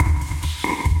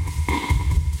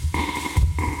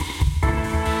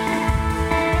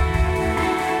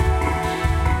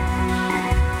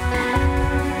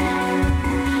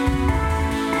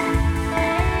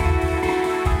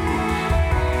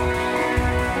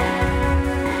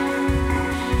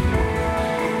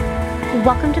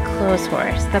Welcome to Clothes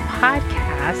Horse, the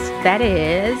podcast that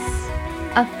is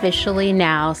officially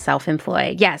now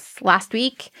self-employed. Yes, last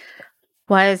week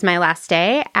was my last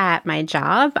day at my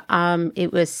job.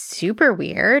 It was super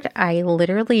weird. I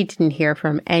literally didn't hear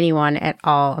from anyone at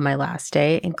all on my last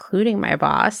day, including my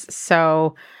boss.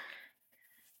 So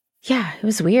yeah, it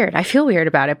was weird. I feel weird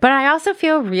about it, but I also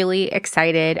feel really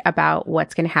excited about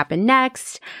what's going to happen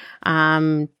next.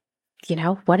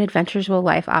 What adventures will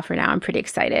life offer now? I'm pretty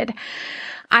excited.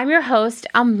 I'm your host,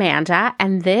 Amanda,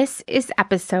 and this is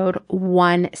episode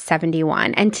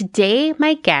 171. And today,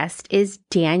 my guest is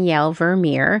Danielle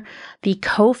Vermeer, the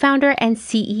co-founder and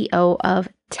CEO of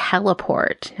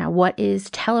Teleport. Now, what is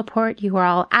Teleport? You are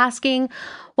all asking.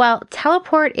 Well,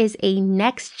 Teleport is a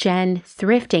next-gen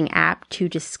thrifting app to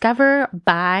discover,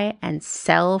 buy, and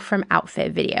sell from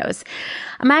outfit videos.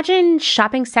 Imagine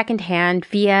shopping secondhand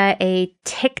via a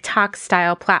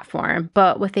TikTok-style platform,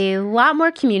 but with a lot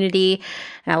more community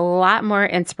and a lot more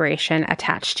inspiration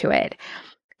attached to it.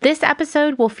 This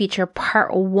episode will feature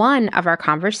part one of our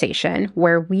conversation,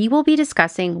 where we will be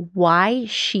discussing why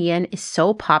Shein is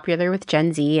so popular with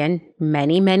Gen Z and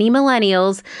many, many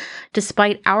millennials,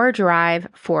 despite our drive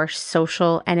for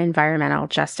social and environmental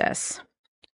justice.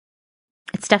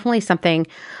 It's definitely something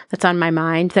that's on my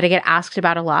mind that I get asked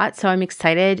about a lot, so I'm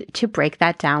excited to break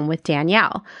that down with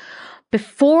Danielle.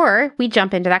 Before we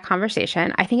jump into that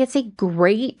conversation, I think it's a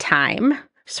great time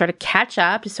sort of catch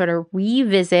up, to sort of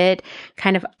revisit,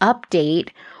 kind of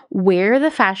update where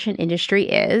the fashion industry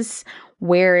is,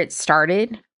 where it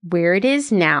started, where it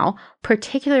is now,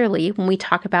 particularly when we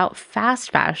talk about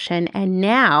fast fashion and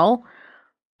now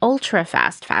ultra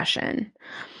fast fashion.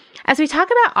 As we talk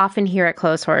about often here at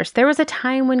Clothes Horse, there was a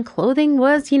time when clothing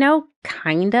was,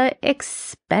 kind of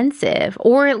expensive,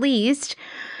 or at least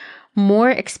more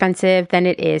expensive than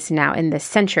it is now in this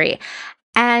century.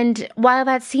 And while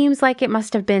that seems like it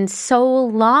must have been so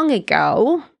long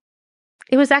ago,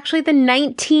 it was actually the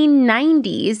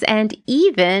 1990s and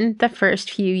even the first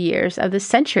few years of the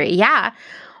century. Yeah,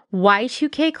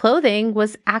 Y2K clothing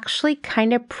was actually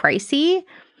kind of pricey,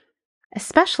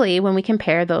 especially when we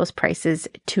compare those prices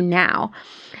to now.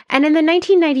 And in the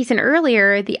 1990s and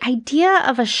earlier, the idea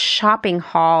of a shopping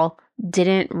haul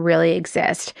didn't really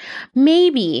exist.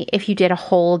 Maybe if you did a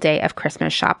whole day of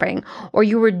Christmas shopping, or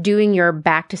you were doing your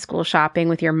back to school shopping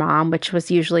with your mom, which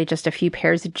was usually just a few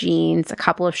pairs of jeans, a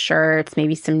couple of shirts,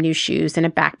 maybe some new shoes and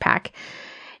a backpack.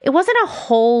 It wasn't a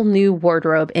whole new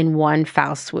wardrobe in one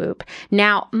foul swoop.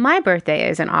 Now, my birthday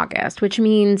is in August, which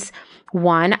means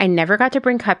one, I never got to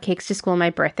bring cupcakes to school on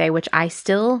my birthday, which I'm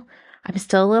still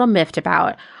a little miffed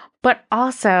about, but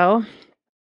also,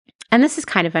 and this is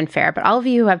kind of unfair, but all of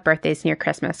you who have birthdays near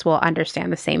Christmas will understand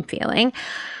the same feeling.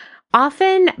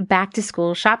 Often back to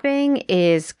school shopping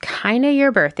is kind of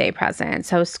your birthday present.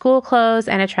 So school clothes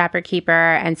and a Trapper Keeper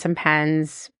and some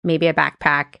pens, maybe a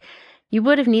backpack. You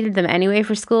would have needed them anyway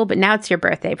for school, but now it's your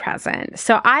birthday present.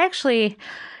 So I actually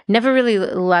never really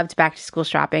loved back to school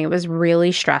shopping. It was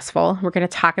really stressful. We're going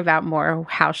to talk about more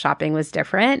how shopping was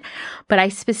different. But I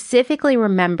specifically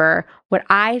remember what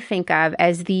I think of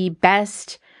as the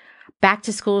best back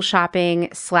to school shopping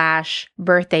 /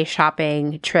 birthday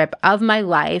shopping trip of my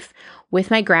life with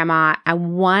my grandma. I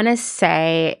want to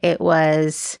say it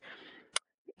was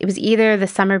either the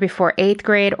summer before 8th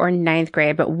grade or 9th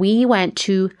grade, but we went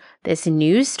to this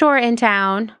new store in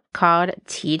town called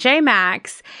TJ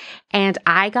Maxx, and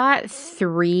I got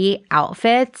 3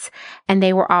 outfits, and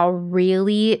they were all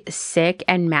really sick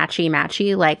and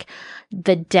matchy, like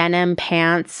the denim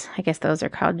pants. I guess those are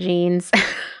called jeans.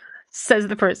 Says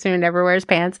the person who never wears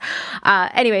pants.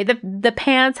 Anyway, the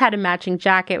pants had a matching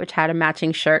jacket, which had a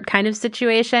matching shirt kind of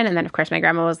situation. And then, of course, my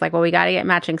grandma was like, well, we got to get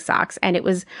matching socks. And it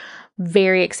was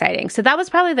very exciting. So that was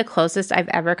probably the closest I've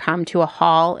ever come to a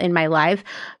haul in my life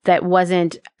that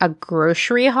wasn't a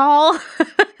grocery haul.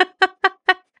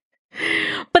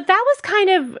 But that was kind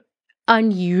of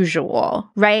unusual,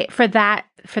 right? For that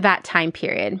time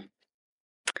period.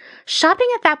 Shopping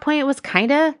at that point was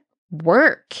kind of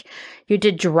work. You had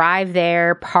to drive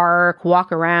there, park,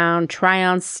 walk around, try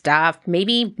on stuff,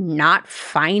 maybe not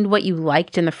find what you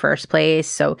liked in the first place.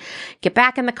 So get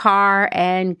back in the car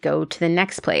and go to the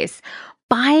next place.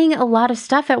 Buying a lot of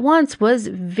stuff at once was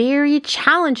very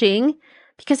challenging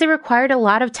because it required a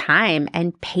lot of time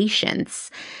and patience.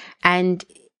 And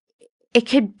it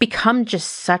could become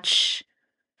just such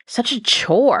a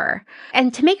chore.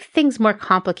 And to make things more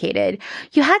complicated,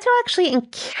 you had to actually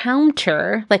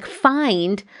encounter,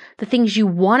 find the things you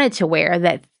wanted to wear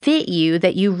that fit you,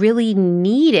 that you really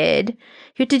needed.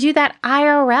 You had to do that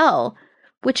IRL,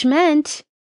 which meant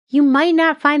you might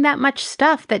not find that much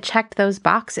stuff that checked those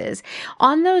boxes.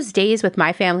 On those days with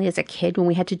my family as a kid, when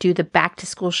we had to do the back to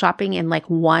school shopping in like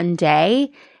one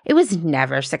day, it was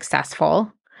never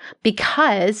successful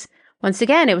because once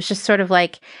again, it was just sort of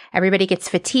like everybody gets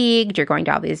fatigued. You're going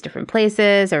to all these different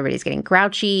places. Everybody's getting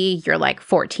grouchy. You're like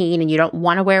 14 and you don't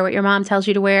want to wear what your mom tells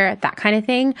you to wear, that kind of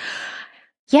thing.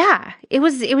 Yeah, it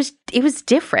was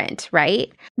different,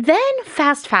 right? Then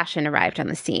fast fashion arrived on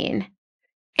the scene.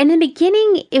 In the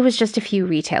beginning, it was just a few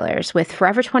retailers, with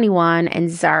Forever 21 and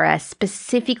Zara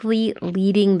specifically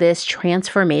leading this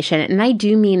transformation. And I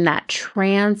do mean that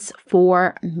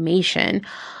transformation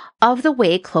of the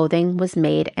way clothing was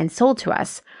made and sold to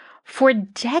us. For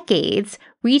decades,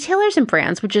 retailers and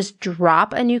brands would just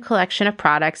drop a new collection of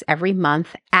products every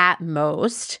month at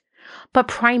most, but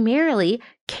primarily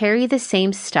carry the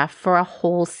same stuff for a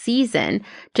whole season,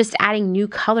 just adding new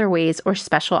colorways or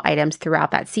special items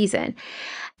throughout that season.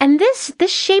 And this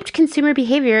shaped consumer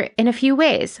behavior in a few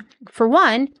ways. For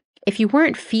one, if you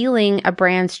weren't feeling a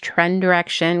brand's trend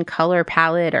direction, color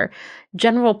palette, or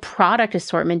general product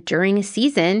assortment during a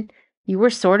season, you were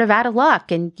sort of out of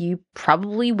luck and you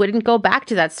probably wouldn't go back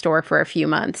to that store for a few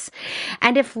months.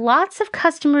 And if lots of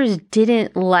customers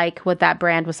didn't like what that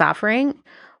brand was offering,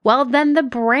 well, then the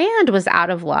brand was out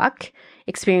of luck,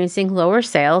 experiencing lower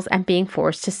sales and being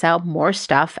forced to sell more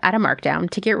stuff at a markdown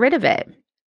to get rid of it.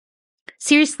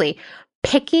 Seriously,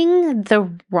 picking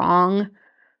the wrong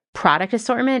product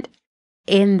assortment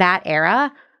in that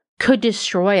era could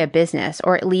destroy a business,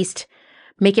 or at least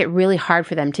make it really hard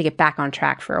for them to get back on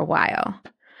track for a while.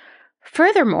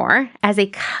 Furthermore, as a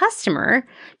customer,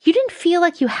 you didn't feel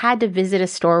like you had to visit a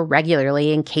store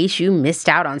regularly in case you missed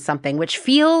out on something, which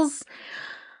feels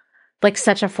like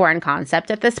such a foreign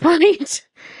concept at this point.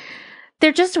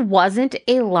 There just wasn't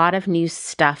a lot of new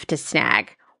stuff to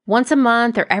snag. Once a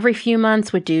month or every few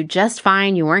months would do just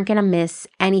fine. You weren't going to miss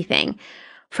anything.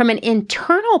 From an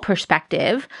internal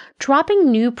perspective,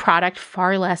 dropping new product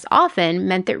far less often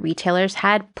meant that retailers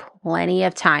had plenty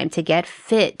of time to get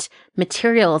fit,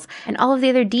 materials, and all of the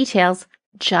other details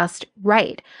just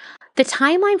right. The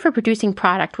timeline for producing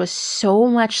product was so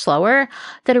much slower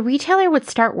that a retailer would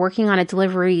start working on a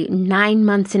delivery 9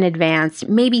 months in advance,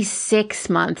 maybe 6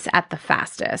 months at the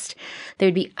fastest. They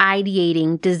would be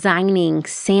ideating, designing,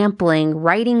 sampling,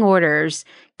 writing orders,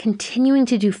 continuing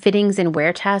to do fittings and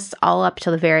wear tests all up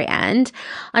till the very end,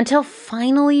 until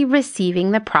finally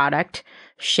receiving the product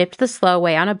shipped the slow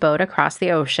way on a boat across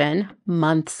the ocean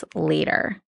months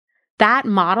later. That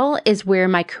model is where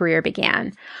my career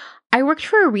began. I worked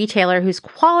for a retailer whose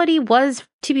quality was,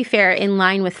 to be fair, in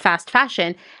line with fast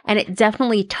fashion, and it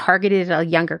definitely targeted a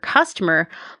younger customer,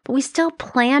 but we still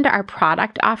planned our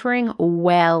product offering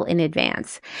well in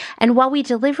advance. And while we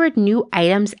delivered new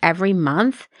items every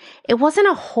month, it wasn't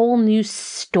a whole new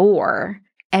store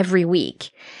every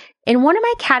week. In one of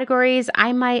my categories,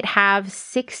 I might have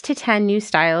 6 to 10 new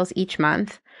styles each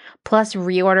month, plus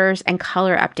reorders and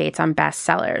color updates on best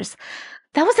sellers.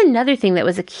 That was another thing that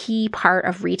was a key part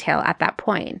of retail at that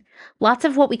point. Lots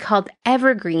of what we called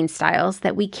evergreen styles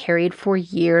that we carried for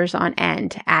years on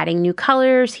end, adding new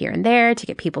colors here and there to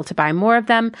get people to buy more of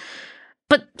them,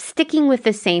 but sticking with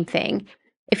the same thing.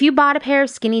 If you bought a pair of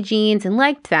skinny jeans and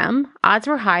liked them, odds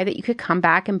were high that you could come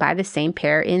back and buy the same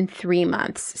pair in 3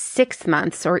 months, 6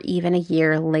 months, or even a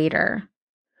year later.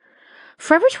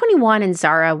 Forever 21 and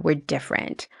Zara were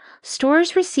different.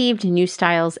 Stores received new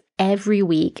styles every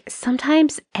week,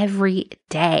 sometimes every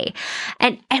day,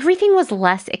 and everything was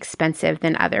less expensive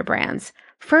than other brands.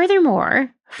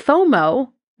 Furthermore,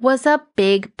 FOMO was a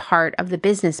big part of the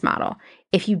business model.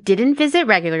 If you didn't visit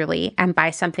regularly and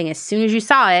buy something as soon as you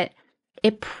saw it,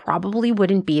 it probably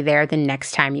wouldn't be there the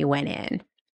next time you went in.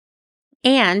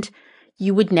 And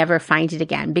you would never find it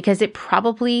again because it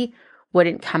probably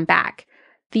wouldn't come back.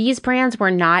 These brands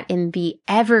were not in the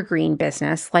evergreen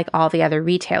business like all the other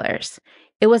retailers.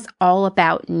 It was all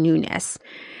about newness.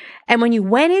 And when you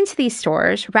went into these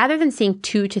stores, rather than seeing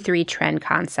 2 to 3 trend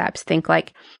concepts, think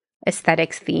like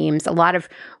aesthetics themes, a lot of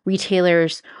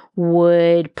retailers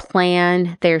would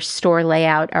plan their store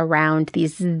layout around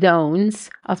these zones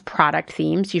of product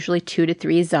themes, usually 2 to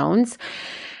 3 zones.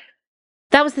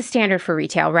 That was the standard for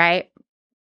retail, right?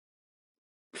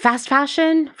 Fast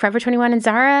fashion, Forever 21 and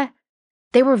Zara,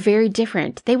 they were very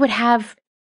different. They would have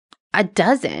a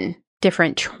dozen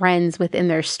different trends within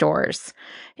their stores,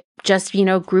 just,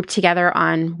 grouped together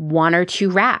on 1 or 2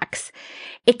 racks.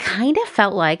 It kind of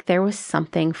felt like there was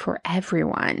something for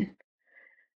everyone.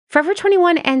 Forever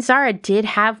 21 and Zara did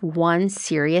have one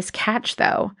serious catch,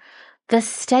 though. The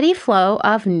steady flow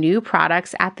of new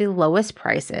products at the lowest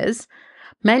prices,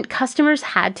 meant customers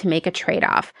had to make a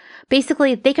trade-off.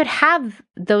 Basically, they could have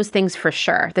those things for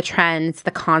sure, the trends,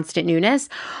 the constant newness,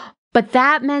 but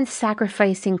that meant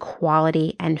sacrificing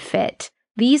quality and fit.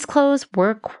 These clothes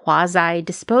were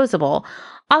quasi-disposable,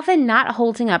 often not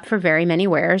holding up for very many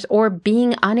wears or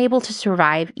being unable to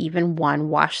survive even one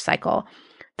wash cycle.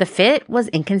 The fit was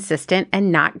inconsistent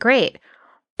and not great,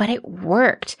 but it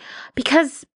worked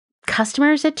because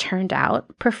customers, it turned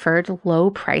out, preferred low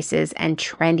prices and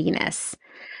trendiness.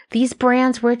 These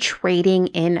brands were trading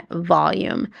in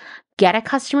volume. Get a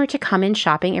customer to come in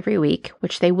shopping every week,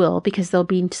 which they will because there'll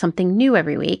be something new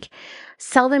every week.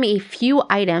 Sell them a few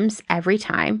items every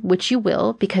time, which you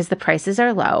will because the prices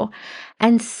are low.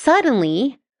 And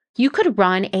suddenly, you could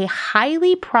run a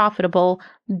highly profitable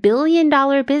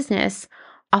billion-dollar business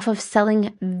off of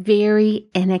selling very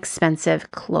inexpensive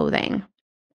clothing.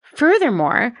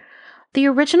 Furthermore, the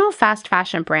original fast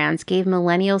fashion brands gave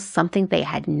millennials something they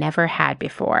had never had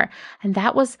before, and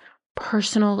that was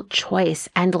personal choice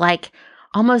and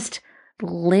almost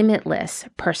limitless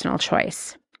personal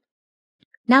choice.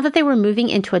 Now that they were moving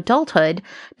into adulthood,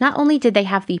 not only did they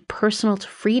have the personal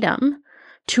freedom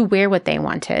to wear what they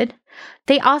wanted,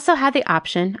 they also had the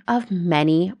option of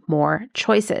many more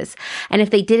choices. And if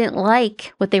they didn't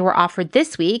like what they were offered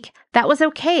this week, that was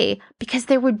okay because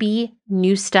there would be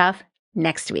new stuff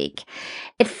next week.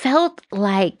 It felt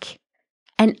like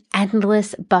an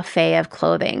endless buffet of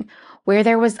clothing where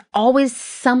there was always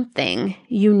something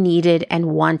you needed and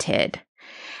wanted.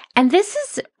 And this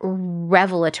is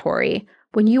revelatory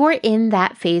when you are in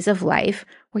that phase of life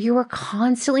where you are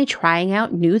constantly trying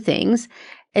out new things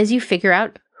as you figure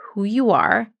out who you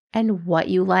are and what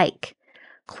you like.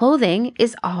 Clothing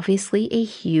is obviously a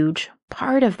huge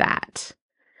part of that.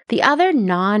 The other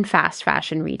non-fast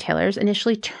fashion retailers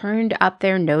initially turned up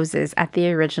their noses at the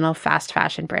original fast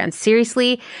fashion brands.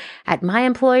 Seriously, at my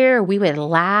employer, we would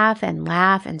laugh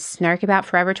and snark about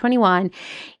Forever 21,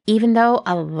 even though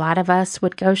a lot of us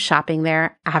would go shopping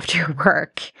there after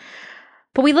work.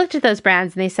 But we looked at those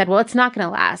brands and they said, well, it's not going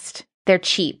to last. They're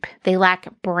cheap. They lack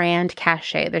brand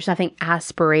cachet. There's nothing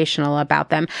aspirational about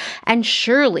them. And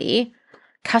surely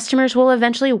customers will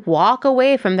eventually walk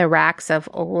away from the racks of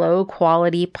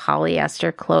low-quality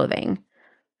polyester clothing.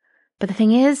 But the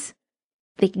thing is,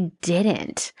 they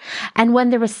didn't. And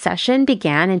when the recession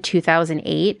began in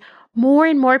 2008, more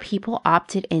and more people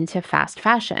opted into fast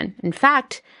fashion. In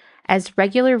fact, as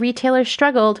regular retailers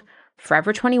struggled,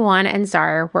 Forever 21 and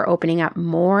Zara were opening up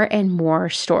more and more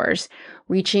stores,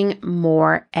 reaching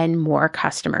more and more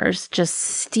customers, just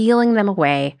stealing them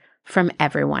away from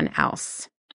everyone else.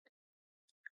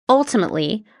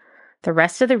 Ultimately, the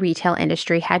rest of the retail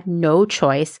industry had no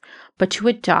choice but to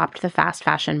adopt the fast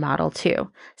fashion model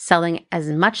too, selling as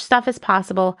much stuff as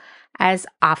possible, as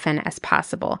often as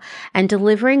possible, and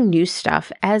delivering new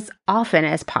stuff as often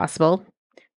as possible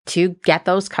to get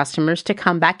those customers to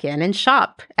come back in and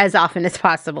shop as often as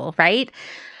possible, right?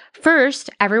 First,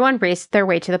 everyone raced their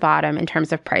way to the bottom in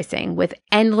terms of pricing with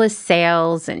endless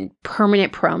sales and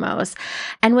permanent promos.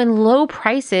 And when low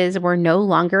prices were no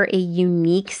longer a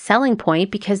unique selling point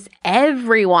because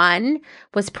everyone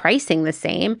was pricing the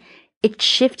same, it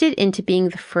shifted into being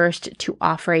the first to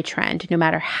offer a trend, no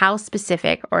matter how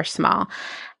specific or small.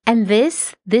 And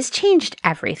this changed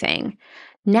everything.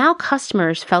 Now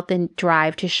customers felt the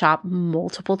drive to shop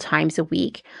multiple times a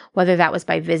week, whether that was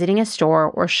by visiting a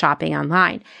store or shopping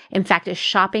online. In fact, as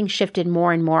shopping shifted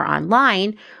more and more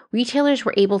online, retailers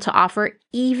were able to offer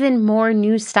even more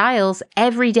new styles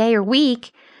every day or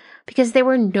week because they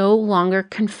were no longer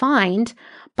confined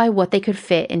by what they could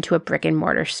fit into a brick and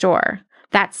mortar store.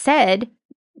 That said,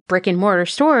 brick and mortar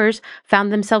stores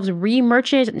found themselves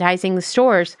re-merchandising the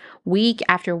stores week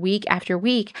after week after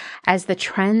week as the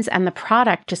trends and the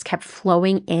product just kept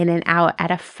flowing in and out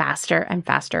at a faster and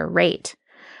faster rate.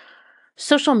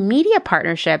 Social media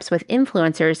partnerships with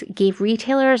influencers gave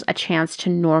retailers a chance to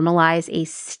normalize a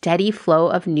steady flow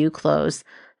of new clothes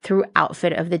through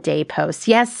outfit of the day posts.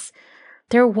 Yes,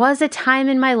 there was a time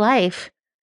in my life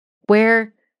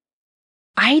where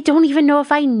I don't even know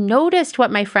if I noticed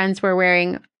what my friends were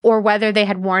wearing or whether they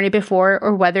had worn it before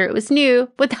or whether it was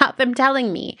new without them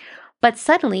telling me. But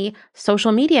suddenly,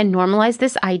 social media normalized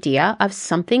this idea of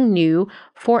something new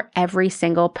for every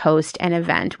single post and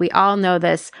event. We all know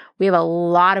this. We have a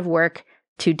lot of work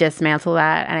to dismantle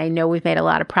that, and I know we've made a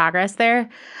lot of progress there.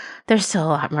 There's still a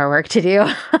lot more work to do.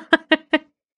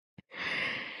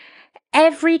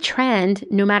 Every trend,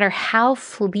 no matter how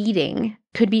fleeting,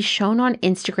 could be shown on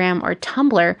Instagram or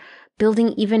Tumblr, building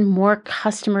even more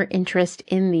customer interest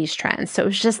in these trends. So it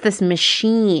was just this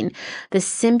machine, this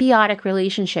symbiotic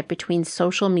relationship between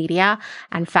social media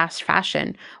and fast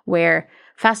fashion, where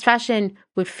Fast fashion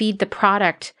would feed the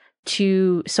product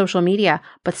to social media,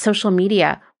 but social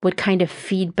media would kind of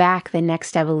feed back the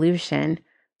next evolution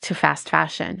to fast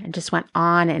fashion, and just went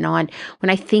on and on. When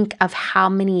I think of how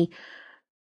many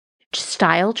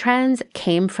style trends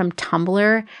came from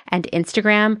Tumblr and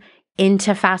Instagram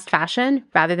into fast fashion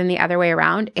rather than the other way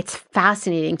around, it's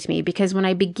fascinating to me, because when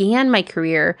I began my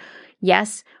career,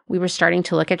 yes, we were starting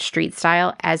to look at street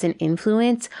style as an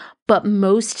influence, but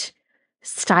most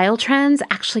style trends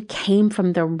actually came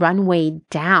from the runway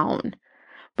down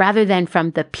rather than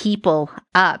from the people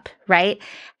up, right?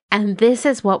 And this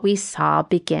is what we saw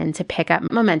begin to pick up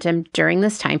momentum during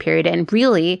this time period. And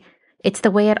really, it's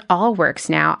the way it all works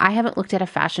now. I haven't looked at a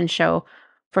fashion show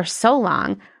for so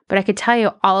long, but I could tell you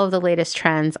all of the latest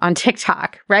trends on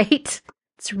TikTok, right?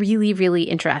 It's really, really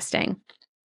interesting.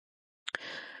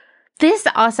 This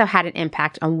also had an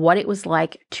impact on what it was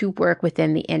like to work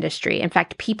within the industry. In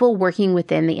fact, people working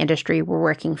within the industry were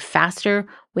working faster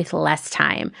with less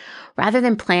time. Rather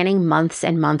than planning months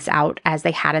and months out as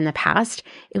they had in the past,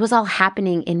 it was all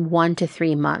happening in 1 to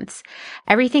 3 months.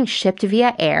 Everything shipped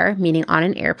via air, meaning on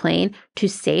an airplane, to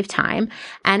save time.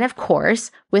 And of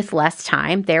course, with less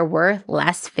time, there were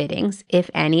less fittings, if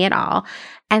any at all,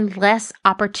 and less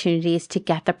opportunities to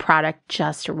get the product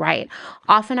just right.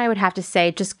 Often I would have to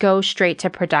say, just go straight to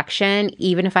production,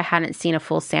 even if I hadn't seen a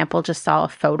full sample, just saw a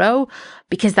photo,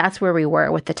 because that's where we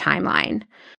were with the timeline.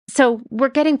 So we're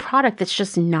getting product that's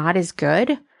just not as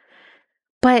good.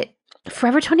 But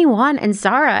Forever 21 and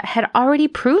Zara had already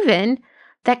proven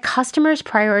that customers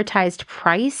prioritized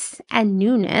price and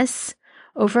newness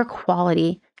over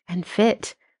quality and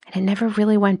fit, and it never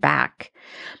really went back.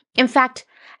 In fact,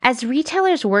 as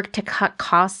retailers work to cut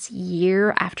costs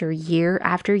year after year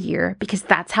after year, because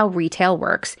that's how retail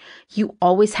works, you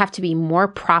always have to be more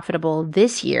profitable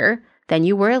this year than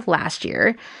you were last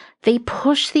year. They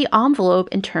push the envelope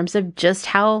in terms of just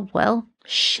how, well,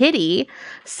 shitty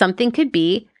something could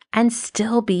be and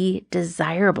still be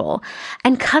desirable.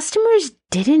 And customers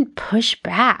didn't push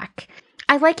back.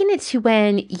 I liken it to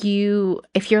when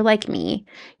if you're like me,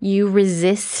 you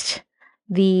resist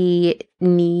the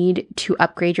need to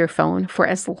upgrade your phone for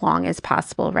as long as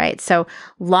possible, right? So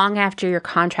long after your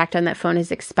contract on that phone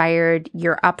is expired,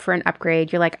 you're up for an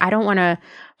upgrade. You're like, I don't want to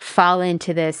fall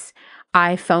into this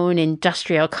iPhone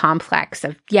industrial complex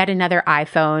of yet another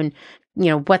iPhone. You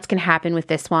know, what's going to happen with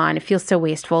this one? It feels so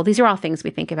wasteful. These are all things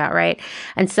we think about, right?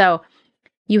 And so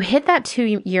you hit that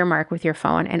 2-year mark with your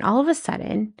phone, and all of a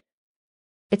sudden,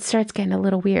 it starts getting a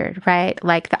little weird, right?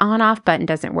 Like the on-off button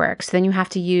doesn't work. So then you have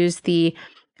to use the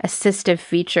assistive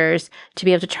features to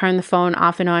be able to turn the phone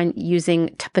off and on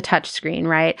using the touch screen,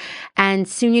 right? And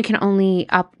soon you can only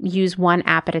use one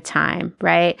app at a time,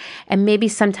 right? And maybe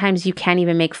sometimes you can't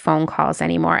even make phone calls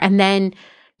anymore. And then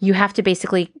you have to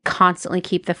basically constantly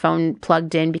keep the phone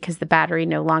plugged in because the battery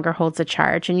no longer holds a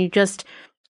charge. And you just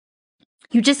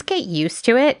get used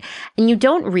to it, and you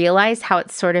don't realize how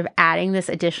it's sort of adding this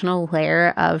additional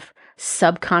layer of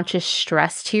subconscious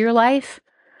stress to your life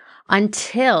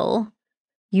until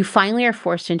you finally are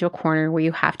forced into a corner where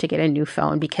you have to get a new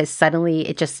phone because suddenly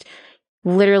it just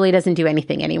literally doesn't do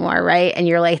anything anymore, right? And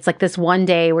you're like, it's like this one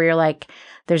day where you're like,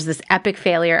 there's this epic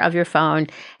failure of your phone,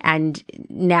 and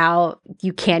now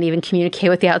you can't even communicate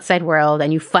with the outside world,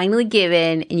 and you finally give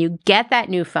in and you get that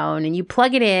new phone and you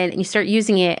plug it in and you start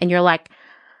using it, and you're like,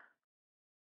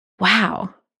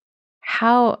 wow,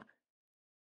 how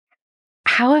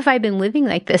have I been living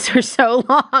like this for so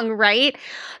long, right?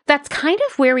 That's kind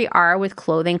of where we are with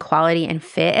clothing quality and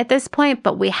fit at this point,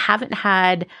 but we haven't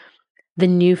had the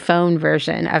new phone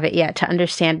version of it yet to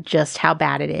understand just how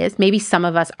bad it is. Maybe some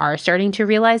of us are starting to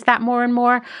realize that more and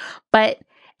more, but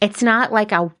it's not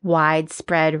like a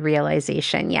widespread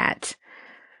realization yet.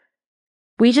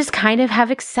 We just kind of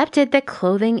have accepted that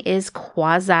clothing is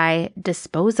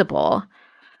quasi-disposable.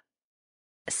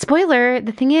 Spoiler,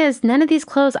 the thing is, none of these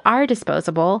clothes are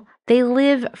disposable. They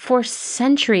live for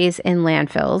centuries in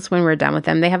landfills when we're done with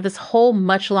them. They have this whole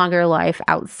much longer life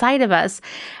outside of us,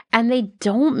 and they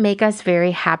don't make us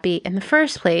very happy in the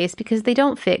first place because they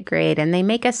don't fit great and they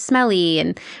make us smelly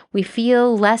and we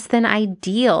feel less than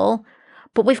ideal.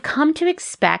 But we've come to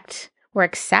expect or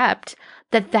accept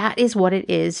that that is what it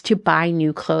is to buy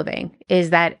new clothing, is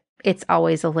that it's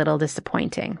always a little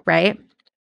disappointing, right?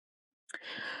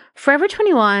 Forever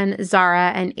 21,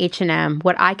 Zara, and H&M,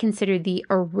 what I consider the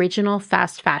original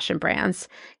fast fashion brands,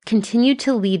 continued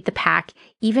to lead the pack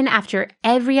even after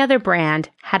every other brand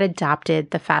had adopted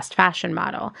the fast fashion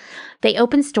model. They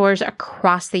opened stores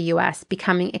across the US,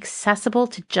 becoming accessible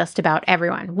to just about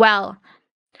everyone. Well,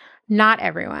 Not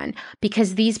everyone,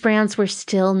 because these brands were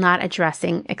still not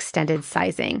addressing extended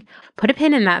sizing. Put a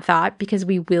pin in that thought because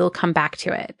we will come back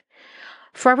to it.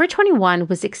 Forever 21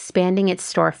 was expanding its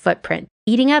store footprint,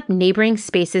 eating up neighboring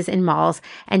spaces in malls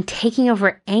and taking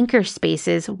over anchor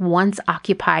spaces once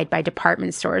occupied by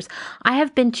department stores. I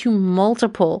have been to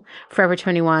multiple Forever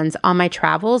 21s on my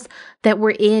travels that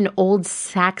were in old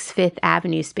Saks Fifth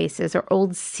Avenue spaces or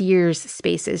old Sears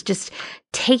spaces, just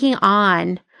taking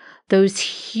on those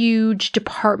huge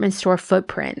department store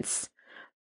footprints.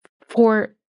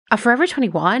 For a Forever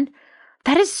 21,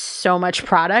 that is so much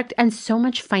product and so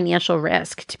much financial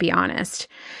risk, to be honest.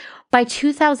 By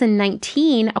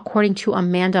 2019, according to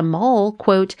Amanda Mull,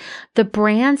 quote, the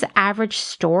brand's average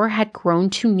store had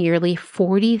grown to nearly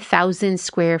 40,000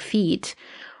 square feet,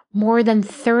 more than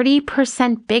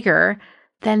 30% bigger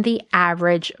than the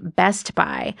average Best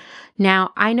Buy.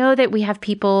 Now, I know that we have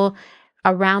people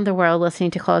around the world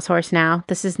listening to Clothes Horse now.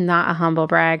 This is not a humble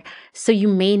brag. So you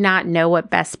may not know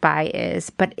what Best Buy is,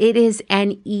 but it is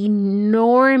an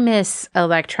enormous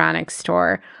electronics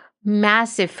store,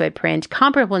 massive footprint,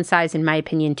 comparable in size, in my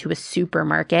opinion, to a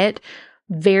supermarket,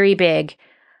 very big.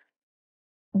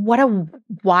 What a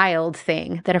wild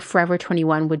thing that a Forever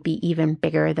 21 would be even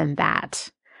bigger than that.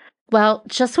 Well,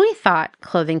 just when we thought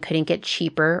clothing couldn't get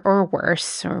cheaper or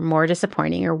worse or more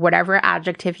disappointing or whatever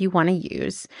adjective you want to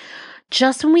use,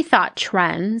 just when we thought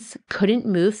trends couldn't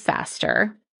move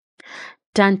faster,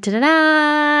 dun da da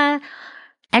da,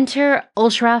 enter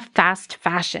ultra fast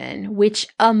fashion, which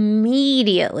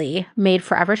immediately made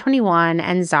Forever 21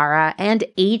 and Zara and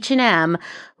H&M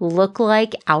look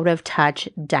like out-of-touch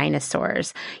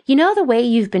dinosaurs. You know the way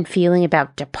you've been feeling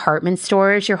about department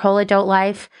stores your whole adult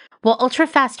life? Well, ultra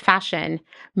fast fashion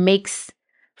makes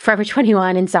Forever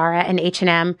 21 and Zara and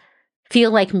H&M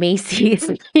feel like Macy's,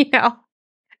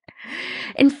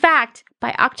 In fact,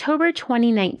 by October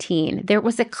 2019, there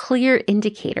was a clear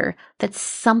indicator that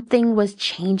something was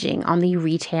changing on the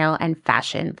retail and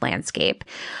fashion landscape.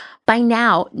 By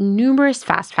now, numerous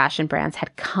fast fashion brands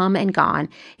had come and gone,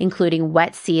 including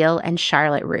Wet Seal and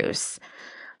Charlotte Russe.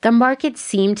 The market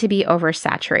seemed to be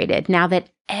oversaturated now that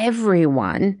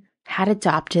everyone had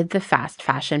adopted the fast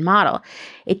fashion model.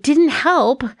 It didn't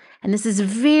help, and this is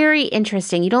very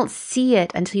interesting, you don't see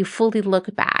it until you fully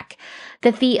look back,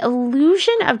 that the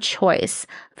illusion of choice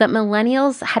that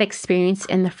millennials had experienced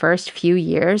in the first few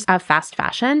years of fast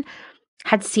fashion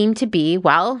had seemed to be,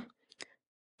 well,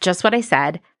 just what I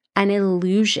said, an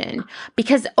illusion.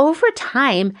 Because over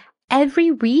time,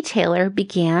 every retailer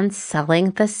began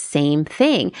selling the same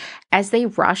thing as they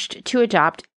rushed to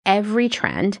adopt every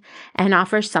trend and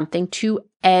offer something to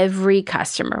every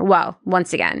customer. Well,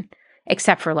 once again,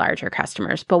 except for larger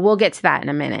customers, but we'll get to that in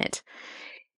a minute.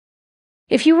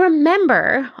 If you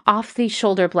remember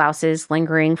off-the-shoulder blouses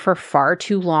lingering for far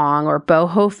too long or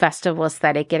boho festival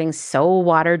aesthetic getting so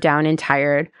watered down and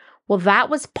tired, well,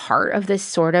 that was part of this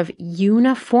sort of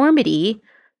uniformity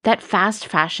that fast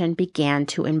fashion began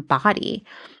to embody.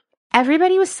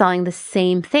 Everybody was selling the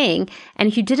same thing, and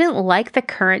if you didn't like the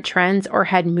current trends or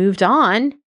had moved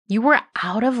on, you were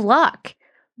out of luck,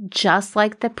 just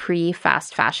like the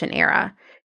pre-fast fashion era.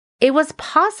 It was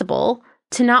possible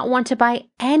to not want to buy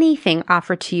anything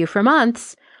offered to you for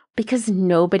months because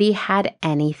nobody had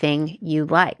anything you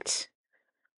liked.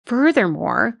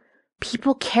 Furthermore,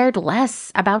 people cared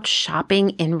less about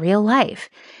shopping in real life.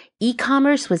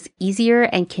 E-commerce was easier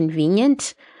and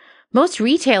convenient. Most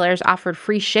retailers offered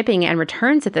free shipping and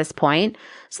returns at this point,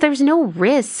 so there was no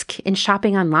risk in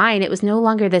shopping online. It was no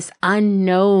longer this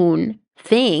unknown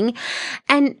thing.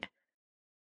 And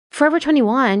Forever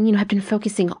 21, have been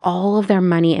focusing all of their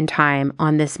money and time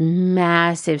on this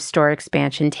massive store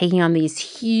expansion, taking on these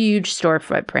huge store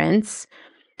footprints.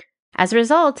 As a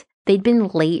result, they'd been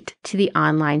late to the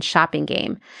online shopping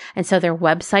game. And so their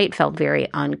website felt very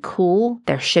uncool.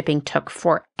 Their shipping took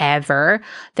forever.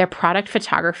 Their product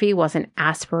photography wasn't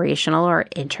aspirational or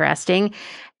interesting.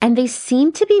 And they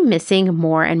seemed to be missing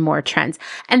more and more trends.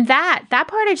 And that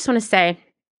part I just want to say,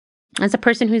 as a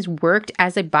person who's worked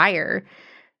as a buyer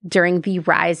during the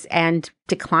rise and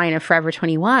decline of Forever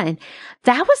 21,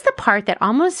 that was the part that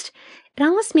almost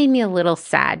made me a little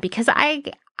sad, because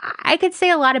I could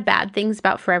say a lot of bad things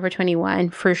about Forever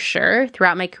 21 for sure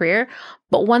throughout my career,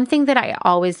 but one thing that I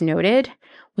always noted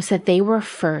was that they were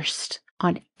first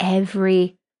on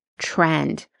every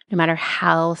trend, no matter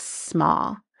how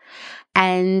small.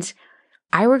 And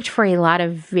I worked for a lot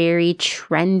of very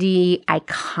trendy,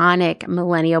 iconic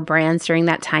millennial brands during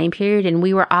that time period, and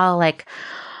we were all like,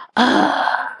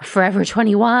 Forever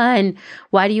 21,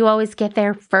 why do you always get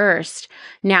there first?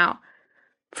 Now,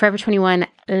 Forever 21,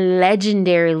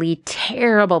 legendarily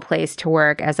terrible place to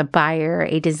work as a buyer,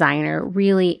 a designer,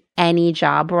 really any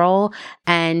job role.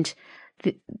 And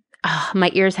my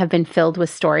ears have been filled with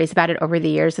stories about it over the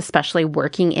years, especially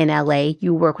working in LA.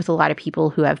 You work with a lot of people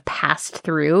who have passed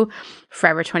through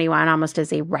Forever 21 almost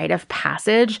as a rite of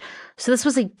passage. So this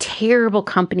was a terrible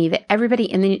company that everybody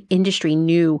in the industry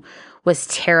knew was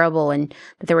terrible, and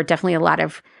that there were definitely a lot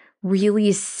of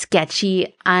really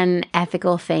sketchy,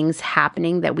 unethical things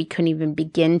happening that we couldn't even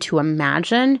begin to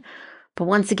imagine. But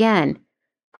once again,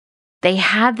 they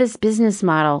had this business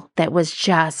model that was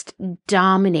just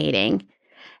dominating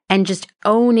and just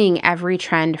owning every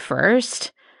trend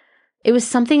first. It was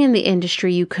something in the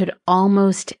industry you could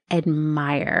almost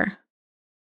admire.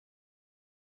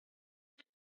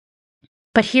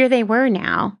 But here they were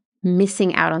now,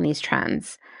 missing out on these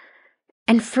trends.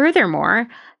 And furthermore,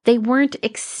 they weren't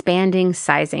expanding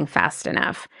sizing fast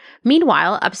enough.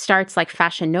 Meanwhile, upstarts like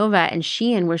Fashion Nova and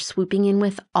Shein were swooping in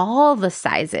with all the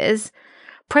sizes,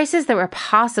 prices that were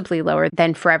possibly lower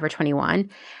than Forever 21,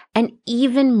 and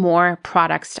even more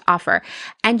products to offer.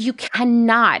 And you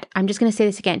cannot, I'm just going to say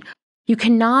this again, you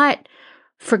cannot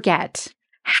forget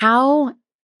how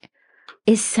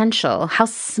essential, how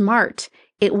smart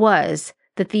it was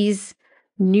that these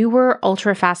newer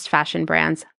ultra fast fashion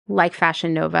brands like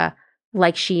Fashion Nova,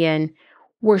 like Shein,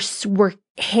 were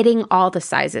hitting all the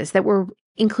sizes, that were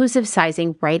inclusive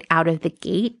sizing right out of the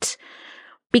gate,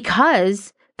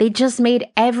 because they just made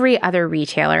every other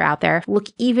retailer out there look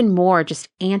even more just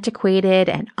antiquated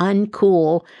and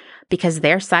uncool because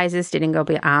their sizes didn't go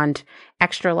beyond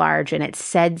extra large, and it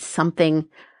said something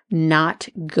not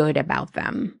good about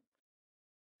them.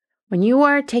 When you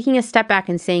are taking a step back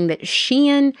and saying that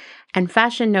Shein and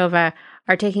Fashion Nova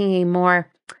are taking a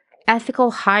more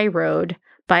ethical high road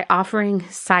by offering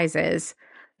sizes,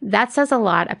 that says a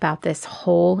lot about this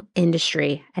whole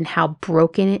industry and how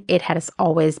broken it has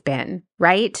always been,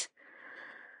 right?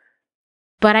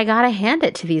 But I gotta hand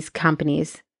it to these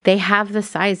companies. They have the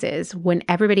sizes when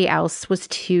everybody else was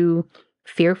too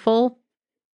fearful,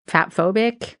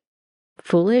 fatphobic,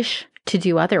 foolish to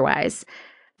do otherwise.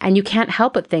 And you can't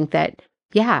help but think that,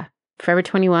 yeah, Forever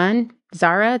 21,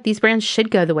 Zara, these brands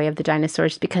should go the way of the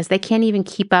dinosaurs because they can't even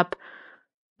keep up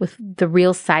with the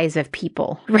real size of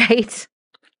people, right?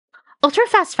 Ultra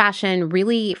fast fashion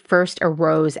really first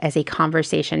arose as a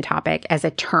conversation topic, as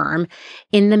a term,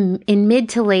 in mid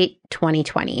to late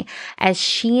 2020, as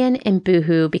Shein and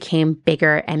Boohoo became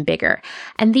bigger and bigger.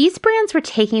 And these brands were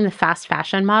taking the fast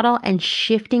fashion model and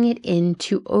shifting it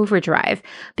into overdrive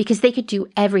because they could do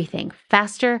everything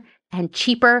faster and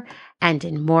cheaper and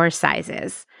in more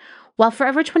sizes. While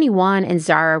Forever 21 and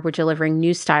Zara were delivering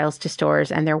new styles to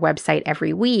stores and their website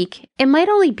every week, it might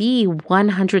only be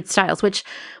 100 styles, which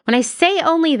when I say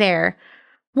only there,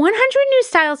 100 new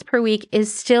styles per week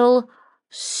is still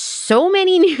so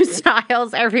many new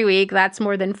styles every week. That's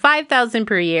more than 5,000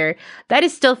 per year. That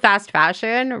is still fast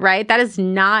fashion, right? That is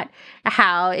not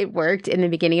how it worked in the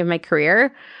beginning of my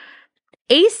career.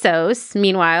 ASOS,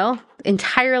 meanwhile,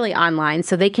 entirely online,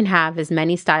 so they can have as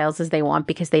many styles as they want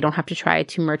because they don't have to try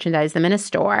to merchandise them in a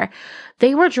store.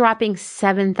 They were dropping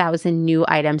 7,000 new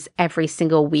items every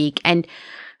single week, and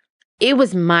it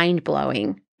was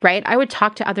mind-blowing, right? I would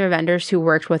talk to other vendors who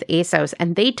worked with ASOS,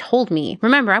 and they told me,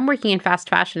 remember, I'm working in fast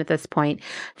fashion at this point,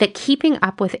 that keeping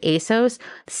up with ASOS,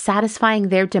 satisfying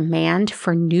their demand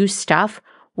for new stuff,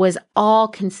 was all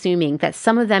consuming, that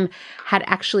some of them had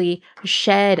actually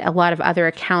shed a lot of other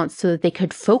accounts so that they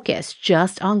could focus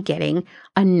just on getting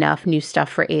enough new stuff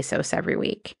for ASOS every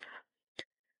week.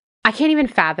 I can't even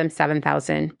fathom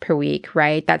 7,000 per week,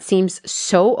 right? That seems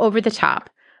so over the top.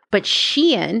 But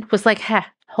Shein was like,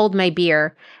 hold my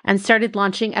beer, and started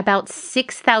launching about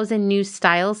 6,000 new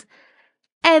styles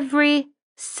every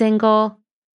single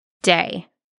day.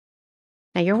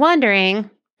 Now you're wondering,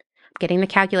 getting the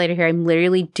calculator here, I'm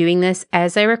literally doing this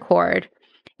as I record.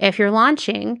 If you're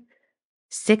launching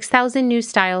 6,000 new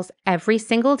styles every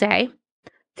single day,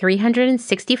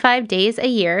 365 days a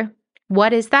year,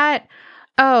 what is that?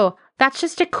 Oh, that's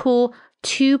just a cool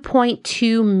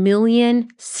 2.2 million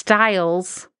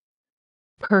styles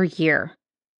per year.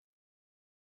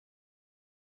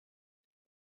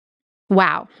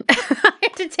 Wow. I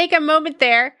have to take a moment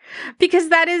there because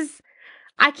that is,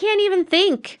 I can't even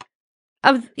think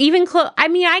of even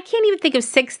I can't even think of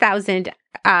 6,000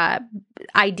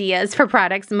 ideas for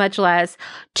products, much less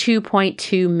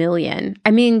 2.2 million. I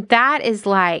mean, that is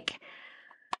like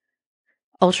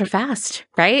ultra fast,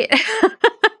 right?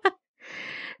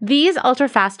 These ultra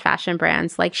fast fashion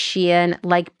brands like Shein,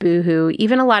 like Boohoo,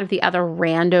 even a lot of the other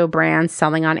rando brands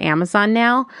selling on Amazon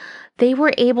now, they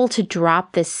were able to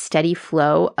drop this steady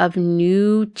flow of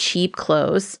new cheap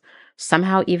clothes,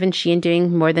 somehow even Shein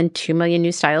doing more than 2 million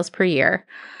new styles per year,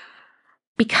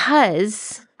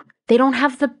 because they don't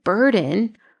have the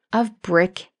burden of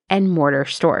brick and mortar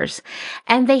stores.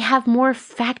 And they have more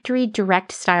factory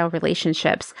direct style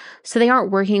relationships. So they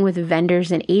aren't working with vendors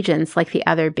and agents like the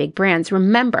other big brands.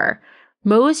 Remember,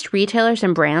 most retailers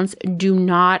and brands do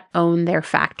not own their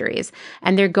factories,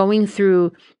 and they're going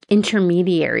through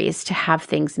intermediaries to have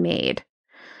things made.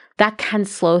 That can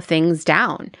slow things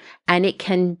down, and it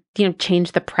can,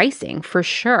 change the pricing for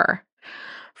sure.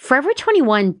 Forever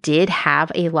 21 did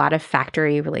have a lot of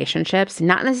factory relationships,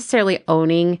 not necessarily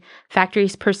owning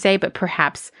factories per se, but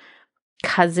perhaps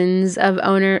cousins of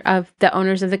the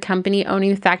owners of the company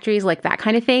owning the factories, like that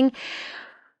kind of thing.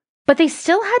 But they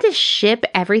still had to ship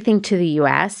everything to the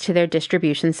US, to their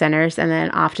distribution centers, and then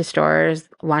off to stores,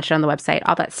 launch it on the website,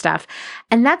 all that stuff.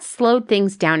 And that slowed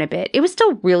things down a bit. It was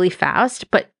still really fast,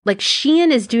 but like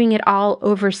Shein is doing it all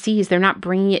overseas. They're not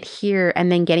bringing it here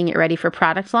and then getting it ready for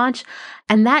product launch.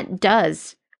 And that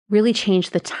does really change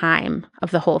the time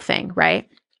of the whole thing, right?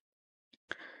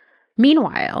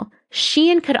 Meanwhile,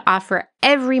 Shein could offer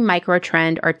every micro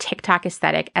trend or TikTok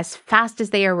aesthetic as fast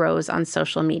as they arose on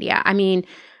social media. I mean,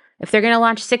 if they're going to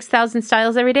launch 6,000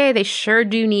 styles every day, they sure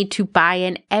do need to buy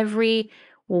in every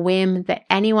whim that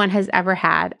anyone has ever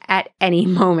had at any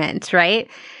moment, right?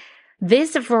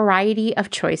 This variety of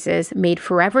choices made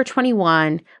Forever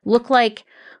 21 look like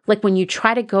when you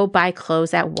try to go buy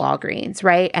clothes at Walgreens,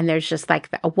 right? And there's just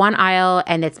like one aisle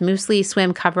and it's mostly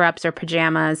swim cover-ups or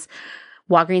pajamas.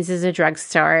 Walgreens is a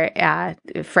drugstore,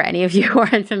 for any of you who are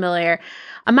unfamiliar.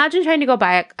 Imagine trying to go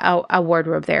buy a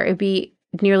wardrobe there. It'd be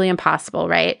nearly impossible,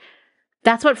 right?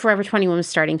 That's what Forever 21 was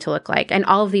starting to look like. And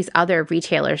all of these other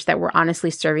retailers that were honestly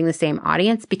serving the same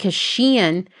audience, because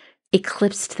Shein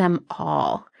eclipsed them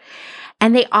all.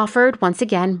 And they offered, once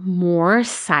again, more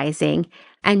sizing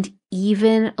and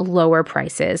even lower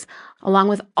prices, along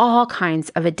with all kinds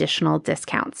of additional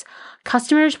discounts.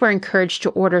 Customers were encouraged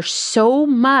to order so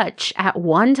much at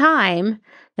one time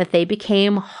that they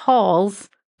became hauls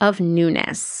of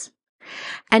newness.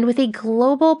 And with a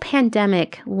global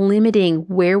pandemic limiting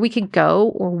where we could go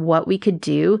or what we could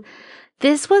do,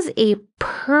 this was a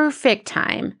perfect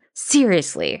time.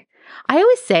 Seriously. I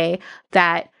always say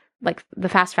that like the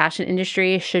fast fashion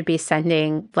industry should be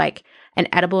sending like an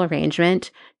edible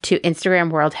arrangement to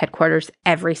Instagram World Headquarters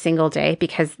every single day,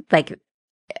 because like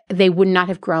they would not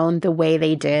have grown the way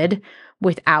they did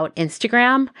without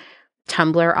Instagram,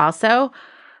 Tumblr also.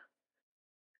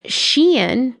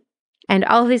 Shein and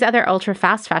all of these other ultra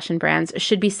fast fashion brands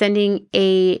should be sending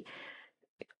a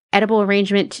edible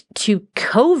arrangement to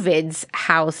COVID's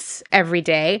house every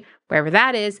day, wherever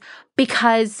that is,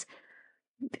 because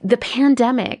the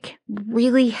pandemic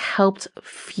really helped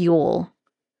fuel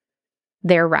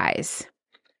their rise.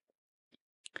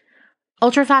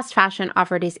 Ultra fast fashion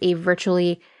offered us a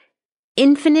virtually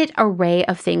infinite array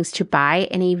of things to buy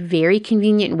in a very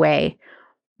convenient way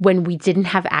when we didn't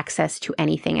have access to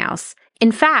anything else.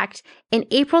 In fact, in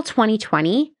April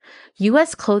 2020,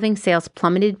 U.S. clothing sales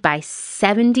plummeted by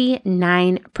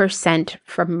 79%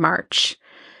 from March.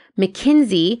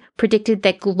 McKinsey predicted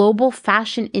that global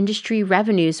fashion industry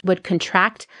revenues would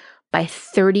contract by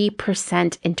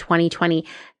 30% in 2020.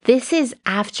 This is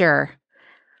after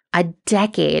a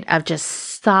decade of just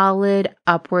solid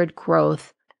upward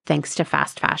growth thanks to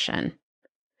fast fashion.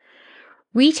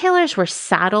 Retailers were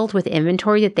saddled with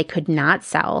inventory that they could not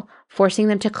sell, forcing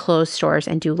them to close stores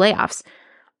and do layoffs.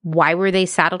 Why were they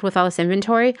saddled with all this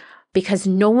inventory? Because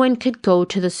no one could go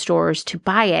to the stores to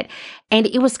buy it. And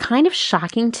it was kind of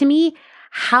shocking to me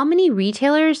how many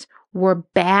retailers were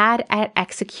bad at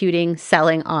executing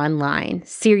selling online.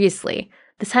 Seriously,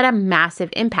 this had a massive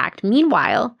impact.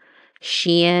 Meanwhile,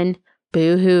 Shein,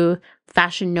 Boohoo,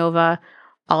 Fashion Nova,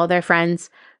 all their friends,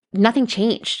 nothing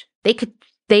changed.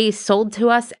 They sold to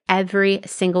us every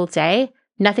single day.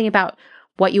 Nothing about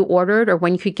what you ordered or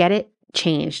when you could get it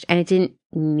changed, and it didn't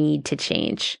need to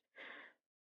change.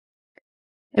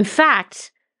 In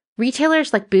fact,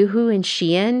 retailers like Boohoo and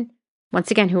Shein, once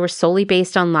again, who were solely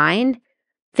based online,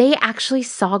 they actually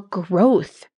saw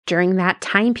growth during that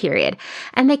time period.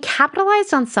 And they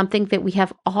capitalized on something that we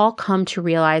have all come to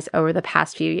realize over the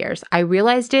past few years. I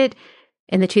realized it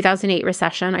in the 2008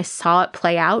 recession. I saw it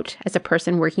play out as a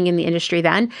person working in the industry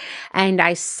then. And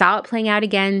I saw it playing out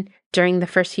again during the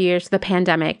first few years of the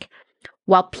pandemic.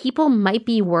 While people might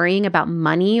be worrying about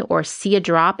money or see a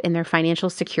drop in their financial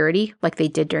security, like they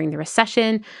did during the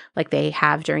recession, like they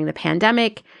have during the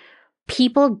pandemic,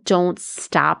 people don't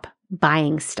stop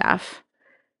buying stuff.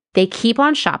 They keep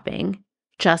on shopping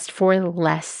just for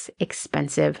less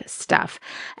expensive stuff.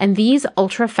 And these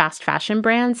ultra fast fashion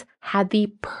brands had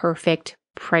the perfect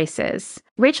prices.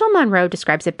 Rachel Monroe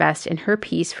describes it best in her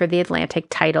piece for The Atlantic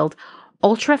titled,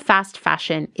 "Ultra fast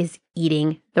fashion is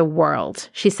eating the world."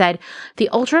 She said, "The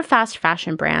ultra fast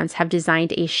fashion brands have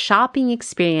designed a shopping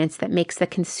experience that makes the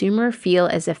consumer feel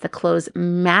as if the clothes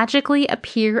magically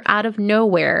appear out of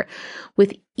nowhere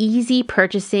with easy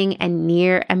purchasing and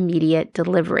near immediate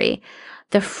delivery.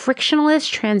 The frictionless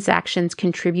transactions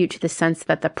contribute to the sense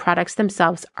that the products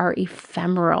themselves are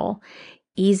ephemeral,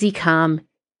 easy come,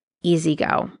 easy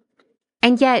go."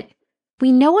 And yet,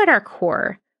 we know at our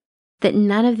core that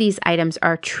none of these items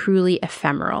are truly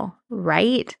ephemeral,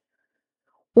 right?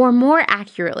 Or more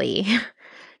accurately,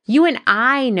 you and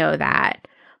I know that,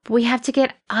 but we have to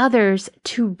get others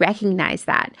to recognize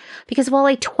that. Because while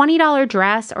a $20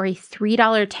 dress or a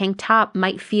 $3 tank top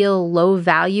might feel low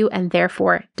value and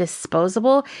therefore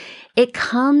disposable, it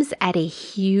comes at a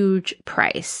huge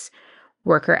price.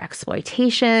 Worker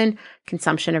exploitation,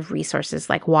 consumption of resources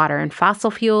like water and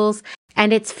fossil fuels,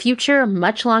 and its future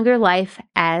much longer life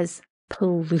as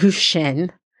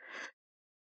pollution.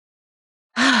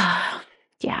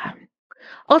 Yeah.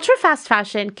 Ultra fast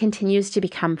fashion continues to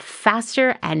become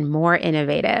faster and more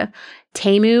innovative.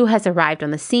 Temu has arrived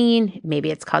on the scene.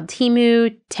 Maybe it's called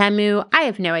Temu. I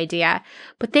have no idea.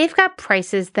 But they've got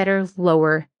prices that are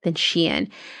lower than Shein.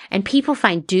 And people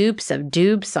find dupes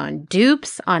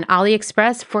on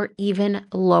AliExpress for even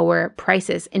lower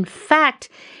prices. In fact,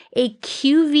 a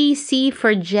QVC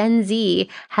for Gen Z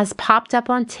has popped up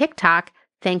on TikTok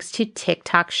thanks to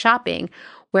TikTok shopping,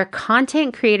 where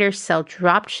content creators sell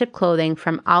drop-ship clothing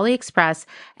from AliExpress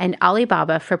and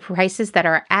Alibaba for prices that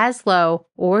are as low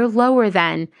or lower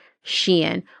than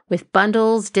Shein, with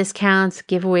bundles, discounts,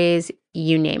 giveaways,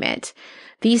 you name it.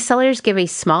 These sellers give a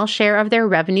small share of their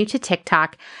revenue to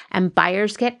TikTok, and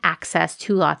buyers get access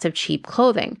to lots of cheap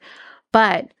clothing.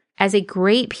 But as a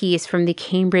great piece from the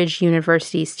Cambridge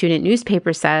University student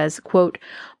newspaper says, quote,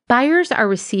 "Buyers are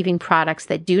receiving products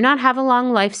that do not have a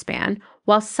long lifespan,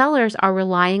 while sellers are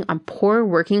relying on poor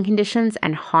working conditions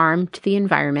and harm to the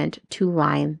environment to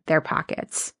line their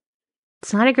pockets."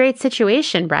 It's not a great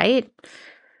situation, right?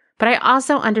 But I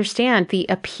also understand the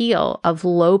appeal of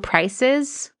low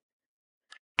prices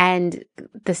and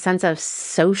the sense of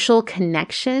social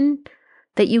connection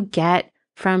that you get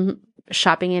from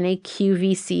shopping in a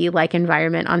QVC-like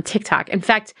environment on TikTok. In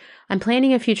fact, I'm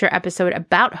planning a future episode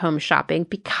about home shopping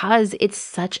because it's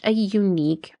such a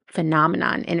unique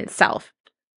phenomenon in itself.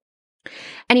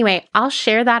 Anyway, I'll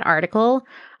share that article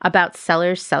about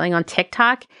sellers selling on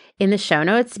TikTok in the show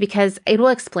notes because it will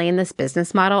explain this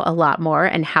business model a lot more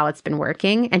and how it's been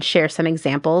working and share some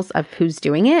examples of who's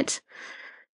doing it.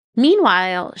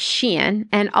 Meanwhile, Shein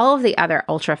and all of the other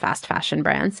ultra-fast fashion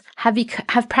brands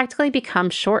have practically become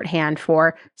shorthand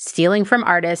for stealing from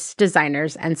artists,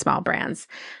 designers, and small brands.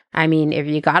 I mean, if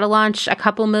you got to launch a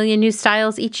couple million new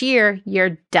styles each year,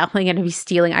 you're definitely going to be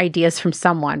stealing ideas from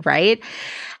someone, right?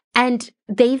 And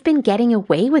they've been getting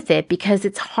away with it because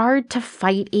it's hard to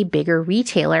fight a bigger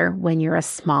retailer when you're a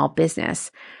small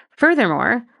business.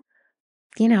 Furthermore,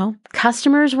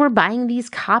 customers were buying these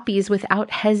copies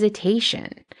without hesitation.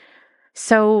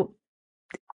 So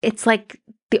it's like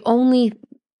the only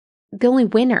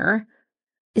winner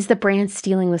is the brand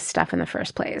stealing this stuff in the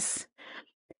first place.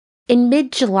 In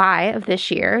mid-July of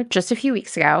this year, just a few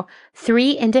weeks ago,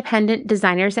 3 independent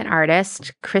designers and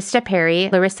artists, Krista Perry,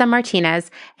 Larissa Martinez,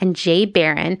 and Jay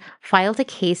Barron, filed a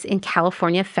case in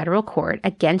California federal court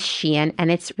against Shein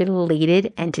and its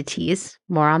related entities.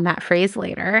 More on that phrase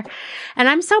later. And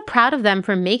I'm so proud of them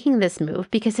for making this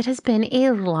move because it has been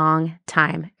a long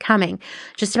time coming.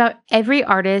 Just about every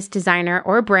artist, designer,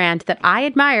 or brand that I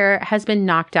admire has been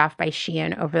knocked off by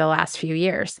Shein over the last few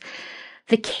years.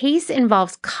 The case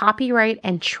involves copyright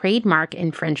and trademark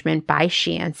infringement by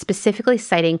Shein, specifically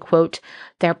citing, quote,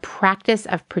 their practice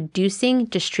of producing,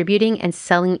 distributing, and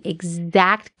selling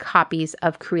exact copies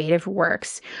of creative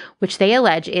works, which they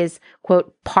allege is,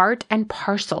 quote, part and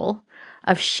parcel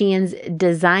of Shein's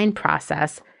design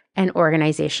process and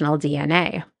organizational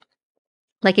DNA.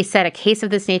 Like I said, a case of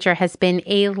this nature has been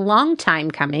a long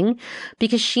time coming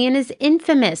because Shein is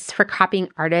infamous for copying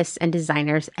artists and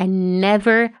designers and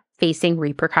never facing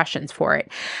repercussions for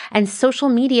it. And social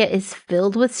media is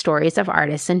filled with stories of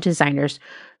artists and designers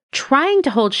trying to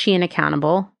hold Shein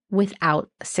accountable without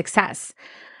success.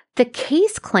 The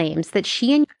case claims that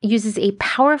Shein uses a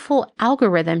powerful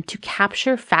algorithm to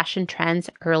capture fashion trends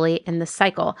early in the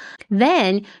cycle,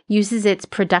 then uses its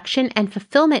production and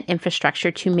fulfillment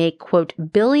infrastructure to make, quote,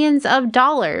 billions of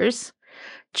dollars,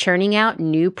 churning out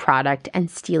new product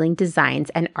and stealing designs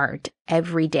and art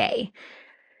every day.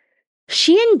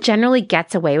 Shein generally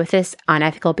gets away with this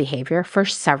unethical behavior for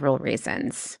several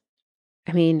reasons.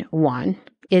 One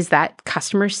is that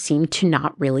customers seem to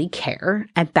not really care,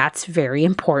 and that's very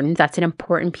important. That's an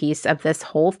important piece of this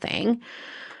whole thing.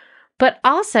 But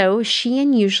also,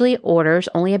 Shein usually orders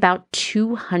only about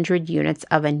 200 units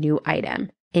of a new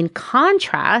item. In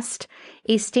contrast,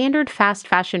 a standard fast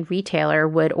fashion retailer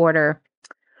would order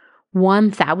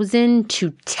 1,000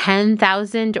 to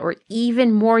 10,000 or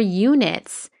even more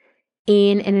units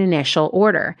in an initial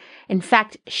order. In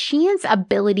fact, Shein's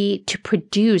ability to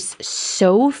produce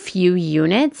so few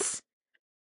units,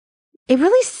 it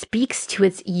really speaks to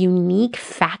its unique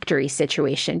factory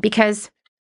situation because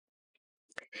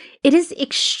it is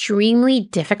extremely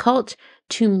difficult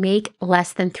to make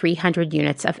less than 300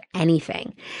 units of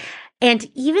anything. And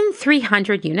even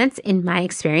 300 units, in my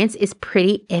experience, is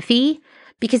pretty iffy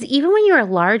because even when you're a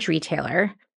large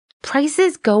retailer,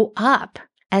 prices go up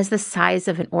as the size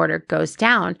of an order goes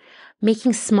down,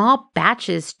 making small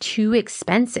batches too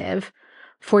expensive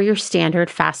for your standard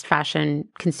fast fashion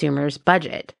consumer's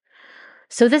budget.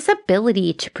 So this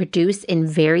ability to produce in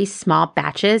very small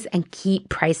batches and keep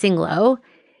pricing low,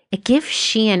 it gives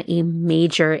Shein a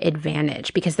major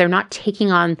advantage because they're not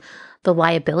taking on the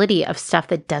liability of stuff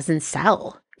that doesn't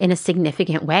sell in a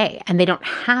significant way. And they don't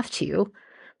have to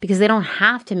because they don't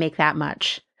have to make that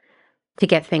much to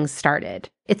get things started.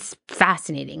 It's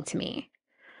fascinating to me.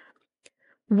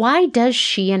 Why does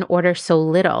Shein order so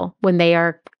little when they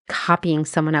are copying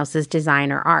someone else's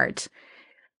design or art?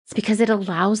 It's because it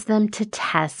allows them to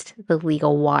test the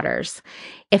legal waters.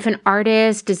 If an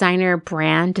artist, designer,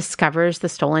 brand discovers the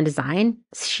stolen design,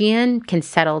 Shein can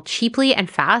settle cheaply and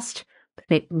fast,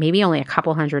 maybe only a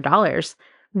couple $100s.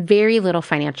 Very little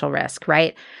financial risk,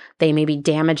 right? They maybe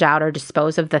damage out or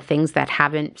dispose of the things that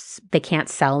they can't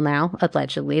sell now,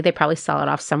 allegedly. They probably sell it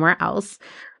off somewhere else.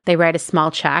 They write a small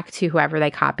check to whoever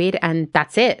they copied, and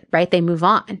that's it, right? They move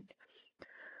on.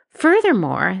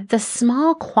 Furthermore, the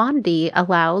small quantity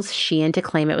allows Shein to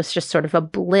claim it was just sort of a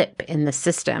blip in the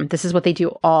system. This is what they do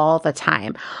all the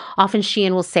time. Often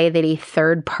Shein will say that a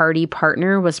third-party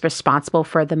partner was responsible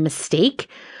for the mistake,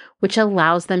 which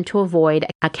allows them to avoid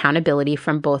accountability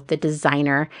from both the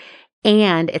designer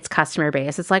and its customer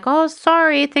base. It's like, oh,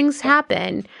 sorry, things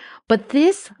happen. But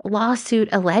this lawsuit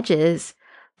alleges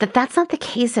that that's not the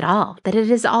case at all, that it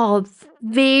is all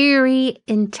very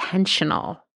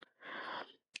intentional.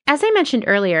 As I mentioned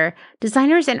earlier,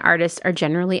 designers and artists are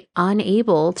generally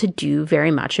unable to do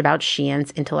very much about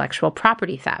Shein's intellectual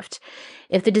property theft.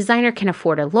 If the designer can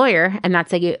afford a lawyer, and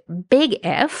that's a big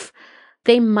if,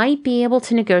 they might be able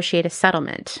to negotiate a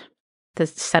settlement. The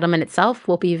settlement itself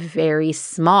will be very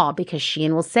small because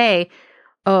Shein will say,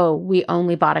 oh, we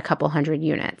only bought a couple hundred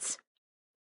units.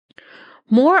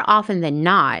 More often than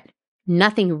not,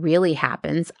 nothing really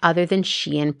happens other than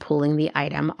Shein pulling the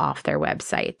item off their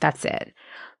website. That's it.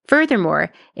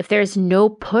 Furthermore, if there is no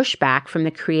pushback from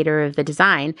the creator of the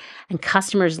design and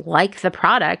customers like the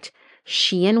product,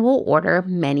 Shein will order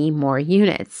many more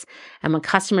units. And when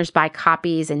customers buy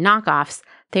copies and knockoffs,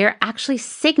 they are actually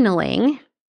signaling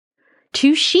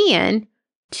to Shein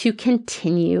to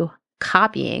continue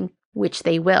copying, which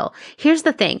they will. Here's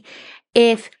the thing.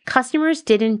 If customers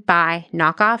didn't buy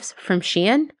knockoffs from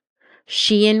Shein,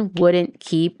 Shein wouldn't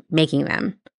keep making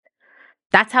them.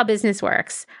 That's how business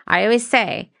works. I always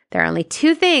say there are only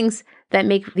two things that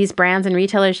make these brands and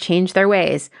retailers change their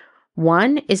ways.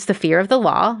 One is the fear of the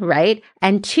law, right?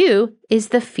 And two is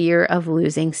the fear of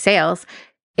losing sales.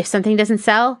 If something doesn't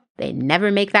sell, they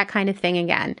never make that kind of thing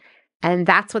again. And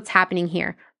that's what's happening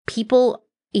here. People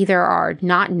either are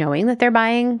not knowing that they're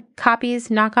buying copies,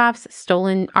 knockoffs,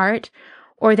 stolen art,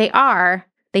 or they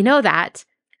know that,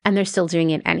 and they're still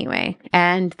doing it anyway.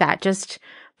 And that just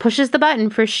pushes the button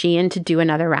for Shein to do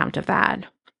another round of that.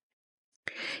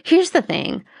 Here's the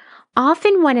thing.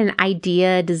 Often when an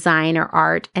idea, design, or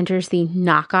art enters the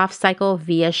knockoff cycle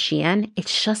via Shein,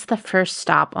 it's just the first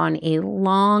stop on a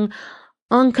long,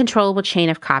 uncontrollable chain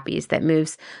of copies that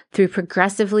moves through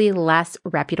progressively less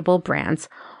reputable brands,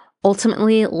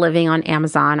 ultimately living on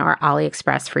Amazon or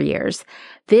AliExpress for years.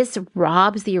 This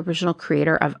robs the original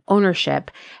creator of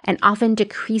ownership and often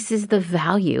decreases the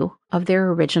value of their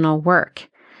original work.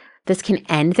 This can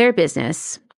end their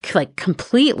business,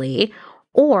 completely,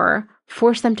 or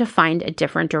force them to find a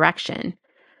different direction.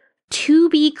 To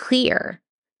be clear,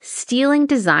 Stealing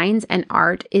designs and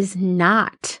art is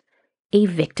not a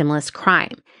victimless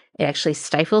crime. It actually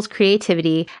stifles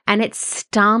creativity and it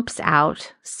stomps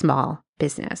out small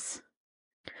business.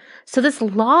 So this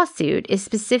lawsuit is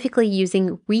specifically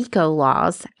using RICO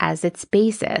laws as its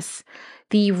basis.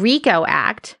 The RICO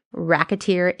Act,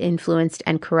 Racketeer Influenced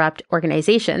and Corrupt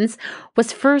Organizations,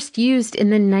 was first used in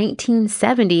the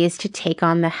 1970s to take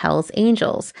on the Hells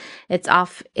Angels. It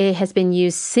has been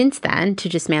used since then to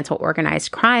dismantle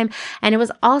organized crime, and it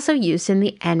was also used in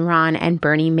the Enron and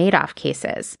Bernie Madoff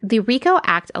cases. The RICO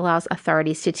Act allows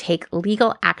authorities to take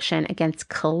legal action against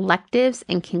collectives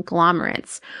and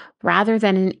conglomerates rather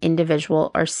than an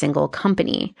individual or single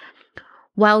company.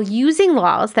 While using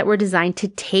laws that were designed to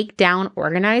take down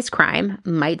organized crime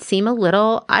might seem a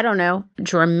little,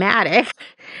 dramatic,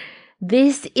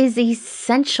 this is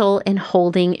essential in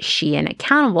holding Shein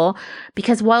accountable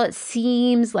because while it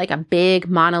seems like a big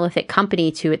monolithic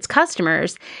company to its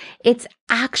customers, it's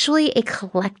actually a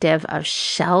collective of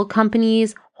shell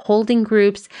companies, holding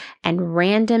groups, and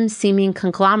random seeming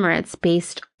conglomerates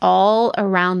based all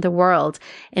around the world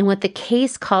in what the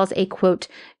case calls a, quote,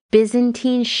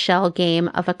 Byzantine shell game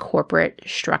of a corporate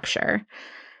structure.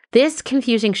 This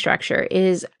confusing structure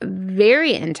is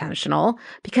very intentional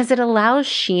because it allows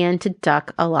Shein to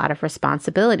duck a lot of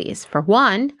responsibilities. For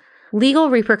one, legal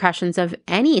repercussions of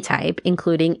any type,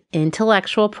 including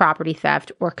intellectual property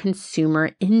theft or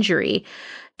consumer injury.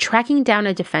 Tracking down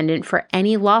a defendant for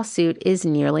any lawsuit is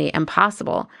nearly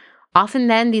impossible. Often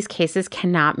then, these cases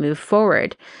cannot move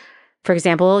forward. For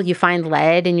example, you find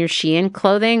lead in your Shein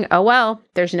clothing. Oh, well,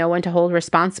 there's no one to hold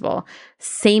responsible.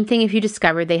 Same thing if you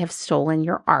discover they have stolen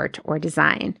your art or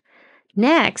design.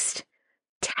 Next,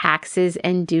 taxes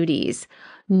and duties.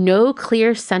 No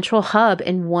clear central hub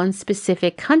in one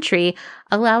specific country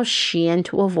allows Shein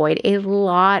to avoid a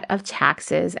lot of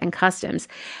taxes and customs.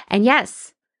 And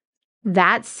yes,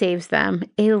 that saves them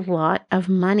a lot of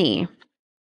money.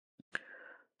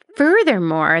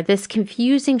 Furthermore, this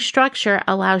confusing structure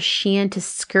allows Shein to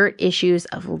skirt issues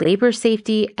of labor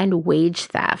safety and wage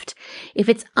theft. If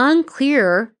it's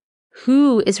unclear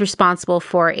who is responsible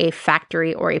for a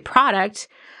factory or a product,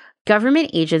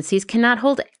 government agencies cannot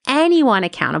hold anyone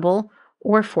accountable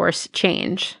or force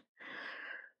change.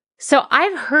 So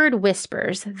I've heard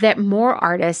whispers that more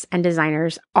artists and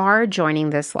designers are joining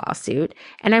this lawsuit,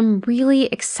 and I'm really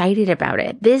excited about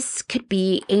it. This could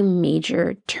be a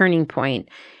major turning point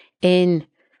in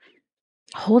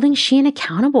holding Shein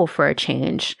accountable for a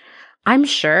change. I'm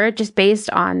sure, just based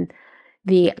on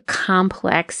the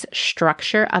complex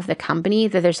structure of the company,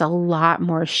 that there's a lot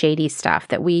more shady stuff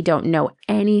that we don't know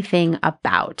anything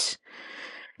about.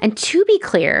 And to be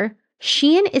clear,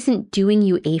 Shein isn't doing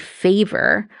you a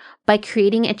favor by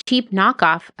creating a cheap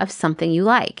knockoff of something you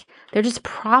like. They're just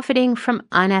profiting from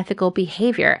unethical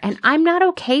behavior, and I'm not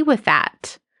okay with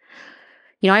that.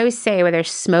 I always say where there's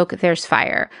smoke, there's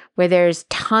fire. Where there's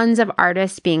tons of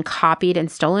artists being copied and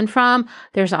stolen from,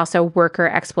 there's also worker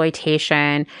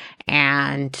exploitation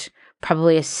and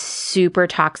probably a super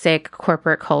toxic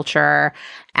corporate culture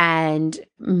and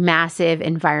massive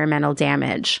environmental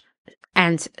damage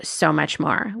and so much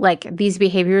more. Like, these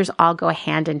behaviors all go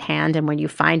hand in hand, and when you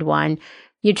find one,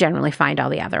 you generally find all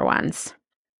the other ones.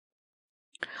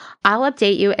 I'll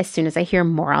update you as soon as I hear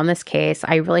more on this case.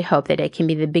 I really hope that it can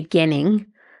be the beginning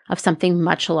of something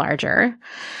much larger.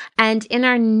 And in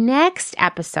our next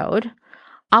episode,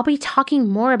 I'll be talking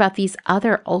more about these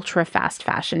other ultra fast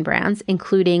fashion brands,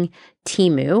 including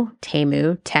Temu,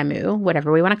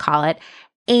 whatever we want to call it,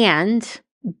 and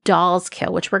Dolls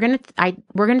Kill, which we're going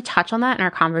to touch on that in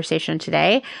our conversation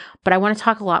today, but I want to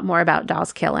talk a lot more about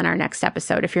Dolls Kill in our next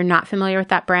episode. If you're not familiar with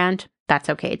that brand, that's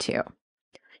okay too.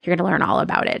 You're going to learn all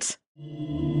about it.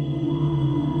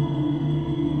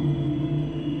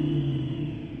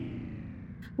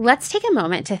 Let's take a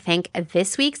moment to thank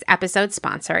this week's episode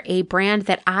sponsor, a brand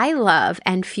that I love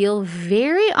and feel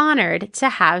very honored to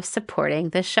have supporting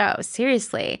the show.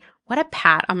 Seriously, what a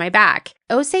pat on my back.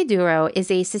 Ose Duro is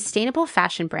a sustainable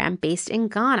fashion brand based in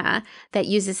Ghana that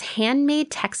uses handmade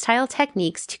textile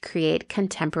techniques to create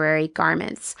contemporary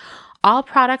garments. All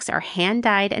products are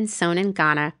hand-dyed and sewn in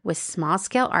Ghana with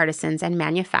small-scale artisans and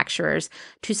manufacturers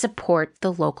to support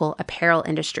the local apparel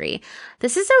industry.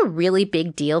 This is a really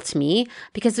big deal to me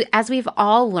because, as we've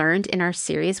all learned in our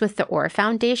series with the Orr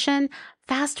Foundation,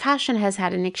 fast fashion has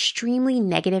had an extremely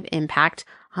negative impact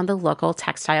on the local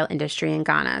textile industry in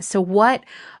Ghana. So what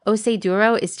Ose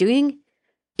Duro is doing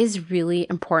is really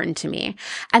important to me.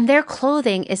 And their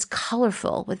clothing is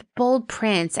colorful with bold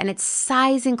prints and it's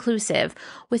size inclusive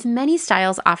with many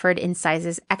styles offered in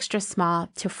sizes extra small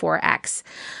to 4X.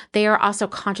 They are also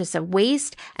conscious of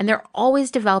waste and they're always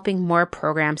developing more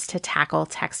programs to tackle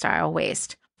textile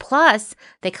waste. Plus,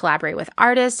 they collaborate with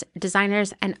artists,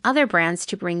 designers, and other brands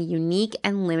to bring unique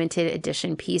and limited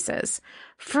edition pieces.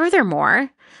 Furthermore,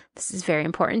 this is very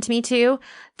important to me too,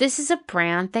 this is a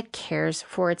brand that cares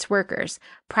for its workers,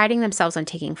 priding themselves on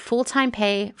taking full-time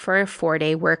pay for a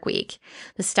 4-day work week.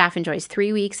 The staff enjoys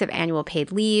 3 weeks of annual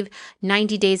paid leave,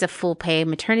 90 days of full pay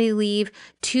maternity leave,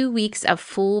 2 weeks of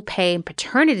full pay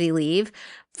paternity leave,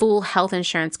 full health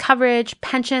insurance coverage,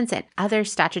 pensions, and other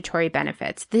statutory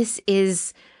benefits. This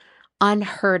is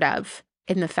unheard of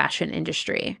in the fashion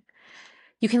industry.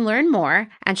 You can learn more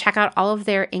and check out all of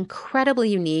their incredibly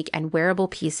unique and wearable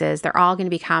pieces. They're all going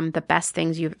to become the best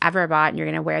things you've ever bought, and you're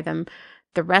going to wear them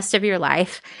the rest of your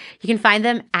life. You can find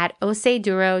them at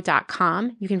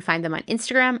oseduro.com. You can find them on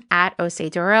Instagram at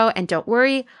oseduro. And don't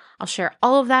worry, I'll share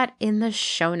all of that in the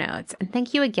show notes. And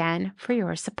thank you again for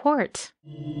your support.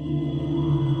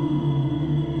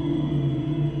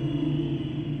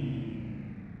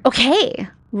 Okay,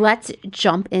 let's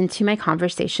jump into my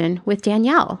conversation with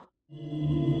Danielle.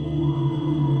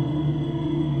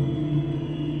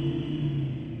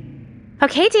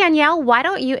 Okay, Danielle, why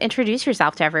don't you introduce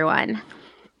yourself to everyone?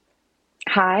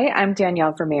 Hi, I'm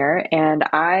Danielle Vermeer, and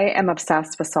I am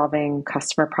obsessed with solving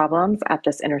customer problems at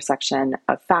this intersection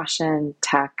of fashion,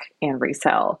 tech, and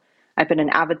resale. I've been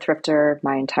an avid thrifter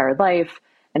my entire life,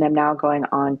 and I'm now going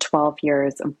on 12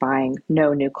 years of buying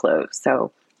no new clothes.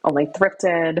 So only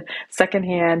thrifted,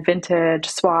 secondhand, vintage,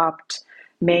 swapped,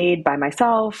 made by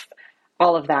myself,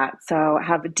 all of that. So I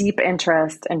have a deep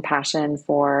interest and passion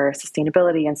for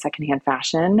sustainability and secondhand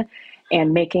fashion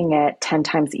and making it 10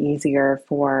 times easier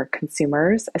for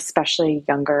consumers, especially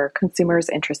younger consumers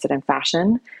interested in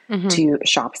fashion, to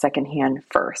shop secondhand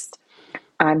first.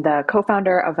 I'm the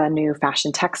co-founder of a new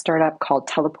fashion tech startup called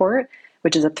Teleport,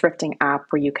 which is a thrifting app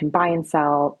where you can buy and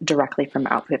sell directly from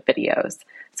outfit videos.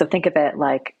 So think of it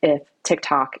like if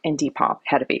TikTok and Depop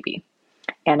had a baby.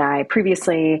 And I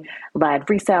previously led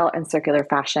resale and circular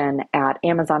fashion at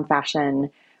Amazon Fashion,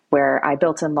 where I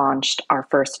built and launched our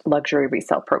first luxury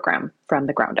resale program from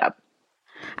the ground up.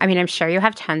 I mean, I'm sure you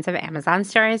have tons of Amazon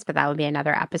stories, but that would be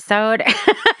another episode.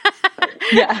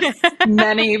 Yes,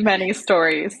 many, many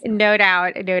stories. No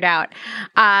doubt, no doubt.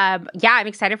 Yeah, I'm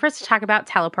excited for us to talk about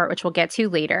Teleport, which we'll get to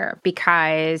later,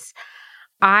 because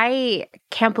I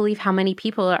can't believe how many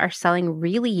people are selling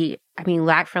really, I mean,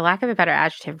 for lack of a better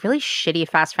adjective, really shitty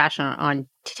fast fashion on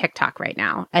TikTok right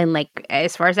now. And like,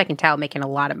 as far as I can tell, making a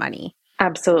lot of money.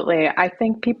 Absolutely. I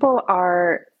think people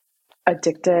are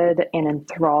addicted and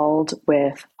enthralled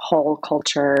with whole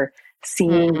culture,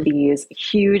 seeing these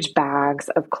huge bags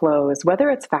of clothes, whether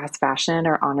it's fast fashion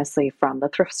or honestly from the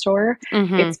thrift store.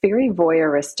 It's very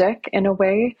voyeuristic in a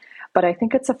way, but I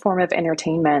think it's a form of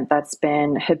entertainment that's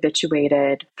been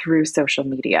habituated through social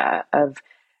media of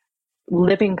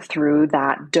living through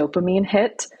that dopamine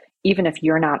hit, even if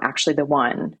you're not actually the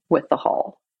one with the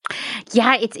haul.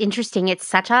 Yeah, it's interesting. It's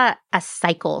such a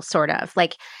cycle, sort of.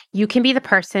 Like you can be the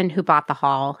person who bought the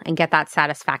haul and get that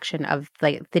satisfaction of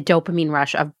the dopamine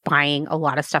rush of buying a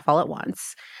lot of stuff all at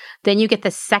once. Then you get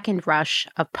the second rush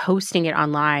of posting it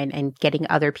online and getting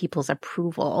other people's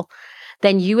approval.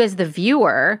 Then you as the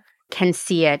viewer can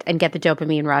see it and get the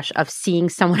dopamine rush of seeing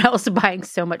someone else buying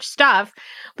so much stuff.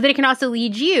 But then it can also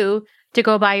lead you to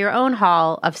go buy your own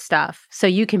haul of stuff so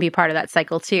you can be part of that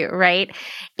cycle too, right?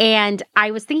 And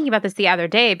I was thinking about this the other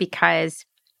day because,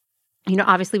 you know,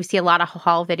 obviously we see a lot of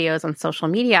haul videos on social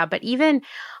media, but even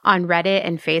on Reddit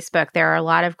and Facebook, there are a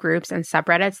lot of groups and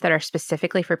subreddits that are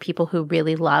specifically for people who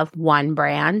really love one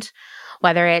brand,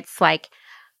 whether it's like,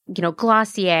 you know,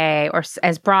 Glossier or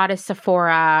as broad as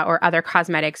Sephora or other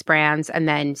cosmetics brands, and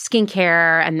then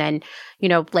skincare, and then, you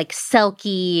know, like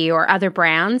Selkie or other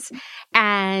brands.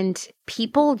 And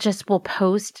people just will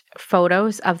post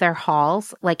photos of their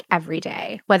hauls like every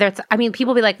day. Whether it's, I mean,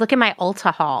 people be like, look at my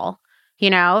Ulta haul, you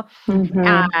know?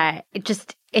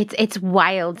 It's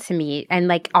wild to me. And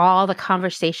like all the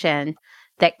conversation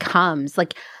that comes,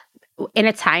 like in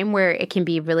a time where it can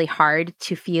be really hard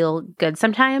to feel good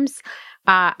sometimes,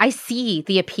 I see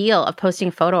the appeal of posting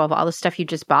a photo of all the stuff you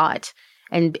just bought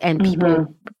and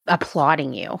people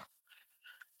applauding you.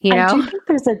 You know? I do think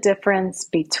there's a difference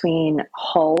between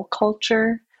haul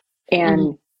culture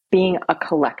and being a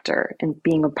collector and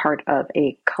being a part of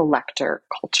a collector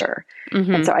culture.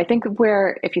 And so I think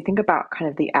if you think about kind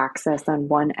of the access on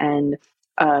one end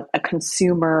of a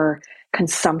consumer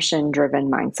consumption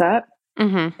driven mindset,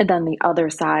 Mm-hmm. And then the other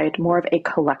side, more of a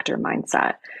collector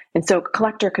mindset. And so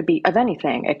collector could be of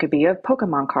anything. It could be of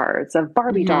Pokemon cards, of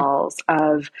Barbie Mm-hmm. dolls,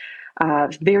 of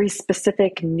very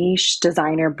specific niche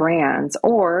designer brands,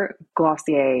 or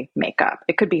Glossier makeup.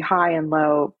 It could be high and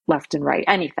low, left and right,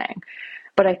 anything.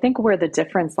 But I think where the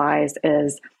difference lies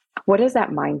is, what is that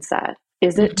mindset?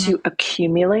 Is it Mm-hmm. to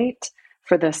accumulate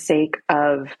for the sake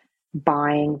of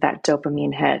buying that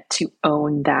dopamine hit to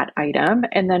own that item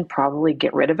and then probably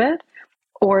get rid of it?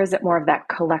 Or is it more of that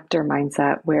collector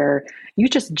mindset where you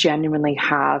just genuinely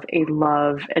have a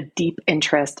love, a deep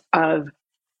interest of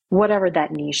whatever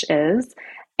that niche is,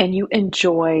 and you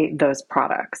enjoy those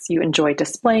products? You enjoy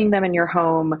displaying them in your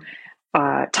home,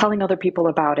 telling other people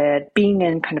about it, being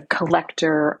in kind of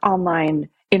collector online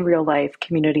in real life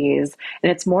communities.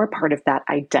 And it's more part of that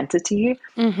identity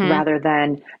Mm-hmm. rather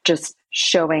than just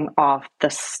showing off the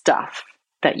stuff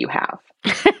that you have.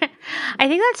 I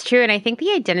think that's true. And I think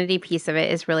the identity piece of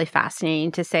it is really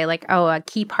fascinating to say, like, oh, a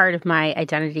key part of my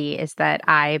identity is that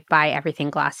I buy everything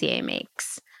Glossier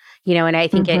makes. And I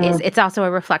think Mm-hmm. it's also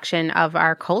a reflection of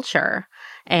our culture.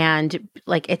 And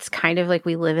like, it's kind of like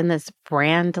we live in this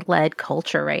brand-led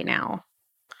culture right now.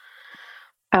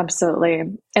 Absolutely.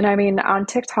 And I mean, on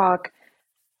TikTok,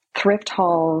 thrift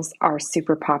hauls are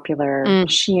super popular. Mm.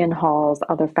 Shein hauls,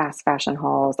 other fast fashion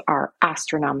hauls are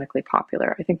astronomically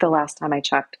popular. I think the last time I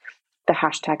checked, the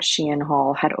hashtag Shein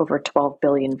haul had over 12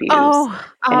 billion views. Oh,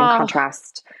 And in oh,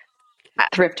 contrast,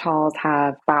 thrift hauls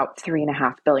have about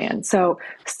 3.5 billion. So,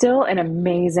 still an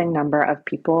amazing number of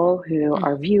people who mm,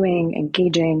 are viewing,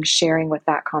 engaging, sharing with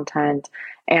that content.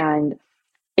 And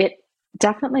it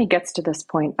definitely gets to this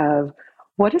point of,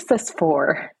 what is this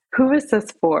for? Who is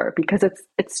this for? Because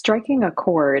it's striking a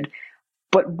chord,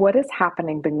 but what is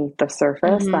happening beneath the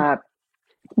surface mhm. that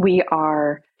we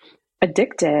are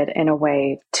addicted in a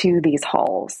way to these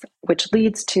hauls, which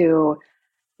leads to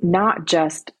not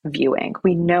just viewing.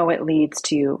 We know it leads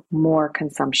to more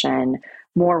consumption,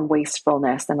 more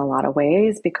wastefulness in a lot of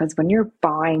ways, because when you're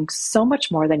buying so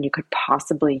much more than you could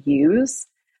possibly use,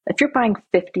 if you're buying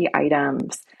 50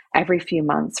 items every few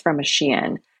months from a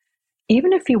Shein,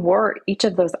 even if you wore each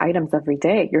of those items every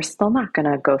day, you're still not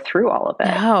going to go through all of it.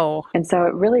 No. And so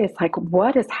it really is like,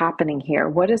 what is happening here?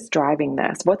 What is driving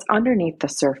this? What's underneath the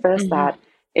surface Mhm. that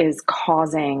is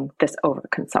causing this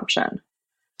overconsumption?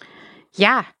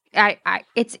 Yeah.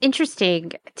 It's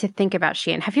interesting to think about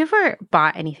Shein. Have you ever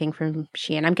bought anything from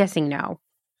Shein? I'm guessing no.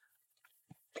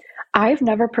 I've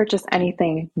never purchased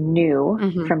anything new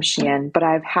Hmm. from Shein, but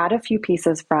I've had a few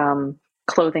pieces from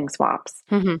clothing swaps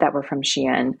Hmm. that were from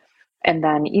Shein. And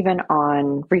then even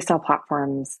on resale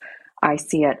platforms, I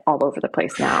see it all over the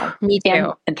place now, Me too.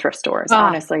 and in thrift stores. Oh,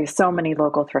 Honestly, so many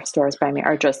local thrift stores by me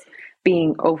are just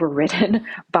being overridden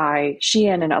by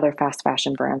Shein and other fast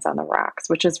fashion brands on the racks,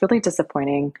 which is really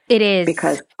disappointing it is.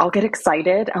 because I'll get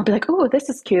excited. I'll be like, oh, this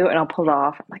is cute. And I'll pull it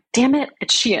off. I'm like, damn it,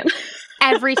 it's Shein.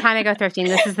 Every time I go thrifting,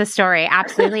 this is the story.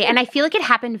 Absolutely. And I feel like it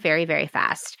happened very, very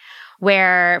fast.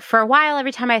 Where for a while,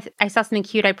 every time I saw something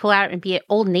cute, I'd pull out and be at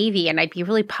Old Navy and I'd be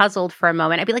really puzzled for a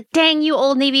moment. I'd be like, dang you,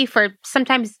 Old Navy, for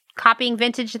sometimes copying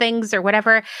vintage things or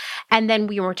whatever. And then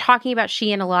we were talking about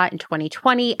Shein a lot in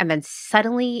 2020. And then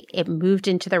suddenly it moved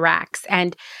into the racks.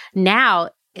 And now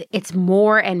it's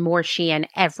more and more Shein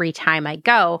every time I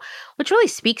go, which really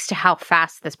speaks to how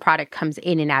fast this product comes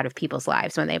in and out of people's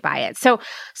lives when they buy it. So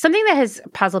something that has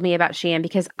puzzled me about Shein,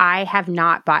 because I have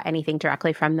not bought anything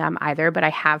directly from them either, but I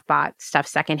have bought stuff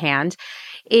secondhand,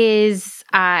 is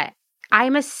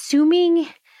I'm assuming,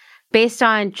 based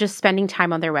on just spending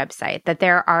time on their website, that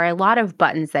there are a lot of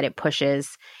buttons that it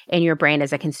pushes in your brain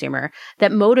as a consumer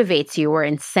that motivates you or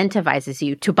incentivizes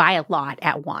you to buy a lot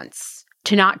at once.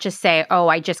 To not just say, oh,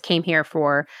 I just came here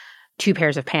for 2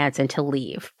 pairs of pants and to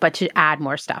leave, but to add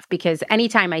more stuff. Because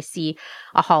anytime I see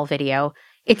a haul video,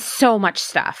 it's so much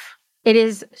stuff. It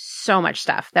is so much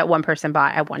stuff that one person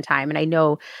bought at one time. And I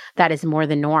know that is more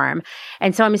the norm.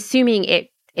 And so I'm assuming it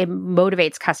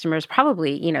motivates customers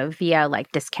probably, via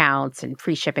like discounts and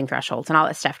free shipping thresholds and all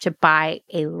that stuff to buy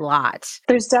a lot.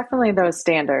 There's definitely those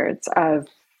standards of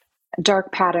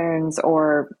dark patterns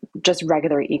or just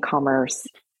regular e-commerce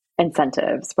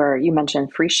incentives where you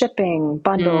mentioned free shipping,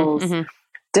 bundles, Mm-hmm.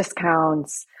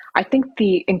 discounts. I think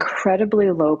the incredibly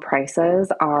low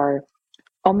prices are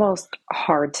almost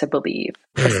hard to believe,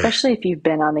 especially if you've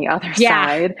been on the other Yeah.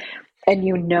 side and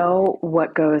you know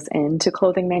what goes into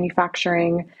clothing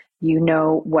manufacturing, you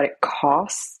know what it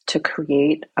costs to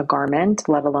create a garment,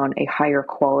 let alone a higher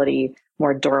quality,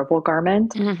 more durable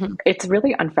garment. Mm-hmm. It's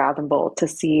really unfathomable to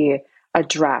see a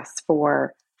dress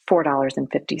for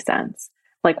 $4.50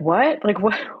 like, what? Like,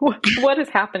 what is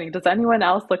happening? Does anyone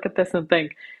else look at this and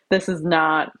think this is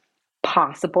not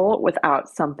possible without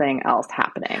something else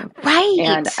happening?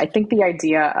 And Right. I think the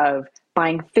idea of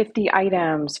buying 50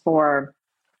 items for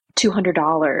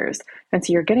 $200, and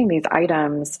so you're getting these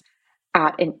items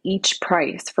at an each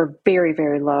price for very,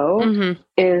 very low, Mm-hmm.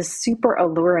 is super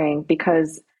alluring,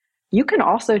 because you can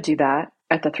also do that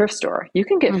at the thrift store. You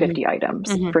can get Mm-hmm. 50 items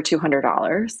Mm-hmm. for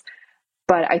 $200.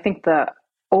 But I think the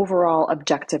overall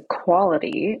objective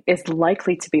quality is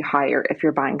likely to be higher if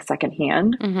you're buying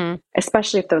secondhand, Mm-hmm.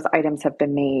 especially if those items have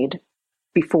been made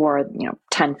before,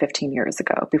 10, 15 years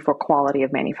ago, before quality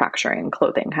of manufacturing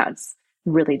clothing has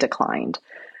really declined.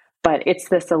 But it's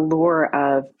this allure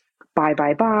of buy,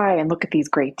 buy, buy, and look at these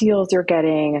great deals you're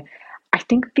getting. I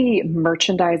think the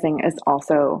merchandising is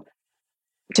also,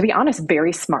 to be honest,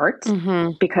 very smart,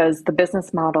 Mm-hmm. because the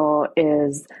business model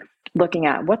is looking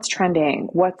at what's trending,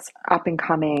 what's up and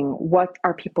coming, what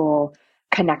are people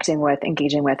connecting with,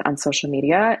 engaging with on social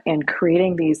media, and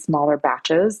creating these smaller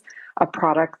batches of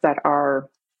products that are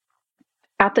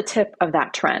at the tip of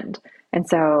that trend. And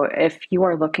so if you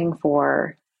are looking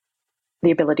for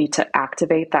the ability to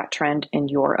activate that trend in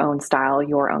your own style,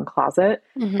 your own closet,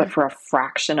 Mm-hmm. but for a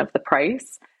fraction of the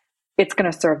price, it's going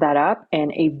to serve that up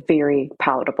in a very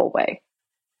palatable way.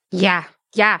 Yeah.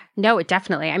 Yeah. No, it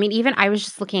definitely. I mean, even I was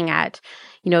just looking at,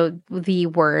 the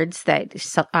words that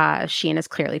Shein is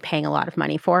clearly paying a lot of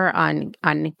money for on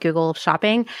Google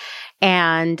Shopping,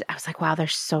 and I was like, wow, they're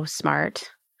so smart.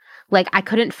 Like, I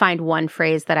couldn't find one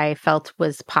phrase that I felt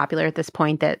was popular at this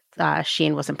point that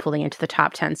Shein wasn't pulling into the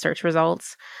top 10 search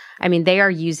results. I mean, they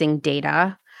are using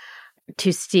data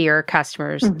to steer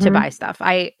customers to buy Mm-hmm. stuff.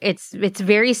 It's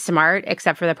very smart,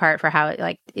 except for the part for how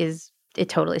it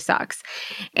totally sucks.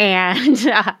 And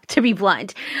to be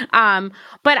blunt,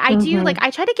 but I do Mm-hmm.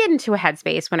 I try to get into a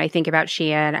headspace when I think about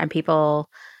Shein and people,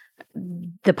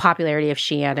 the popularity of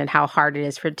Shein and how hard it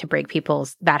is to break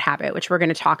people's that habit, which we're going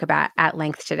to talk about at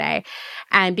length today.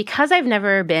 And because I've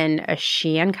never been a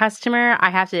Shein customer,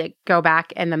 I have to go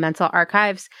back in the mental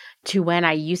archives to when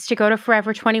I used to go to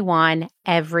Forever 21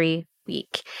 every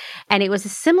week. And it was a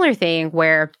similar thing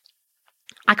where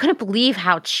I couldn't believe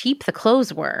how cheap the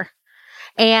clothes were.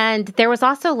 And there was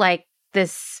also like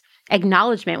this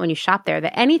acknowledgement when you shop there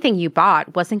that anything you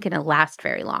bought wasn't going to last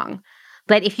very long.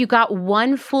 But if you got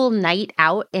one full night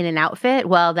out in an outfit,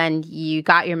 well, then you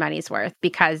got your money's worth,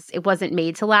 because it wasn't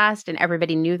made to last and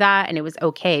everybody knew that. And it was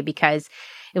okay because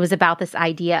it was about this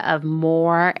idea of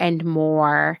more and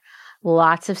more,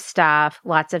 lots of stuff,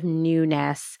 lots of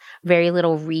newness, very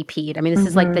little repeat. I mean, this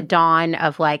is like the Mm-hmm. dawn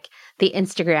of like the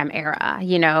Instagram era,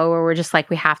 where we're just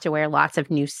like, we have to wear lots of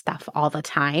new stuff all the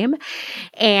time.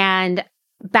 And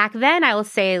back then, I will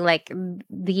say, like,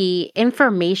 the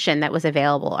information that was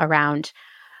available around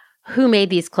who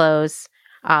made these clothes,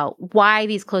 why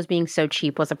these clothes being so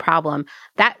cheap was a problem,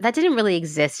 that didn't really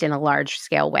exist in a large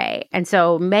scale way. And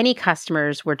so many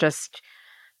customers were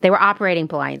they were operating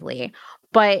blindly.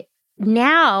 But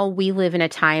now we live in a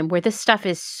time where this stuff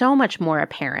is so much more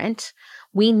apparent.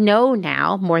 We know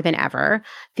now more than ever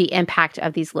the impact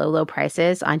of these low, low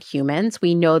prices on humans.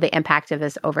 We know the impact of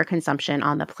this overconsumption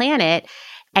on the planet.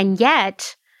 And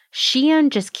yet, Shein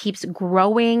just keeps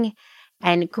growing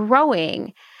and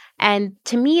growing. And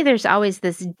to me, there's always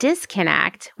this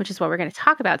disconnect, which is what we're going to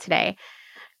talk about today.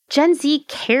 Gen Z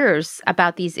cares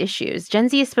about these issues. Gen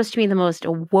Z is supposed to be the most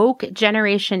woke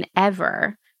generation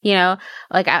ever,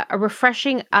 like a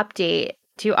refreshing update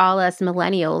to all us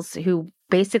millennials who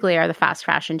basically are the fast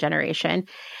fashion generation.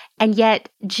 And yet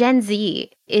Gen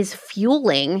Z is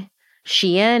fueling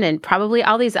Shein and probably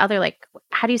all these other, like,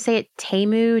 how do you say it?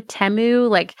 Temu,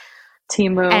 like,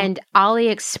 Timu. and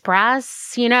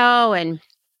AliExpress, and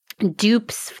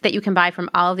dupes that you can buy from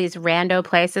all of these rando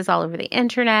places all over the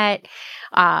internet,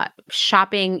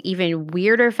 shopping even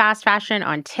weirder fast fashion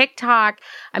on TikTok.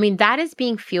 I mean, that is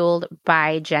being fueled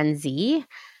by Gen Z.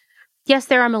 Yes,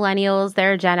 there are millennials,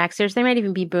 there are Gen Xers, there might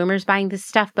even be boomers buying this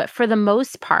stuff, but for the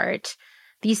most part,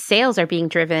 these sales are being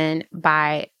driven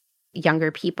by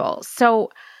younger people. So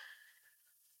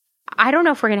I don't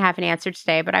know if we're going to have an answer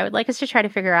today, but I would like us to try to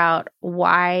figure out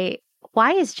why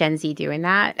is Gen Z doing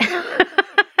that?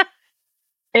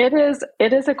 It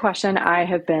is a question I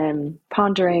have been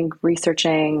pondering,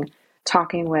 researching,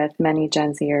 talking with many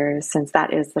Gen Zers, since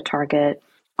that is the target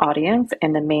audience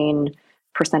and the main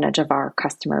percentage of our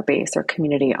customer base or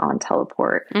community on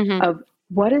Teleport, Hmm. of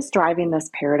what is driving this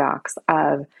paradox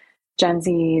of Gen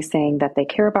Z saying that they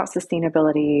care about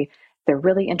sustainability, they're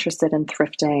really interested in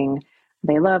thrifting,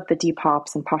 they love the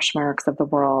Depop's and Poshmarks of the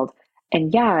world,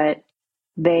 and yet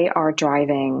they are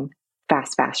driving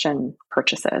fast fashion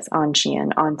purchases on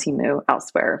Shein, on Temu,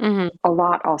 elsewhere. Mm-hmm. A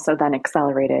lot also then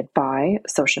accelerated by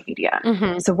social media.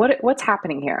 Mm-hmm. So what's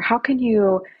happening here? How can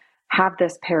you have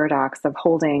this paradox of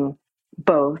holding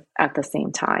both at the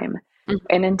same time? Mm-hmm.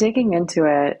 And in digging into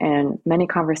it and many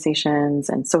conversations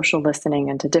and social listening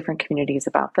into different communities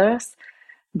about this,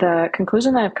 the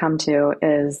conclusion that I've come to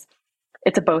is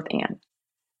it's a both and.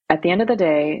 At the end of the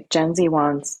day, Gen Z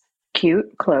wants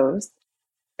cute clothes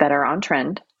that are on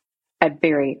trend at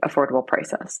very affordable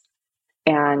prices.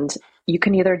 And you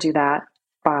can either do that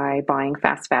by buying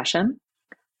fast fashion,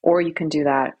 or you can do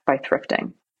that by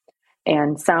thrifting.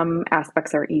 And some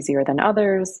aspects are easier than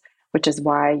others, which is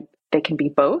why they can be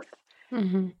both.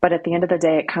 Mm-hmm. But at the end of the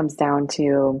day, it comes down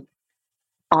to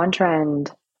on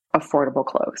trend, affordable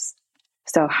clothes.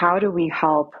 So, how do we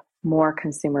help more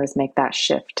consumers make that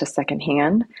shift to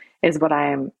secondhand is what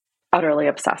I am utterly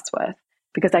obsessed with.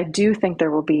 Because I do think there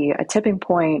will be a tipping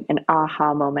point, an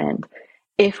aha moment,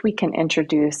 if we can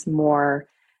introduce more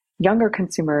younger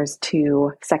consumers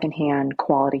to secondhand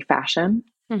quality fashion,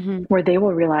 Mm-hmm. where they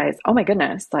will realize, oh my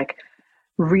goodness, like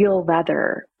real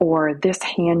leather or this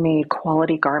handmade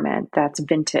quality garment that's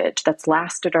vintage, that's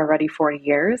lasted already 40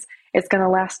 years, it's going to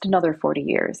last another 40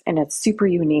 years. And it's super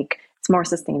unique. It's more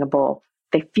sustainable.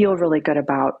 They feel really good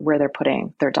about where they're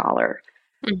putting their dollar.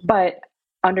 Mm-hmm. But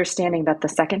understanding that the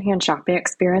secondhand shopping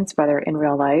experience, whether in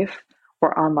real life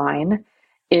or online,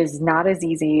 is not as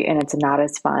easy and it's not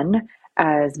as fun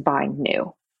as buying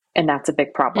new. And that's a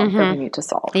big problem that we need to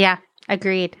solve. Yeah,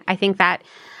 agreed. I think that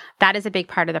is a big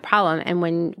part of the problem. And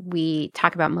when we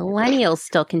talk about millennials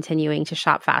still continuing to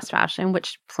shop fast fashion,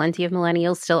 which plenty of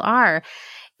millennials still are,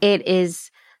 it is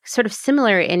sort of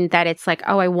similar in that it's like,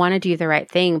 oh, I want to do the right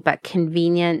thing, but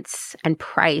convenience and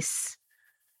price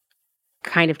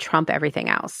kind of trump everything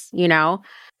else, you know?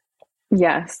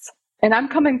 Yes. And I'm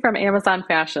coming from Amazon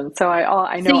fashion, so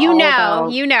I know So all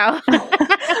know. about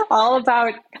all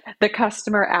about the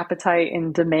customer appetite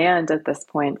and demand at this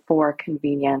point for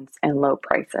convenience and low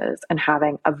prices and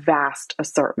having a vast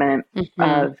assortment Mm-hmm.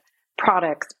 of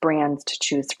products, brands to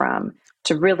choose from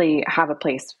to really have a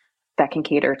place that can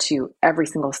cater to every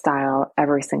single style,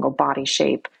 every single body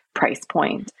shape, price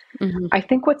point. Mm-hmm. I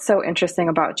think what's so interesting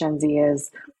about Gen Z is,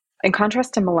 in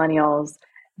contrast to millennials,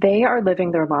 they are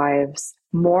living their lives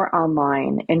more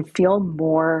online and feel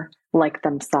more like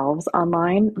themselves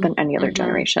online than any other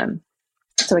generation.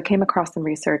 So I came across some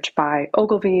research by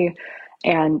Ogilvy,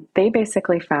 and they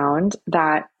basically found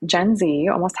that Gen Z,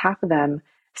 almost half of them,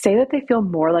 say that they feel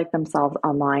more like themselves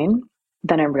online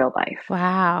than in real life.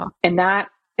 Wow. And that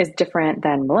is different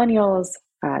than millennials,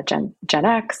 Gen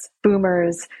X,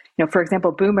 boomers. You know, for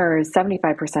example, boomers,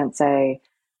 75% say,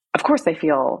 of course, they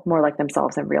feel more like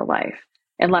themselves in real life.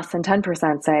 And less than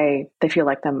 10% say they feel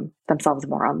like themselves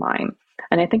more online.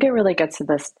 And I think it really gets to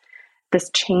this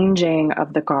changing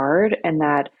of the guard, and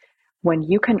that when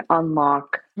you can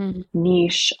unlock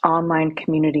niche online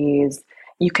communities,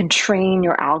 you can train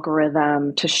your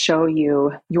algorithm to show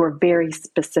you your very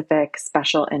specific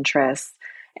special interests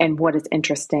and what is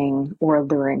interesting or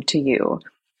alluring to you.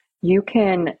 You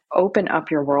can open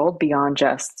up your world beyond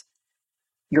just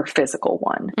your physical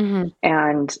one. Mm-hmm.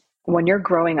 And when you're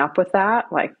growing up with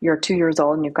that, like you're 2 years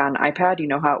old and you've got an iPad, you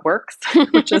know how it works,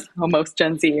 which is how most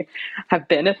Gen Z have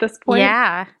been at this point.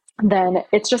 Yeah. Then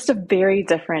it's just a very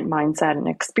different mindset and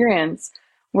experience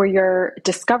where you're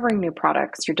discovering new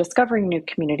products, you're discovering new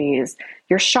communities,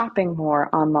 you're shopping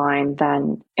more online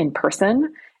than in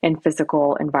person in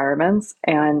physical environments.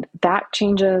 And that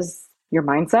changes your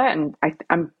mindset.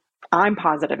 And I'm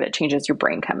positive it changes your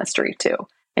brain chemistry too.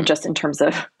 And just in terms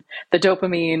of the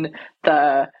dopamine,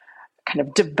 the kind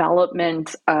of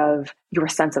development of your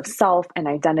sense of self and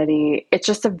identity, it's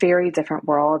just a very different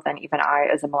world than even I,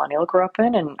 as a millennial, grew up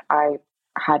in. And I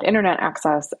had internet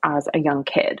access as a young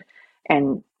kid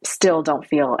and still don't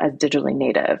feel as digitally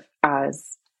native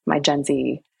as my Gen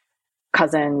Z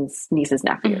cousins, nieces,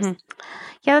 nephews. Mm-hmm.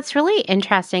 Yeah, that's really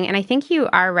interesting. And I think you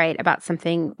are right about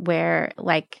something where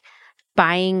like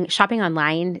shopping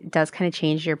online does kind of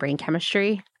change your brain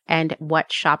chemistry and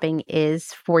what shopping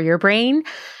is for your brain.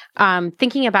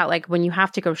 Thinking about like when you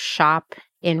have to go shop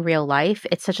in real life,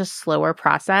 it's such a slower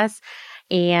process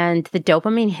and the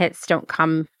dopamine hits don't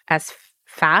come as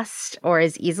fast or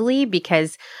as easily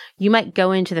because you might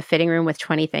go into the fitting room with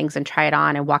 20 things and try it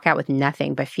on and walk out with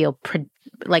nothing, but feel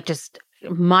like just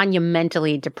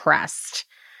monumentally depressed.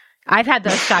 I've had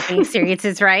those shopping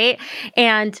experiences, right?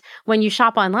 And when you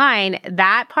shop online,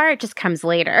 that part just comes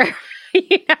later,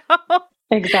 you know?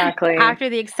 Exactly. After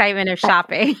the excitement of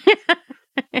shopping.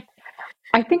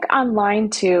 I think online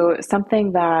too,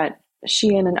 something that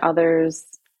Shein and others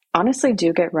honestly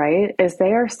do get right is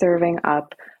they are serving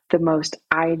up the most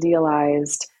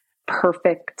idealized,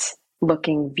 perfect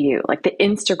looking view, like the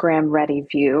Instagram ready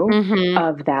view Mm-hmm.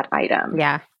 of that item.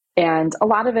 Yeah. And a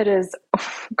lot of it is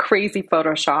crazy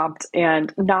photoshopped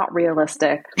and not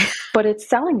realistic, but it's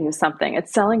selling you something.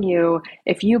 It's selling you,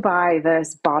 if you buy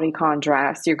this bodycon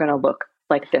dress, you're going to look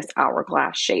like this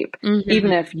hourglass shape,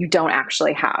 even Mm-hmm. if you don't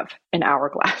actually have an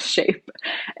hourglass shape.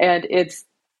 And it's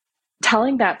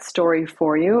telling that story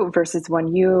for you versus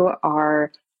when you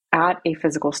are at a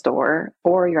physical store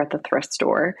or you're at the thrift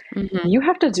store, Mm-hmm. you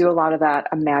have to do a lot of that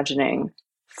imagining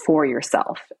for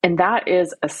yourself. And that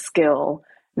is a skill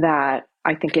that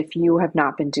I think if you have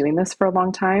not been doing this for a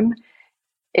long time,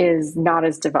 is not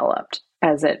as developed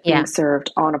as it Yeah. being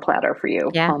served on a platter for you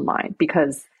Yeah. online,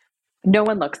 because no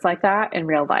one looks like that in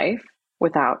real life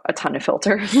without a ton of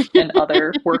filters and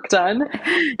other work done.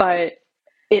 But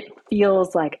it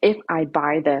feels like if I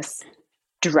buy this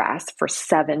dress for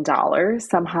 $7,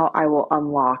 somehow I will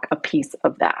unlock a piece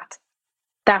of that.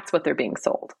 That's what they're being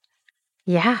sold.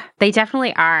 Yeah, they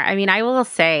definitely are. I mean, I will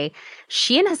say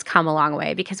Shein has come a long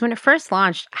way because when it first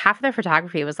launched, half of their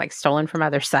photography was like stolen from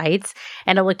other sites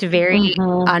and it looked very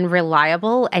Mm-hmm.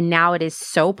 unreliable. And now it is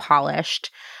so polished,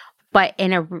 but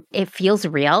it feels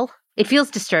real. It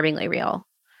feels disturbingly real,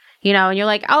 and you're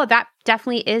like, oh, that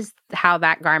definitely is how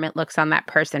that garment looks on that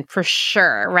person for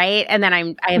sure. Right. And then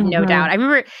I have no doubt. Mm-hmm. I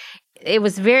remember it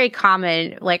was very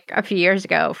common, like a few years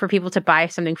ago, for people to buy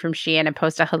something from Shein and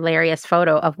post a hilarious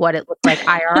photo of what it looked like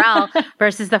IRL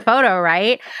versus the photo,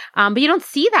 right? But you don't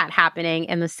see that happening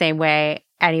in the same way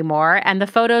anymore. And the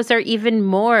photos are even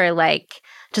more like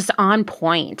just on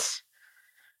point.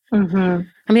 Mm-hmm.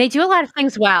 I mean, they do a lot of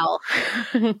things well.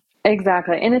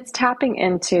 Exactly. And it's tapping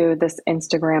into this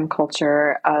Instagram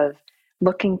culture of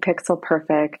looking pixel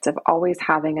perfect, of always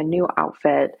having a new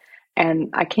outfit. And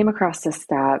I came across this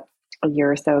stat a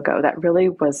year or so ago that really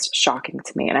was shocking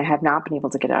to me, and I have not been able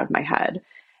to get it out of my head.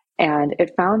 And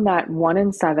it found that 1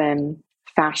 in 7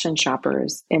 fashion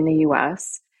shoppers in the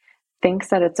US thinks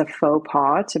that it's a faux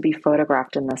pas to be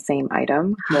photographed in the same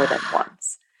item more than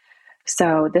once.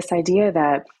 So, this idea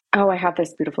that, oh, I have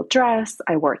this beautiful dress,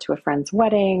 I wore it to a friend's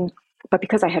wedding, but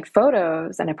because I had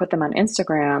photos and I put them on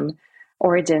Instagram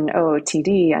or I did an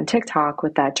OOTD on TikTok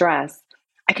with that dress,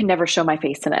 I can never show my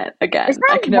face in it Isn't again.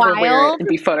 I that can never wear it wild? and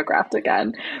be photographed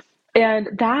again. And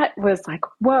that was like,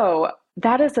 whoa,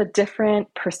 that is a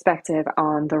different perspective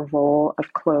on the role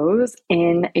of clothes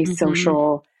in a Hmm.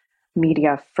 social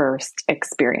media first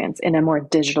experience, in a more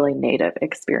digitally native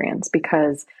experience,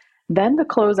 because then the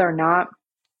clothes are not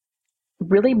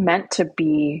really meant to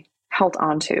be held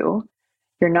onto.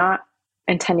 You're not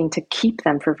intending to keep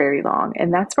them for very long.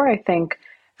 And that's where I think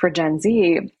for Gen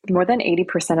Z, more than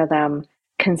 80% of them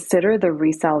consider the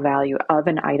resale value of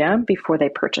an item before they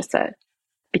purchase it,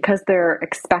 because they're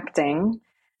expecting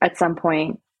at some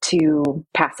point to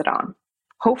pass it on,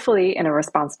 hopefully in a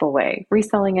responsible way,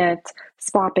 reselling it,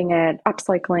 swapping it,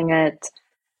 upcycling it,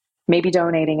 maybe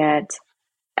donating it.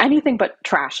 Anything but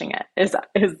trashing it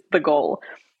is the goal.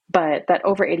 But that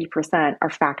over 80% are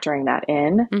factoring that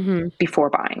in Hmm. before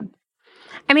buying.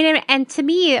 I mean, and to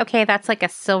me, okay, that's like a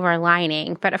silver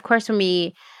lining. But of course, when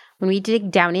we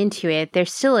dig down into it,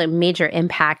 there's still a major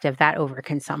impact of that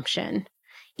overconsumption.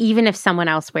 Even if someone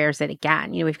else wears it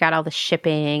again, we've got all the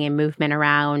shipping and movement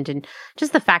around, and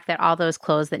just the fact that all those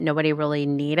clothes that nobody really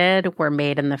needed were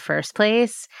made in the first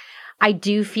place. I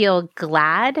do feel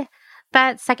glad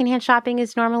that secondhand shopping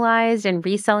is normalized and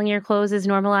reselling your clothes is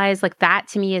normalized. Like that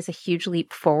to me is a huge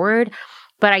leap forward.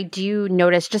 But I do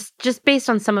notice just based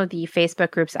on some of the Facebook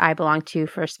groups I belong to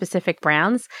for specific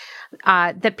brands,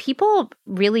 that people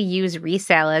really use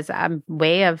resale as a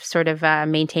way of sort of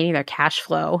maintaining their cash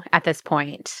flow at this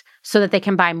point so that they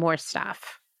can buy more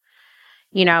stuff,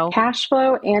 you know? Cash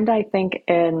flow, and I think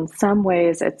in some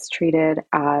ways it's treated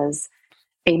as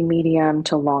a medium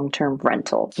to long term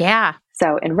rental. Yeah.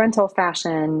 So in rental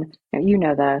fashion, you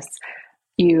know this,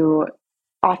 you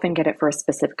often get it for a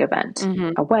specific event,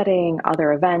 Hmm. a wedding,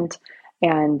 other event,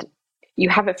 and you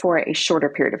have it for a shorter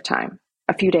period of time,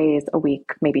 a few days, a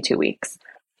week, maybe 2 weeks.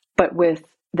 But with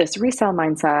this resale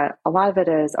mindset, a lot of it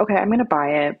is, okay, I'm going to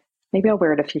buy it. Maybe I'll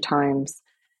wear it a few times.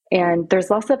 And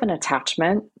there's less of an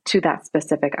attachment to that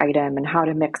specific item and how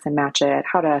to mix and match it,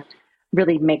 how to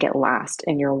really make it last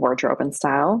in your wardrobe and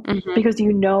style, Hmm. because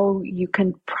you know you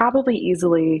can probably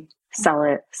easily sell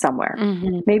it somewhere.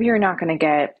 Hmm. Maybe you're not going to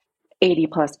get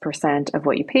 80+% of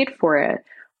what you paid for it,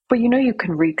 but you know you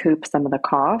can recoup some of the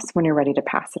costs when you're ready to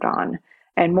pass it on.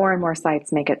 And more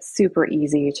sites make it super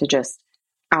easy to just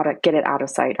get it out of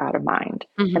sight, out of mind.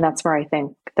 Mm-hmm. And that's where I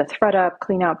think the thread up,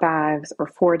 clean out bags or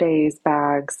 4 days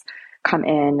bags come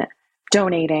in,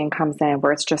 donating comes in,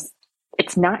 where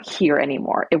it's not here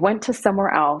anymore. It went to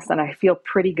somewhere else, and I feel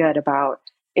pretty good about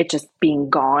it just being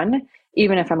gone,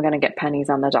 even if I'm going to get pennies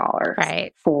on the dollars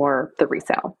Right. for the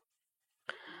resale.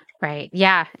 Right.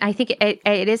 Yeah. I think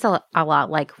it is a lot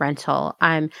like rental.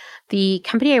 The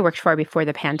company I worked for before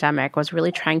the pandemic was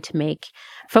really trying to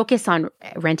focus on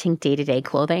renting day-to-day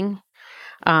clothing.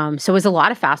 So it was a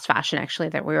lot of fast fashion actually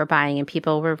that we were buying and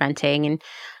people were renting. And,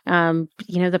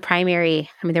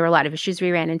 there were a lot of issues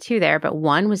we ran into there, but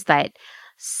one was that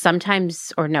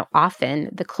often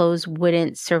the clothes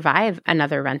wouldn't survive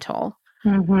another rental.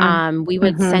 We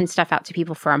would send stuff out to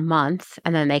people for a month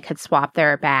and then they could swap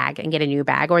their bag and get a new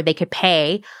bag, or they could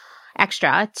pay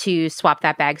extra to swap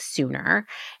that bag sooner.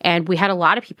 And we had a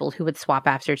lot of people who would swap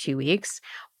after 2 weeks,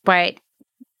 but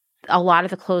a lot of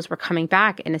the clothes were coming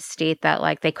back in a state that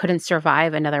like they couldn't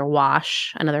survive another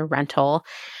wash, another rental.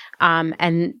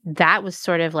 And that was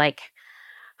sort of like,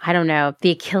 I don't know,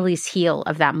 the Achilles heel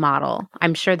of that model.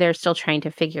 I'm sure they're still trying to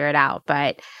figure it out,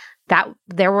 but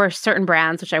there were certain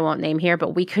brands, which I won't name here,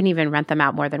 but we couldn't even rent them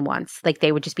out more than once. Like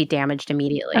they would just be damaged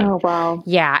immediately. Oh, wow.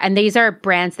 Yeah. And these are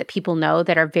brands that people know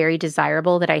that are very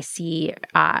desirable that I see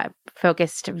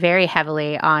focused very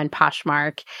heavily on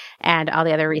Poshmark and all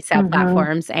the other resale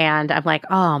platforms. And I'm like,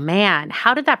 oh man,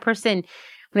 how did that person,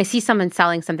 when I see someone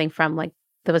selling something from like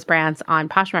those brands on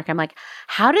Poshmark, I'm like,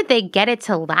 how did they get it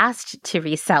to last to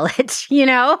resell it? You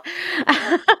know?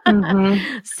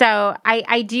 So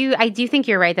I do think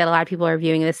you're right that a lot of people are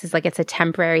viewing this as like it's a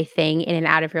temporary thing in and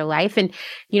out of your life. And,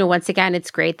 once again,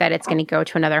 it's great that it's going to go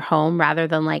to another home rather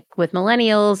than like with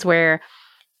millennials where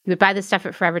you would buy the stuff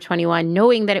at Forever 21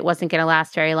 knowing that it wasn't going to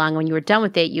last very long. When you were done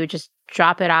with it, you would just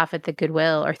drop it off at the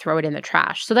Goodwill or throw it in the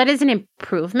trash. So that is an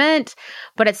improvement,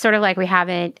 but it's sort of like we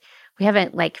haven't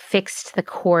like fixed the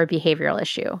core behavioral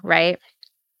issue, right?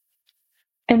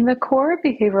 And the core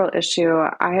behavioral issue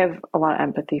I have a lot of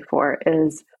empathy for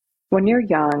is when you're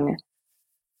young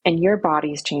and your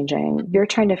body's changing, you're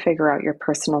trying to figure out your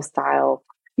personal style.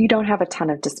 You don't have a ton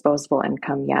of disposable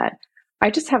income yet. I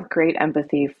just have great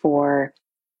empathy for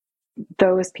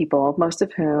those people, most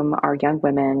of whom are young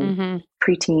women,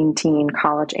 preteen, teen,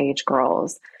 college age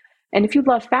girls. And if you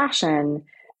love fashion,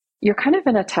 you're kind of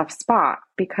in a tough spot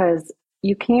because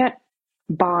you can't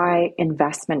buy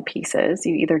investment pieces.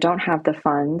 You either don't have the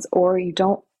funds or you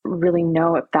don't really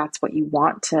know if that's what you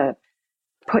want to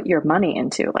put your money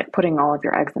into, like putting all of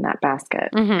your eggs in that basket.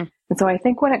 And so I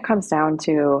think when it comes down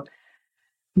to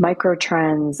micro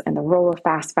trends and the role of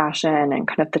fast fashion and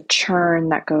kind of the churn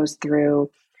that goes through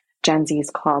Gen Z's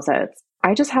closets,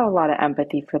 I just have a lot of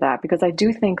empathy for that because I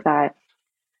do think that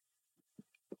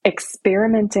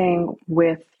experimenting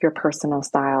with your personal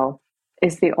style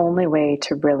is the only way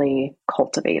to really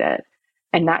cultivate it.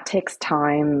 And that takes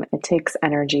time, it takes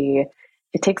energy,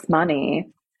 it takes money.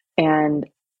 And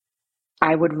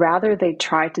I would rather they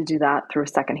try to do that through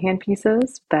secondhand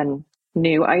pieces than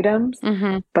new items.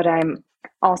 But I'm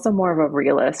also more of a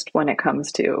realist when it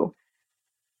comes to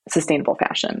sustainable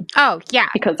fashion. Oh, yeah.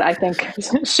 Because I think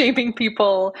shaming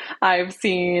people I've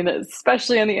seen,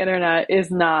 especially on the internet,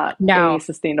 is not a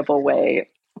sustainable way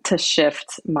to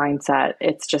shift mindset.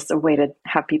 It's just a way to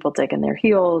have people dig in their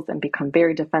heels and become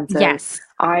very defensive. Yes.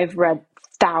 I've read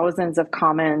thousands of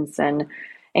comments and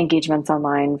engagements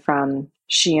online from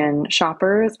Shein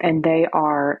shoppers, and they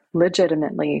are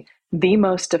legitimately the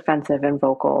most defensive and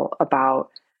vocal about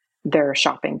their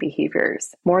shopping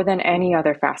behaviors more than any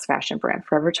other fast fashion brand.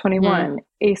 Forever 21,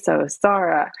 ASOS,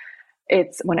 Zara.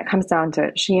 It's when it comes down to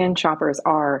it, Shein shoppers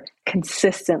are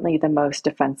consistently the most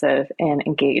defensive and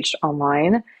engaged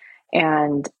online.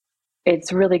 And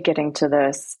it's really getting to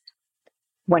this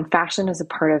when fashion is a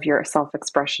part of your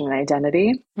self-expression and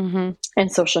identity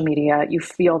and social media, you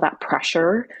feel that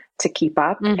pressure to keep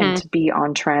up and to be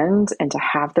on trend and to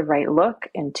have the right look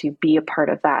and to be a part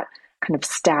of that kind of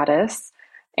status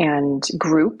and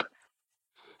group.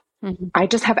 I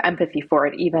just have empathy for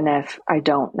it, even if I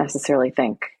don't necessarily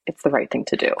think it's the right thing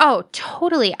to do. Oh,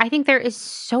 totally. I think there is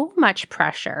so much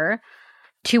pressure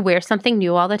to wear something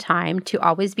new all the time, to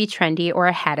always be trendy or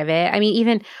ahead of it. I mean,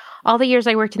 even all the years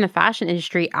I worked in the fashion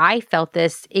industry, I felt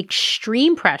this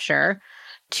extreme pressure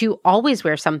to always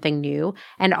wear something new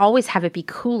and always have it be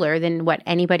cooler than what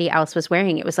anybody else was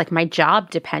wearing. It was like my job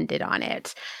depended on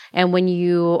it. And when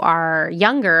you are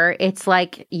younger, it's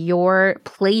like your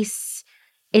place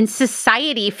in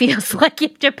society feels like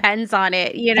it depends on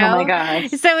it, you know? Oh my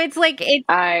gosh. So it's like,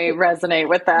 I resonate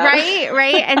with that.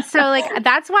 Right. And so like,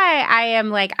 that's why I am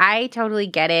like, I totally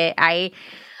get it.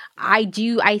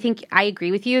 I think I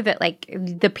agree with you that like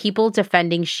the people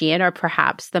defending Shein are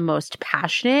perhaps the most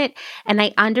passionate, and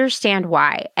I understand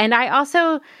why. And I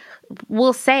also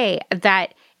will say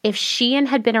that if Shein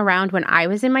had been around when I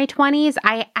was in my 20s,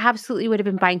 I absolutely would have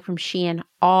been buying from Shein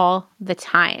all the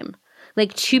time.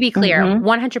 Like, to be clear,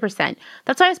 100%.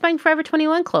 That's why I was buying Forever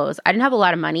 21 clothes. I didn't have a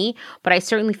lot of money, but I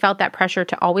certainly felt that pressure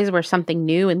to always wear something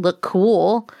new and look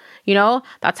cool. You know,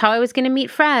 that's how I was going to meet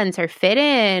friends or fit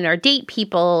in or date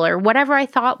people or whatever I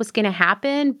thought was going to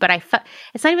happen. But I felt,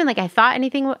 it's not even like I thought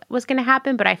anything was going to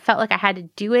happen, but I felt like I had to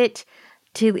do it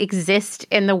to exist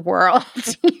in the world,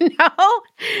 you know?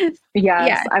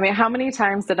 Yes. Yeah. I mean, how many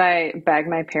times did I beg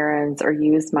my parents or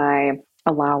use my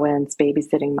allowance,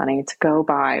 babysitting money to go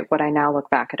buy what I now look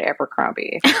back at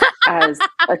Abercrombie as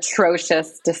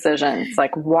atrocious decisions?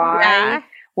 Like, why Yeah.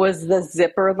 was the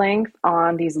zipper length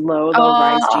on these low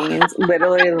rise Oh, jeans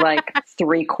literally like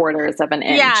 3/4 of an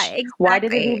yeah, inch? Why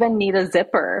did it exactly. even need a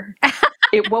zipper?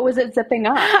 What was it zipping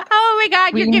up? Oh my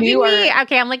God, you're We giving knew me, our,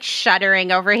 okay, I'm like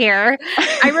shuddering over here.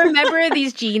 I remember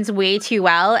these jeans way too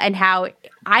well and how,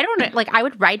 I don't know, like I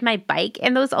would ride my bike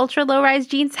in those ultra low rise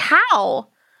jeans. How?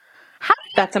 How do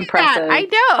you that's do that? impressive. I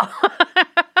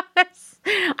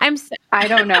know. I'm so I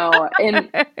don't know. In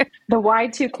the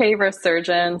Y2K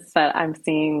resurgence that I'm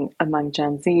seeing among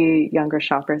Gen Z younger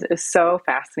shoppers is so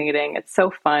fascinating. It's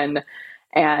so fun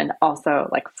and also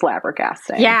like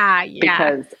flabbergasting yeah,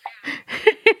 yeah. because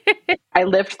I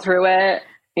lived through it.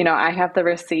 You know, I have the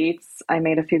receipts. I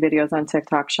made a few videos on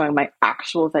TikTok showing my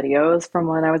actual videos from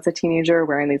when I was a teenager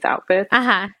wearing these outfits.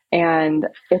 Uh-huh. And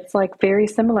it's like very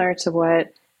similar to what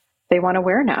they want to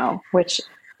wear now, which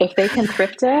if they can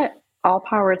thrift it, all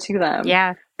power to them.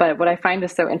 Yeah. But what I find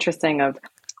is so interesting of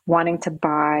wanting to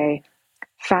buy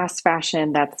fast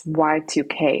fashion that's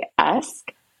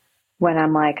Y2K-esque when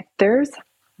I'm like, there's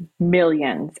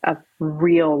millions of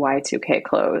real Y2K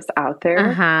clothes out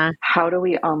there. Uh-huh. How do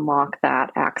we unlock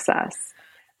that access?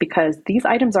 Because these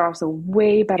items are also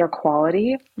way better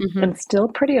quality Hmm. and still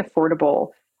pretty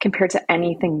affordable compared to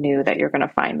anything new that you're going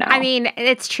to find I now. mean,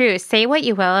 it's true. Say what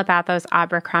you will about those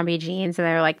Abercrombie jeans and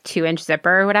they're like 2-inch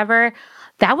zipper or whatever.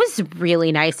 That was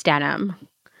really nice denim.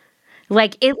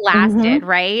 Like it lasted, Mm-hmm.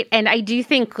 right? And I do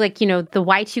think like, you know, the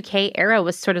Y2K era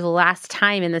was sort of the last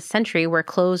time in the century where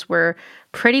clothes were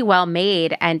pretty well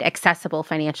made and accessible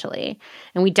financially.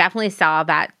 And we definitely saw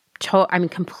that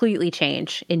completely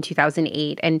change in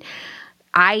 2008. And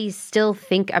I still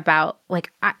think about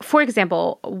like for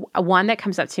example, one that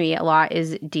comes up to me a lot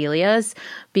is Delia's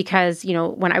because, you know,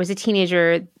 when I was a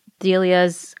teenager,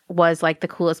 Delia's was like the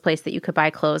coolest place that you could buy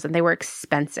clothes and they were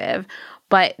expensive,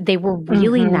 but they were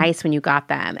really Mm-hmm. nice when you got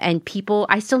them. And people,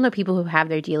 I still know people who have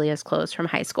their Delia's clothes from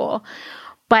high school.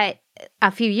 But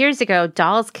a few years ago,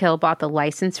 Dolls Kill bought the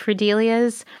license for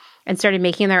Delia's and started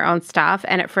making their own stuff.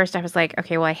 And at first I was like,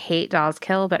 okay, well, I hate Dolls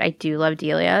Kill, but I do love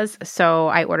Delia's. So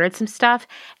I ordered some stuff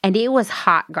and it was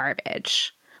hot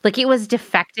garbage. Like it was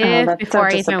Oh, defective that's so before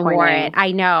I even wore it. disappointing.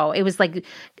 I know. It was like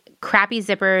crappy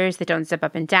zippers that don't zip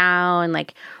up and down,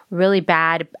 like really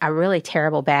bad, a really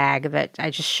terrible bag that I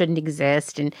just shouldn't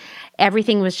exist. And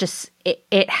everything was just,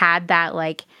 it had that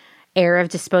like air of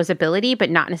disposability, but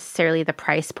not necessarily the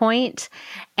price point.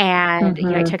 And,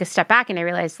 you know, I Mm-hmm. took a step back and I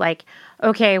realized like,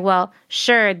 okay, well,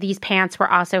 sure, these pants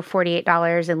were also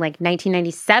 $48 in like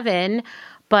 1997,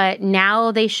 but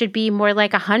now they should be more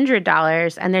like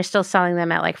 $100 and they're still selling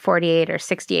them at like 48 or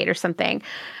 68 or something.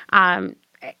 Um,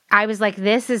 I was like,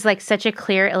 this is like such a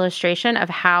clear illustration of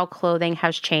how clothing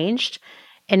has changed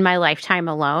in my lifetime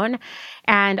alone.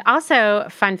 And also,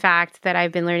 fun fact that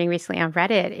I've been learning recently on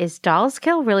Reddit is Dolls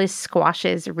Kill really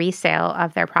squashes resale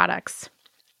of their products.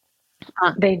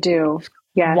 Uh, They do.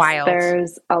 Yes, Wild.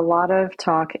 there's a lot of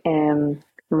talk in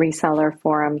reseller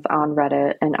forums on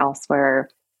Reddit and elsewhere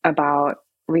about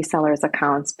resellers'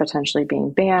 accounts potentially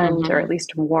being banned or Hmm. at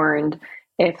least warned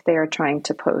if they are trying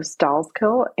to post dolls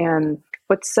kill. And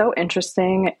what's so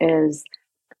interesting is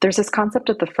there's this concept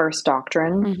of the first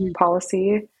doctrine Hmm.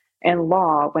 policy and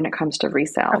law when it comes to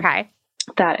resale, Okay.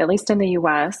 that at least in the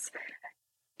US,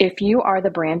 if you are the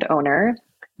brand owner,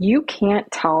 you can't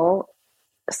tell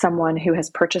someone who has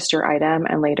purchased your item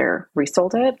and later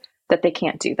resold it that they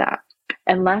can't do that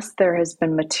unless there has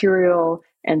been material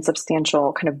and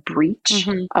substantial kind of breach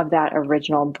Hmm. of that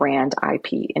original brand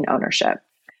IP and ownership.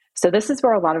 So this is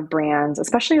where a lot of brands,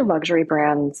 especially luxury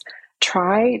brands,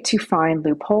 try to find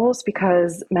loopholes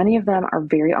because many of them are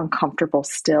very uncomfortable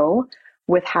still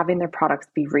with having their products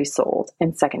be resold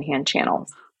in secondhand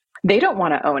channels. They don't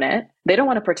want to own it. They don't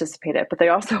want to participate in it, but they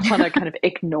also want to kind of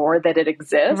ignore that it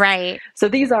exists. Right. So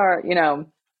these are, you know,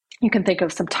 You can think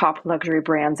of some top luxury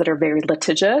brands that are very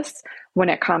litigious when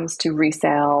it comes to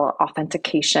resale,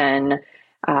 authentication,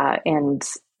 and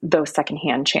those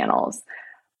secondhand channels.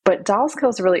 But Dolls Kill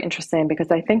is really interesting because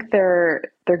I think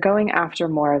they're going after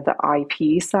more of the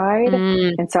IP side.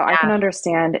 And so I can Yeah.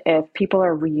 understand if people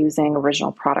are reusing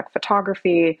original product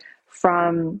photography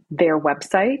from their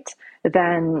website,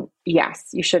 then yes,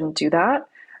 you shouldn't do that.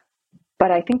 But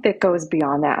I think that goes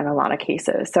beyond that in a lot of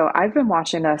cases. So I've been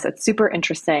watching this. It's super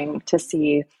interesting to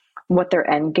see what their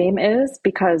end game is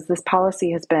because this policy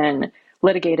has been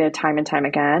litigated time and time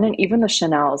again. And even the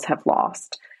Chanels have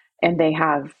lost. And they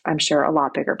have, I'm sure, a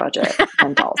lot bigger budget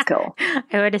than Dolls Kill.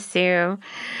 I would assume.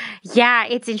 Yeah,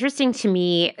 it's interesting to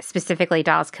me, specifically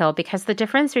Dolls Kill, because the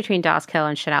difference between Dolls Kill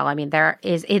and Chanel, I mean, there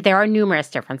are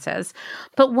numerous differences.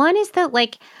 But one is that,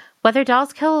 like, whether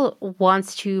Dolls Kill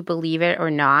wants to believe it or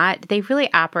not, they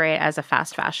really operate as a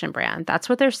fast fashion brand. That's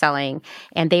what they're selling.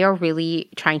 And they are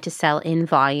really trying to sell in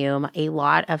volume a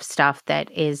lot of stuff that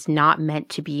is not meant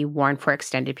to be worn for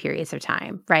extended periods of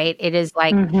time, right? It is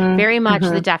like very much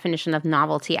the definition of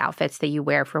novelty outfits that you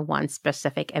wear for one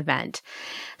specific event.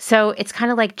 So it's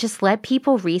kind of like, just let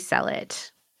people resell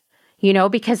it.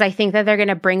 Because I think that they're going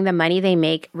to bring the money they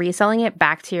make reselling it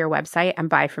back to your website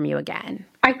and buy from you again.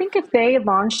 I think if they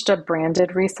launched a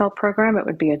branded resale program, it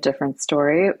would be a different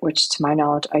story, which to my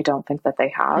knowledge, I don't think that they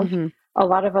have. A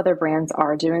lot of other brands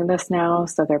are doing this now.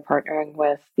 So they're partnering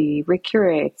with the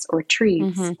Recurates or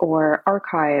Treats or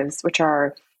Archives, which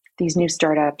are these new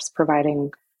startups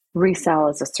providing resale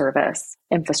as a service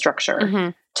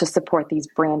infrastructure to support these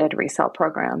branded resale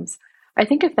programs. I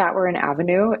think if that were an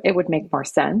avenue, it would make more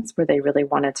sense where they really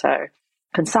wanted to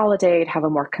consolidate, have a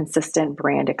more consistent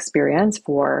brand experience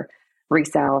for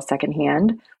resale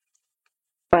secondhand.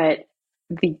 But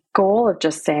the goal of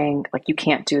just saying, like, you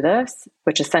can't do this,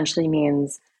 which essentially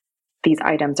means these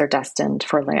items are destined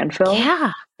for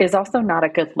landfill, is also not a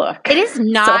good look. It is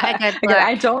not a good look. Again,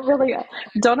 I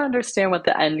don't understand what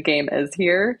the end game is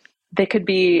here. They could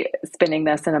be spinning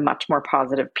this in a much more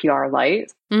positive PR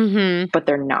light, but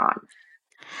they're not.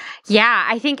 Yeah,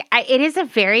 I think it is a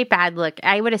very bad look.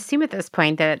 I would assume at this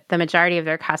point that the majority of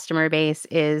their customer base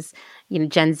is,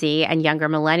 Gen Z and younger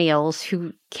millennials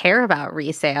who care about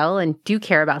resale and do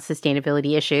care about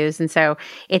sustainability issues. And so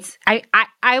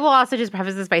I will also just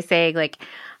preface this by saying, like,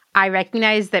 I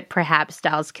recognize that perhaps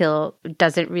Dolls Kill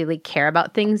doesn't really care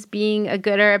about things being a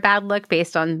good or a bad look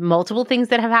based on multiple things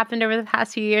that have happened over the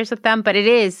past few years with them. But it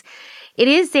is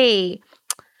a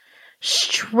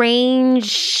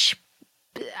strange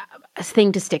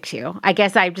thing to stick to. I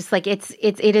guess I'm just like, it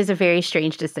is a very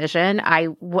strange decision.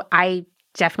 I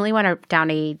definitely went down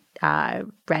a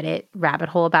Reddit rabbit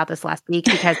hole about this last week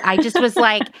because I just was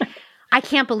like, I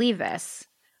can't believe this.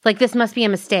 Like, this must be a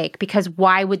mistake because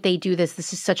why would they do this?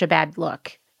 This is such a bad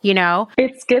look,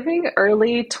 It's giving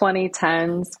early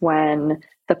 2010s when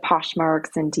the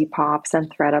Poshmarks and Depops and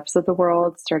ThredUps of the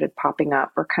world started popping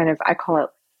up, or kind of, I call it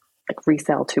like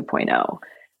resale 2.0.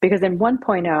 Because in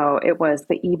 1.0, it was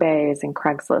the eBays and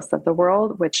Craigslist of the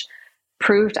world, which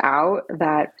proved out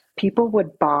that people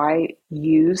would buy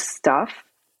used stuff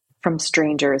from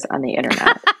strangers on the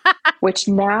internet, which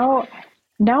now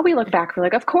we look back, we're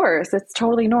like, of course, it's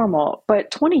totally normal. But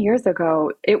 20 years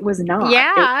ago, it was not.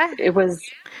 Yeah. It was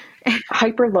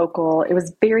hyper local. It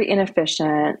was very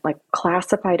inefficient, like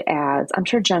classified ads. I'm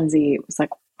sure Gen Z was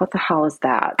like, what the hell is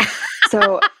that?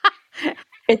 So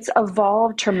it's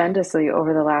evolved tremendously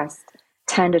over the last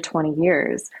 10 to 20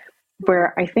 years,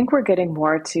 where I think we're getting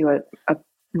more to a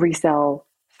resale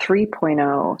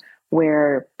 3.0,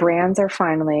 where brands are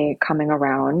finally coming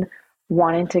around,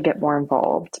 wanting to get more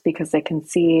involved because they can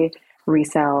see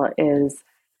resale is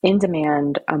in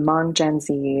demand among Gen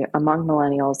Z, among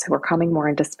millennials who are coming more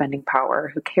into spending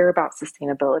power, who care about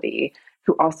sustainability,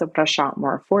 who also want to shop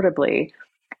more affordably.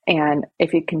 And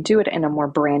if you can do it in a more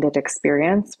branded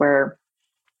experience where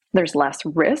there's less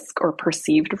risk or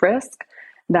perceived risk,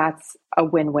 that's a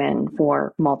win-win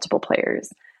for multiple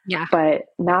players. Yeah. But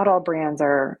not all brands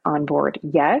are on board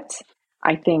yet.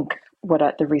 I think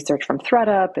what the research from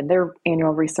ThredUp and their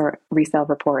annual resale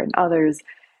report and others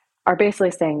are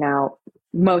basically saying now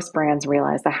most brands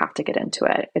realize they have to get into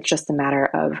it. It's just a matter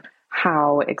of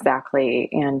how exactly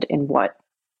and in what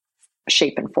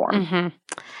shape and form.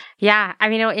 Yeah, I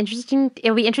mean,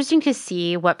 it'll be interesting to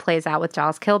see what plays out with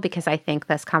Dolls Kill because I think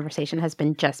this conversation has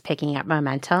been just picking up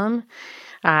momentum.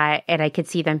 And I could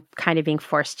see them kind of being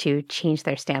forced to change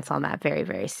their stance on that very,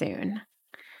 very soon.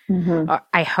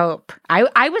 I hope.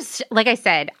 I was, like I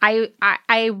said,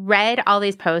 I read all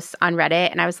these posts on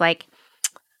Reddit and I was like,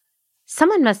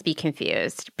 someone must be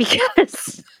confused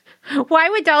because why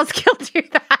would Dolls Kill do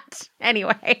that?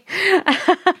 Anyway,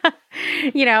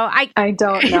 you know, I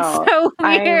don't know. It's so weird.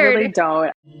 I really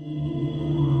don't.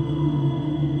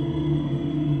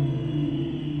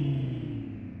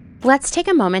 Let's take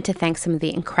a moment to thank some of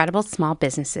the incredible small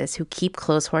businesses who keep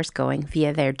Clotheshorse going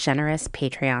via their generous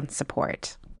Patreon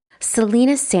support.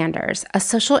 Selena Sanders, a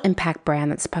social impact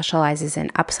brand that specializes in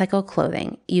upcycled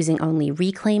clothing using only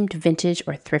reclaimed, vintage,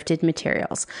 or thrifted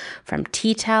materials from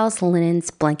tea towels,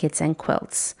 linens, blankets, and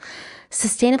quilts.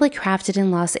 Sustainably crafted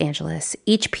in Los Angeles,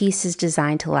 each piece is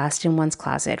designed to last in one's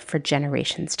closet for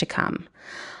generations to come.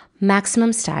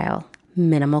 Maximum style,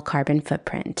 minimal carbon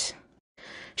footprint.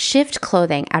 Shift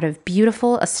Clothing out of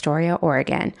beautiful Astoria,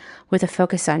 Oregon, with a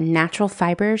focus on natural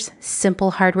fibers,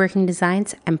 simple hardworking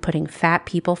designs, and putting fat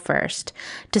people first.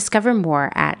 Discover more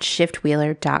at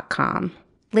shiftwheeler.com.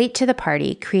 Late to the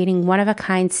party, creating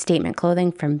one-of-a-kind statement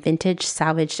clothing from vintage,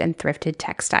 salvaged, and thrifted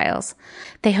textiles.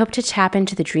 They hope to tap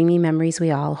into the dreamy memories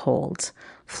we all hold.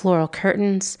 Floral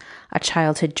curtains, a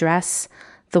childhood dress,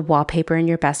 the wallpaper in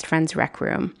your best friend's rec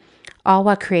room. All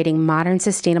while creating modern,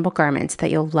 sustainable garments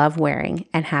that you'll love wearing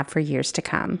and have for years to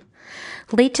come.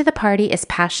 Late to the Party is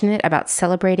passionate about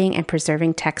celebrating and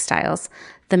preserving textiles,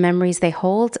 the memories they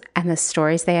hold, and the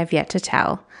stories they have yet to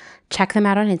tell. Check them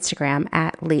out on Instagram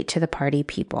at Late to the Party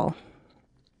People.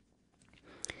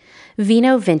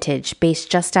 Vino Vintage, based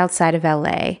just outside of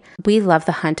LA. We love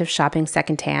the hunt of shopping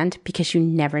secondhand because you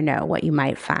never know what you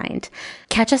might find.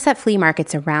 Catch us at flea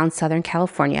markets around Southern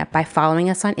California by following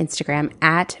us on Instagram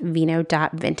at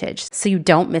vino.vintage so you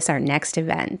don't miss our next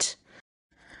event.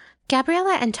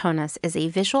 Gabriella Antonis is a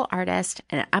visual artist,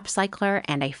 an upcycler,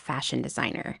 and a fashion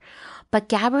designer. But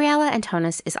Gabriella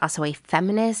Antonis is also a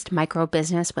feminist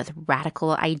micro-business with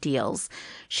radical ideals.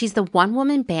 She's the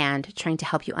one-woman band trying to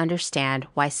help you understand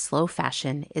why slow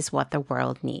fashion is what the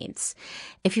world needs.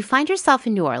 If you find yourself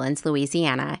in New Orleans,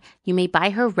 Louisiana, you may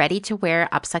buy her ready-to-wear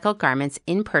upcycled garments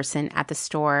in person at the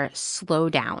store Slow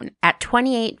Down at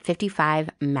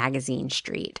 2855 Magazine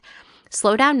Street.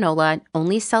 Slow Down NOLA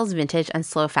only sells vintage and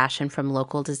slow fashion from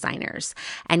local designers,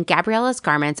 and Gabriella's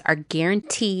garments are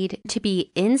guaranteed to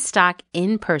be in stock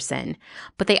in person,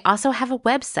 but they also have a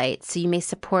website so you may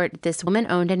support this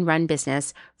woman-owned and run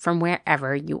business from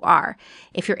wherever you are.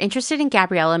 If you're interested in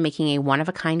Gabriella making a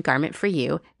one-of-a-kind garment for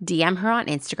you, DM her on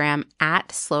Instagram at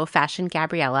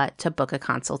slowfashiongabriella to book a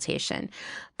consultation.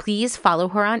 Please follow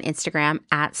her on Instagram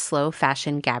at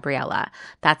slowfashiongabriella.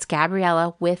 That's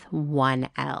Gabriella with one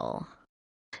L.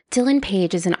 Dylan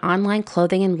Page is an online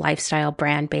clothing and lifestyle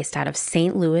brand based out of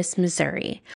St. Louis,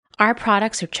 Missouri. Our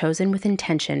products are chosen with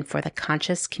intention for the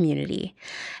conscious community.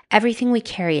 Everything we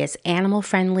carry is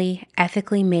animal-friendly,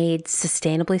 ethically made,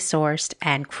 sustainably sourced,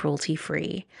 and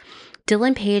cruelty-free.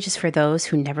 Dylan Page is for those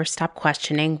who never stop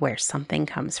questioning where something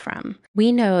comes from.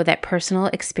 We know that personal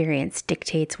experience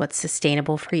dictates what's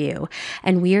sustainable for you,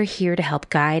 and we are here to help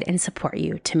guide and support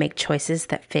you to make choices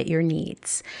that fit your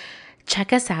needs.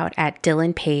 Check us out at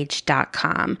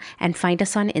dylanpage.com and find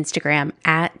us on Instagram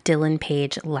at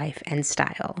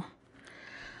dylanpagelife&style.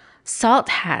 Salt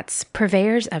Hats,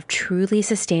 purveyors of truly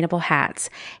sustainable hats,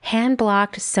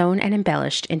 hand-blocked, sewn, and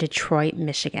embellished in Detroit,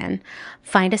 Michigan.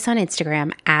 Find us on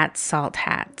Instagram at Salt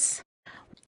Hats.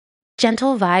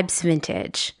 Gentle Vibes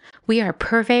Vintage. We are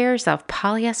purveyors of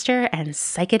polyester and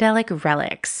psychedelic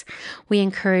relics. We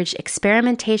encourage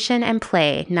experimentation and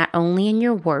play not only in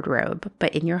your wardrobe,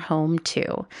 but in your home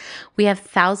too. We have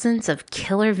thousands of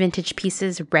killer vintage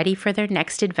pieces ready for their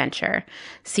next adventure.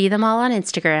 See them all on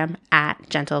Instagram at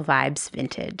Gentle Vibes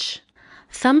Vintage.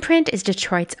 Thumbprint is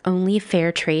Detroit's only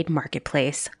fair trade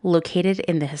marketplace, located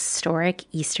in the historic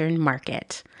Eastern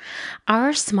Market.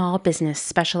 Our small business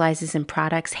specializes in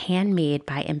products handmade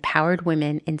by empowered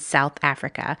women in South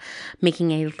Africa,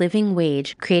 making a living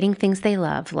wage, creating things they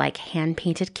love like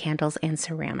hand-painted candles and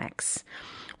ceramics.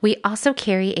 We also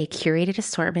carry a curated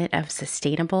assortment of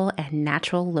sustainable and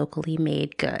natural locally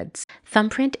made goods.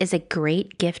 Thumbprint is a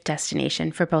great gift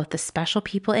destination for both the special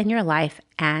people in your life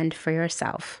and for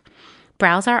yourself.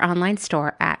 Browse our online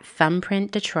store at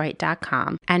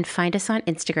thumbprintdetroit.com and find us on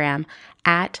Instagram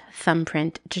at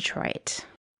thumbprintdetroit.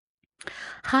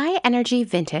 High Energy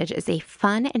Vintage is a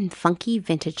fun and funky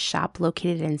vintage shop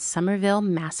located in Somerville,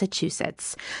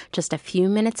 Massachusetts, just a few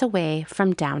minutes away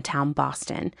from downtown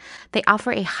Boston. They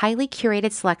offer a highly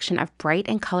curated selection of bright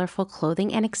and colorful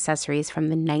clothing and accessories from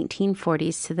the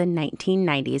 1940s to the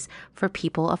 1990s for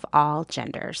people of all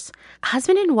genders.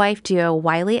 Husband and wife duo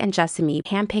Wiley and Jessamy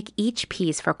handpick each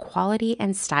piece for quality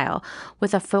and style,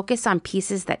 with a focus on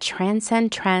pieces that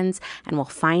transcend trends and will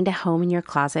find a home in your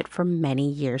closet for many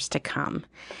years to come.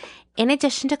 In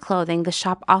addition to clothing, the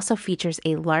shop also features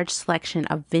a large selection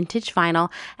of vintage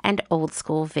vinyl and old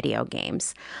school video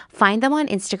games. Find them on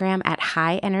Instagram at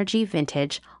High Energy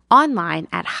Vintage, online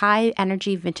at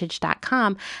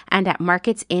highenergyvintage.com, and at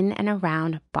markets in and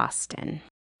around Boston.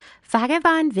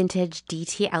 Vagabond Vintage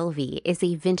DTLV is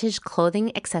a vintage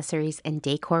clothing, accessories, and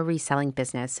decor reselling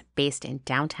business based in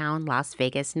downtown Las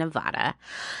Vegas, Nevada.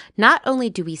 Not only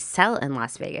do we sell in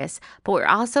Las Vegas, but we're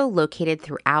also located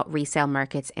throughout resale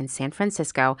markets in San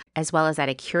Francisco, as well as at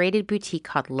a curated boutique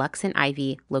called Lux and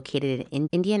Ivy, located in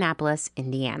Indianapolis,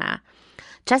 Indiana.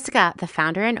 Jessica, the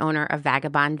founder and owner of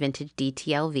Vagabond Vintage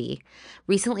DTLV,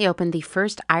 recently opened the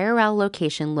first IRL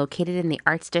location located in the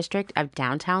Arts District of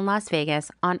downtown Las Vegas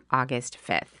on August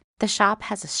 5th. The shop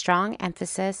has a strong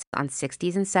emphasis on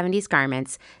 60s and 70s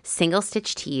garments,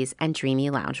 single-stitch tees, and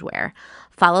dreamy loungewear.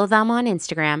 Follow them on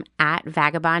Instagram at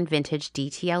Vagabond Vintage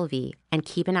DTLV and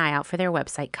keep an eye out for their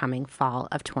website coming fall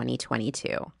of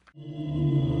 2022.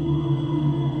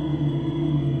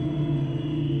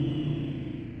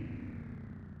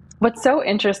 What's so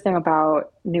interesting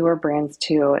about newer brands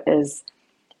too is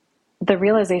the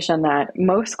realization that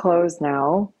most clothes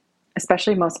now,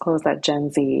 especially most clothes that Gen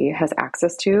Z has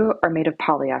access to, are made of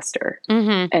polyester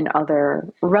and other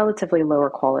relatively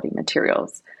lower quality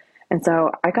materials. And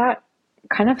so I got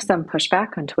kind of some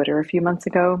pushback on Twitter a few months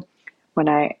ago when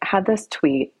I had this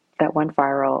tweet that went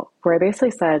viral where I basically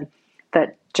said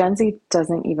that Gen Z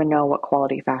doesn't even know what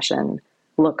quality fashion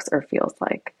looks or feels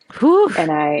like. Whew.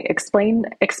 And I explained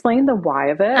the why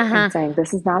of it and saying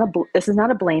this is not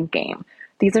a blame game.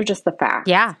 These are just the facts.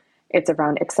 Yeah. It's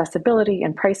around accessibility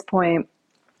and price point,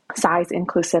 size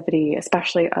inclusivity,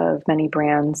 especially of many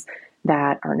brands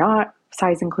that are not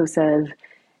size inclusive.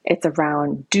 It's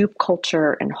around dupe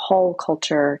culture and haul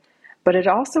culture, but it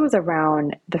also is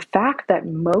around the fact that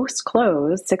most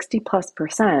clothes,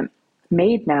 60+%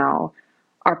 made now,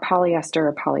 are polyester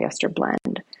or polyester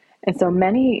blend. And so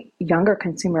many younger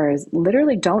consumers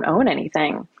literally don't own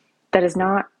anything that is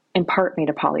not in part made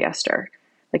of polyester.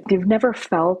 Like they've never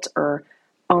felt or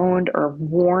owned or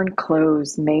worn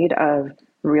clothes made of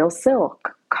real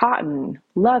silk, cotton,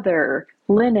 leather,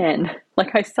 linen.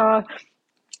 Like I saw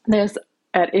this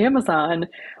at Amazon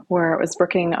where I was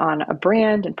working on a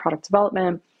brand and product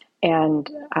development, and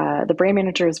the brand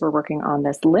managers were working on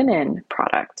this linen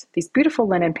product, these beautiful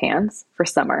linen pants for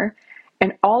summer.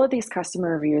 And all of these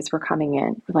customer reviews were coming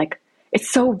in like,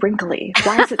 it's so wrinkly.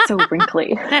 Why is it so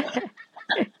wrinkly?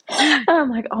 And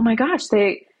I'm like, oh my gosh,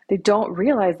 they don't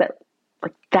realize that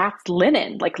like that's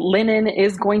linen. Like linen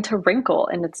is going to wrinkle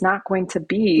and it's not going to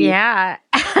be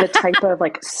the type of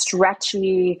like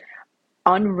stretchy,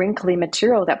 unwrinkly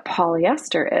material that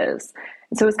polyester is.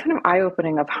 And so it's kind of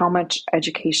eye-opening of how much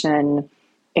education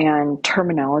and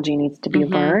terminology needs to be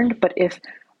learned. But if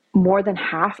more than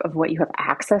half of what you have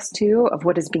access to, of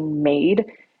what is being made,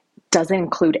 doesn't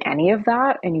include any of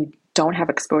that, and you don't have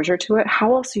exposure to it,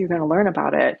 how else are you going to learn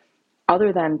about it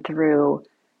other than through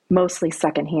mostly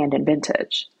secondhand and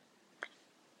vintage?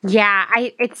 Yeah,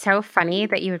 it's so funny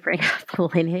that you would bring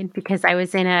up linen because I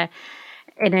was in an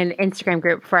Instagram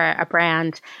group for a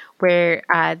brand where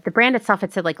the brand itself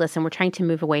had said, like, listen, we're trying to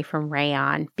move away from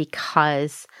rayon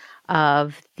because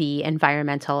of the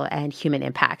environmental and human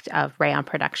impact of rayon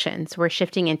productions. We're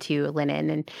shifting into linen,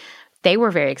 and they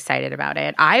were very excited about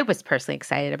it. I was personally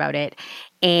excited about it.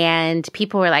 And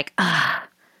people were like, ugh,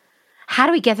 how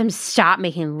do we get them to stop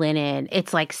making linen?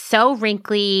 It's like so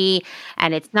wrinkly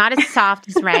and it's not as soft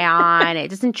as rayon. It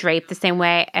doesn't drape the same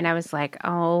way. And I was like,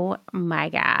 oh my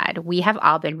God, we have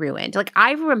all been ruined. Like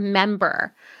I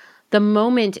remember the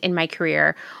moment in my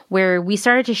career where we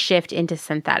started to shift into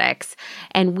synthetics,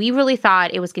 and we really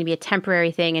thought it was going to be a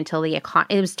temporary thing until it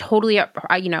was totally a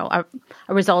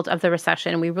result of the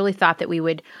recession. And we really thought that we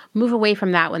would move away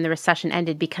from that when the recession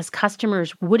ended because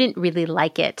customers wouldn't really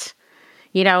like it,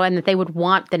 and that they would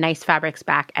want the nice fabrics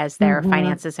back as their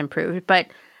finances improved. But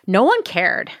no one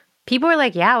cared. People were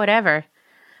like, yeah, whatever.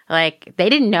 Like they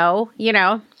didn't know,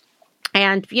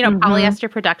 and, polyester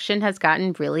production has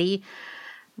gotten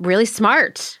really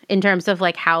smart in terms of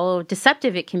like how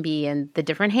deceptive it can be and the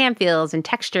different hand feels and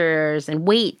textures and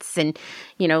weights. And,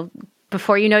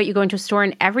 before you know it, you go into a store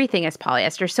and everything is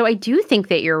polyester. So I do think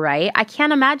that you're right. I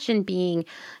can't imagine being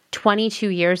 22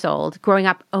 years old, growing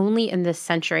up only in this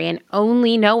century and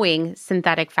only knowing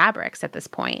synthetic fabrics at this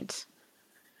point.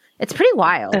 It's pretty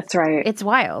wild. That's right. It's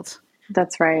wild.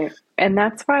 That's right. And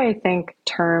that's why I think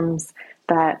terms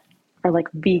that are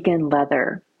like vegan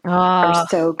leather are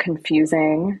so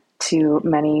confusing to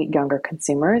many younger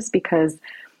consumers, because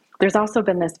there's also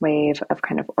been this wave of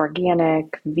kind of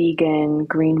organic, vegan,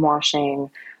 greenwashing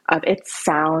of it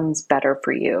sounds better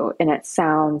for you and it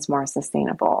sounds more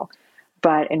sustainable.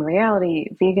 But in reality,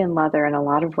 vegan leather in a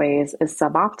lot of ways is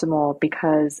suboptimal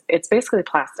because it's basically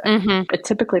plastic. Mm-hmm. It's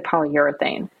typically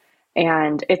polyurethane,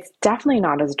 and it's definitely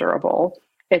not as durable.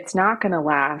 It's not going to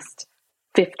last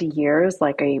 50 years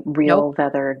like a real Nope.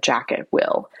 leather jacket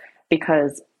will,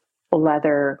 because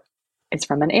leather is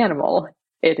from an animal.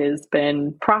 It has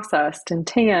been processed and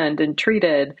tanned and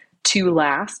treated to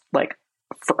last like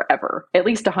forever, at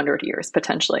least 100 years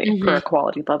potentially for Mm-hmm. a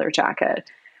quality leather jacket.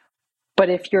 But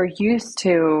if you're used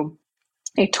to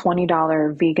a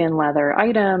 $20 vegan leather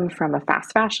item from a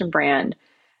fast fashion brand,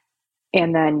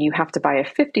 and then you have to buy a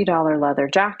 $50 leather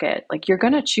jacket, like you're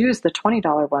going to choose the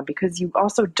 $20 one because you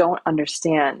also don't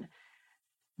understand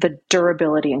the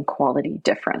durability and quality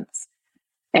difference.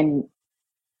 And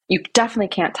you definitely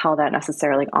can't tell that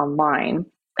necessarily online,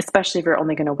 especially if you're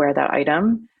only going to wear that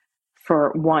item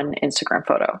for one Instagram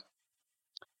photo.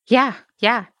 Yeah,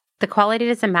 yeah. The quality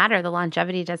doesn't matter. The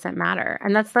longevity doesn't matter.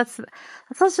 And that's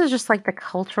also just like the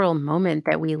cultural moment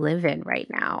that we live in right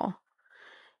now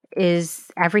is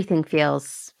everything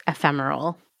feels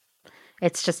ephemeral.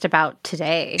 It's just about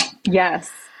today.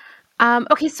 Yes.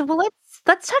 Okay, so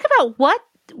let's talk about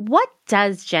what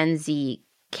does Gen Z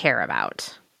care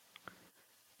about?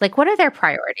 Like what are their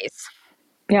priorities?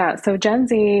 Yeah. So Gen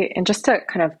Z, and just to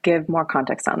kind of give more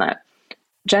context on that,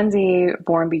 Gen Z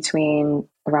born between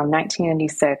around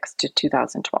 1996 to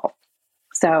 2012.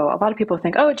 So a lot of people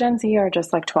think, oh, Gen Z are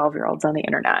just like 12-year-olds on the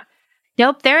internet.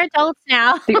 Nope, they're adults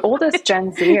now. The oldest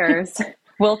Gen Zers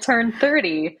will turn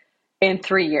 30 in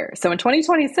 3 years. So in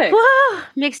 2026, Whoa,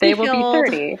 makes me they will feel be old.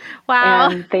 30 Wow.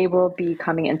 and they will be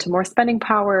coming into more spending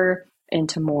power,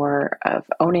 into more of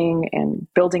owning and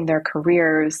building their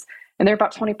careers. And they're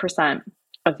about 20%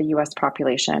 of the US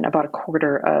population, about a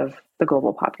quarter of the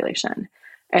global population.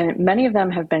 And many of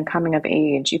them have been coming of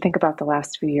age. You think about the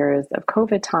last few years of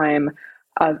COVID time,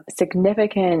 of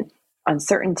significant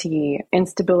uncertainty,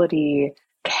 instability,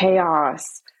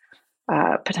 chaos,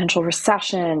 potential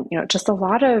recession, just a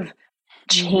lot of Mhm.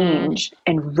 change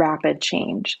and rapid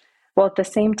change. While at the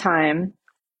same time,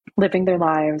 living their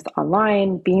lives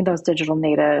online, being those digital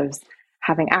natives,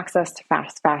 having access to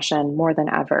fast fashion more than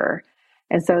ever.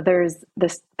 And so there's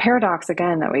this paradox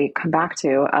again that we come back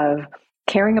to of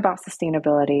caring about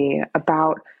sustainability,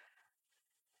 about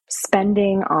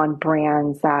spending on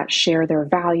brands that share their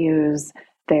values,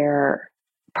 their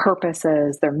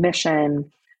purposes, their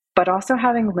mission, but also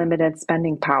having limited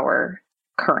spending power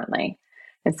currently.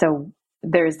 And so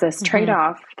there's this trade Mhm.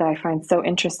 off that I find so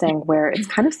interesting where it's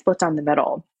kind of split down the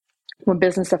middle. When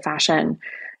Business of Fashion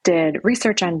did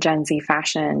research on Gen Z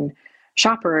fashion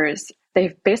shoppers,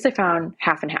 they've basically found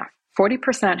half and half.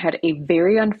 40% had a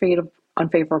very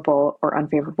unfavorable or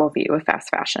unfavorable view of fast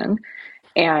fashion,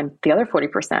 and the other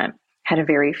 40% had a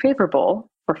very favorable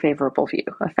or favorable view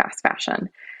of fast fashion.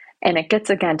 And it gets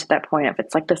again to that point of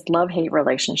it's like this love hate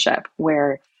relationship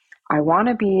where I want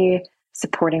to be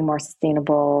supporting more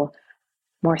sustainable,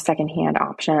 more secondhand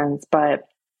options, but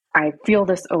I feel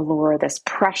this allure, this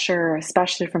pressure,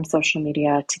 especially from social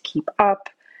media, to keep up,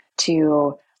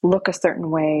 to look a certain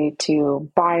way,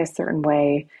 to buy a certain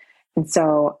way. And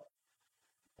so,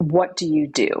 what do you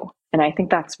do? And I think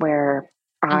that's where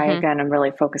I, Mhm. again, am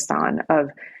really focused on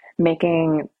of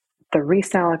making the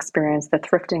resale experience, the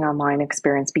thrifting online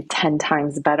experience be 10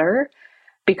 times better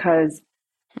because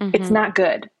it's Mhm. not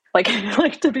good. Like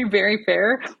to be very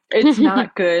fair, it's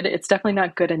not good. It's definitely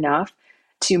not good enough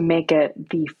to make it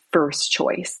the first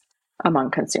choice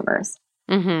among consumers.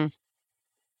 Mhm.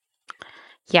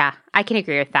 Yeah, I can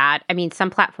agree with that. I mean, some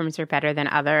platforms are better than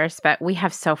others, but we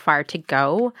have so far to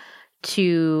go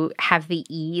to have the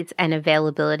ease and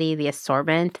availability, the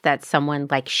assortment that someone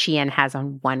like Shein has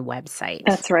on one website.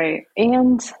 That's right.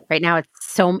 And Right now, it's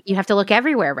so you have to look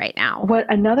everywhere right now. what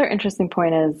another interesting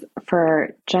point is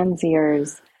for Gen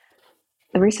Zers,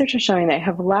 the research is showing they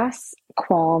have less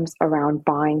qualms around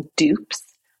buying dupes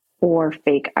or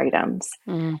fake items.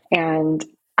 Mm. And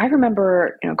I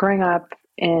remember, growing up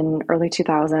in early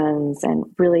 2000s and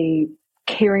really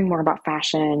caring more about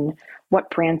fashion, what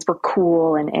brands were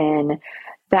cool and in,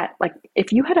 that like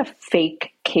if you had a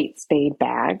fake Kate Spade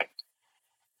bag,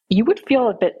 you would feel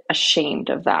a bit ashamed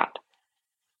of that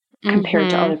compared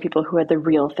to Mhm. other people who had the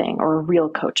real thing or a real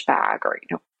Coach bag or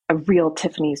a real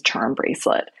Tiffany's charm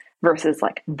bracelet versus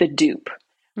like the dupe,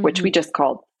 which we Mhm. just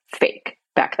called fake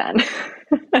back then.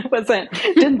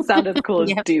 It didn't sound as cool as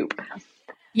Yep. dupe.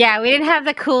 Yeah, we didn't have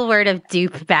the cool word of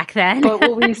dupe back then. But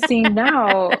what we've seen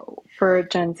now for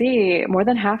Gen Z, more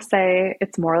than half say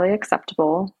it's morally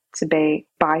acceptable to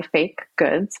buy fake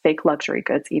goods, fake luxury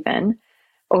goods even.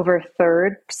 over a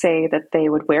third say that they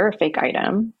would wear a fake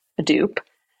item, a dupe,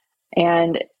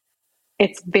 and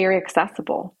it's very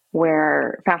accessible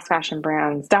where fast fashion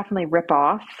brands definitely rip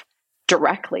off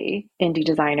directly indie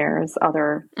designers,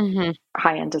 other Mm-hmm.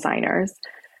 high-end designers,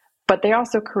 but they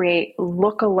also create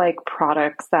look-alike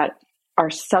products that are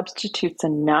substitutes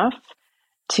enough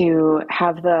to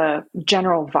have the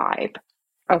general vibe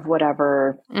of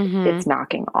whatever Mm-hmm. it's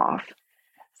knocking off.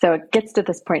 So it gets to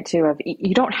this point too of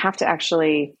you don't have to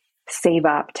actually save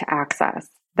up to access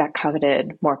that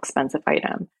coveted, more expensive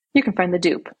item. You can find the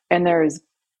dupe, and there's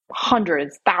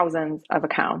hundreds, thousands of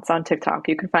accounts on TikTok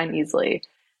you can find easily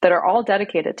that are all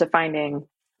dedicated to finding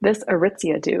this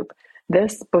Aritzia dupe,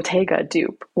 this Bottega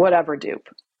dupe, whatever dupe.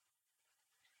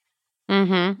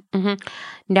 Mm-hmm. Mm-hmm.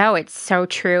 No, it's so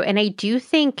true. And I do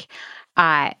think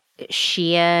uh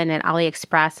Shein and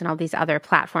AliExpress and all these other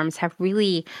platforms have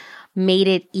really made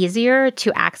it easier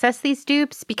to access these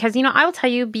dupes because, I will tell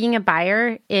you, being a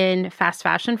buyer in fast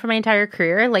fashion for my entire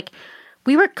career, like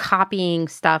we were copying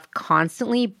stuff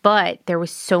constantly, but there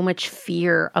was so much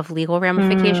fear of legal Mm,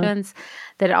 ramifications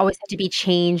that it always had to be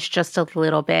changed just a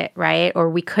little bit, right? Or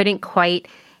we couldn't quite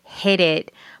hit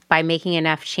it by making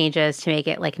enough changes to make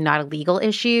it like not a legal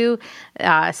issue.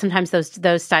 Sometimes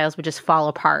those styles would just fall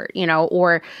apart,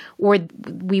 or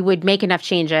we would make enough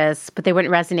changes, but they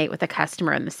wouldn't resonate with the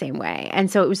customer in the same way.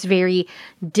 And so it was very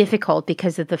difficult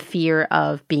because of the fear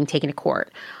of being taken to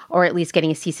court, or at least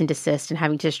getting a cease and desist and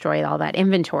having to destroy all that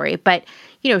inventory. But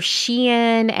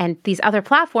Shein and these other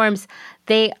platforms,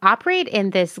 they operate in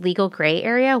this legal gray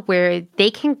area where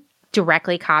they can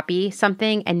directly copy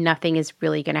something and nothing is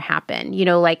really going to happen.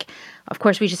 Like, of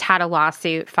course, we just had a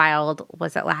lawsuit filed,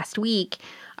 was it last week,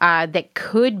 that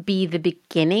could be the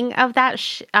beginning of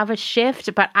that of a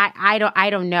shift, but I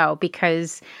don't know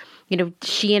because,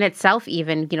 Shein itself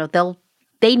even,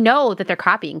 they know that they're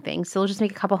copying things, so they'll just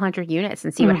make a couple hundred units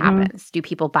and see what mm-hmm. happens. Do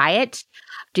people buy it?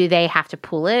 Do they have to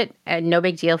pull it? No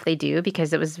big deal if they do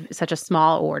because it was such a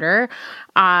small order.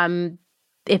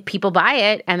 If people buy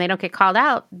it and they don't get called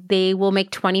out, they will make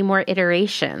 20 more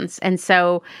iterations. And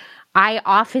so I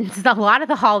often, a lot of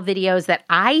the haul videos that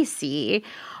I see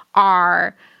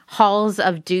are hauls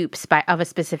of dupes of a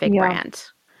specific Yeah. brand.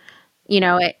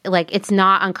 It's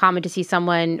not uncommon to see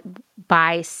someone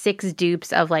buy 6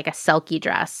 dupes of like a Selkie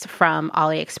dress from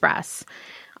AliExpress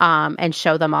and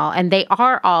show them all. And they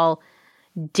are all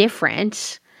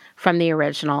different from the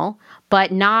original,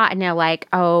 but not in a like,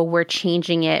 oh, we're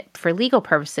changing it for legal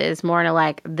purposes, more in a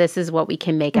like, this is what we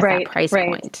can make at that Right, price right.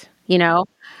 point.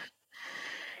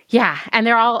 Yeah. And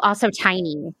they're all also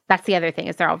tiny. That's the other thing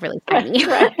is they're all really tiny.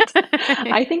 Right.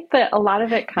 I think that a lot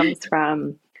of it comes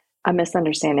from a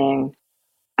misunderstanding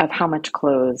of how much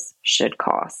clothes should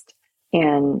cost.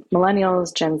 And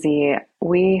millennials, Gen Z,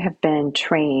 we have been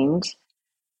trained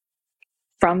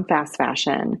from fast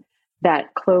fashion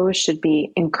that clothes should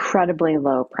be incredibly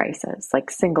low prices, like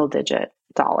single digit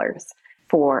dollars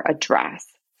for a dress,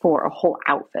 for a whole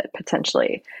outfit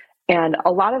potentially. And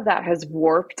a lot of that has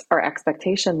warped our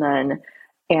expectation then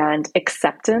and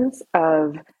acceptance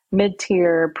of mid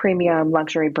tier premium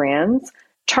luxury brands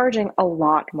charging a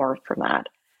lot more from that.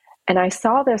 And I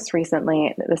saw this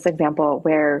recently, this example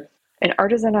where an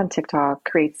artisan on TikTok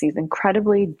creates these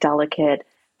incredibly delicate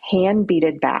hand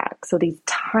beaded bags. So these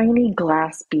tiny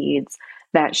glass beads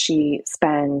that she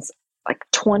spends like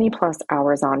 20 plus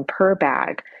hours on per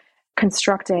bag,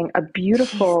 constructing a Jeez.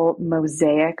 beautiful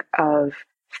mosaic of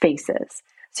faces.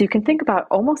 So you can think about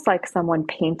almost like someone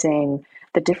painting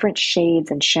the different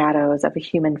shades and shadows of a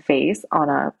human face on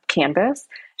a canvas.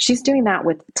 She's doing that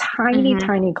with tiny, Mm-hmm.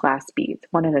 tiny glass beads,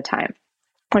 one at a time,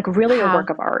 like really a Wow.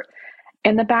 work of art.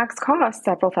 And the bags cost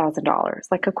several $1,000s,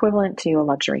 like equivalent to a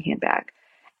luxury handbag.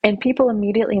 And people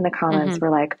immediately in the comments Mm-hmm. were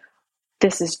like,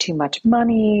 this is too much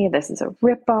money. This is a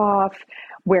ripoff.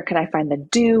 Where can I find the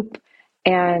dupe?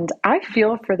 And I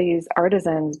feel for these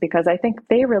artisans because I think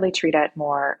they really treat it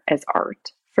more as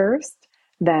art first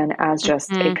than as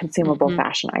just a Mm-hmm. consumable Mm-hmm.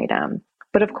 fashion item.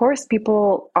 But of course,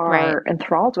 people Right. are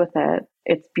enthralled with it.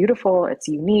 It's beautiful, it's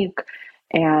unique,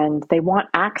 and they want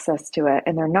access to it.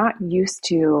 And they're not used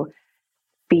to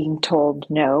being told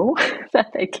no,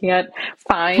 that they can't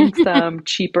find some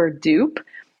cheaper dupe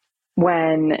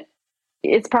when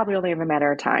it's probably only a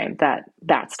matter of time that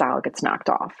that style gets knocked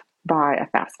off by a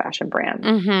fast fashion brand.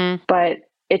 Mm-hmm. But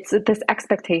it's this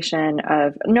expectation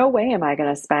of no way am I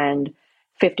going to spend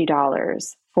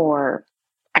 $50 for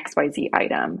XYZ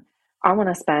item. I want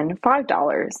to spend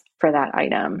 $5 for that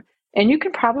item. And you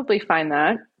can probably find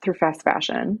that through fast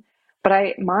fashion.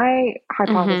 But my Mm-hmm.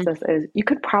 hypothesis is you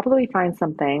could probably find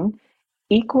something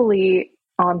equally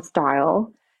on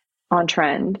style, on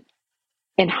trend,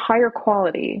 and higher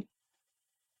quality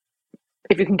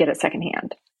if you can get it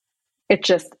secondhand. It's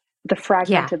just the Yeah.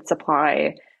 fragmented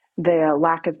supply, the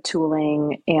lack of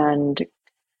tooling, and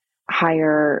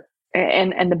higher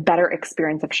and the better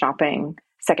experience of shopping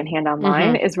secondhand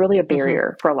online Mm-hmm. is really a Mm-hmm.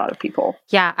 barrier for a lot of people.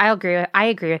 Yeah, I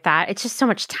agree with that. It's just so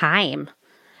much time.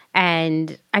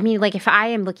 And I mean, like if I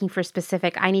am looking for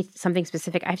specific, I need something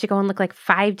specific, I have to go and look like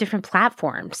 5 different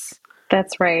platforms,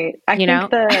 That's right. I you think know?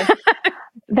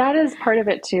 that is part of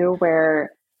it too,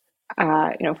 where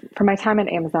from my time at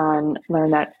Amazon,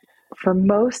 learned that for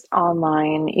most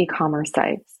online e-commerce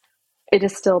sites, it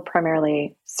is still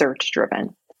primarily search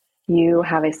driven. You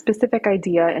have a specific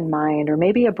idea in mind, or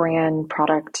maybe a brand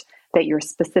product that you're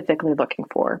specifically looking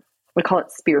for. We call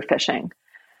it spear phishing.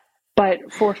 But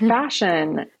for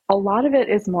fashion, a lot of it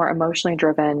is more emotionally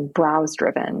driven, browse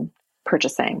driven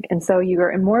purchasing. And so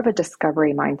you're in more of a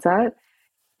discovery mindset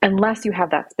unless you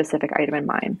have that specific item in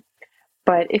mind.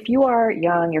 But if you are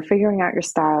young, you're figuring out your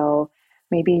style,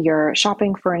 maybe you're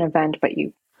shopping for an event, but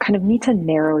you kind of need to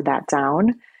narrow that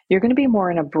down, you're going to be more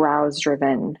in a browse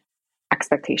driven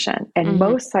expectation. And Hmm.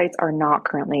 most sites are not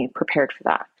currently prepared for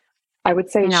that. I would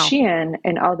say No. Shein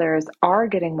and others are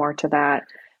getting more to that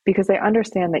because they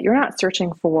understand that you're not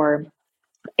searching for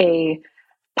a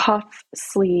puff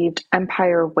sleeved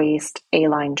empire waist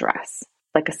A-line dress,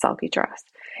 like a selfie dress.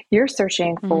 You're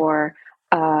searching Mhm. for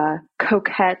a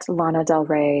coquette Lana Del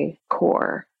Rey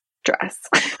core dress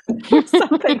or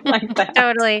something like that.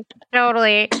 Totally.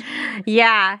 Totally.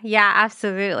 Yeah. Yeah,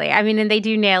 absolutely. I mean, and they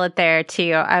do nail it there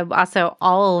too. Also,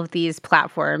 all of these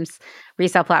platforms,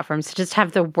 resale platforms, just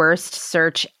have the worst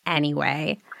search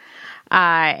anyway.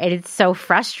 And it's so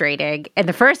frustrating in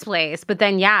the first place. But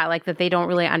then, yeah, like that they don't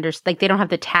really understand, like they don't have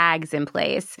the tags in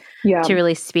place Yeah, to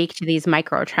really speak to these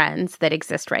micro trends that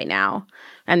exist right now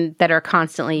and that are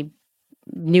constantly,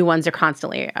 new ones are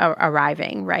constantly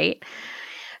arriving, right?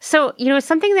 So,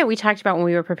 something that we talked about when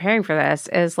we were preparing for this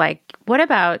is like, what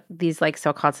about these like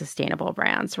so-called sustainable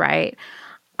brands, right?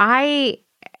 I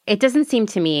It doesn't seem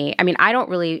to me, I mean, I don't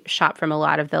really shop from a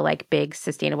lot of the like big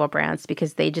sustainable brands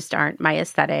because they just aren't my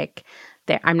aesthetic.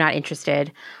 I'm not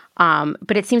interested.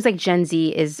 But it seems like Gen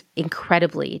Z is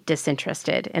incredibly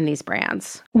disinterested in these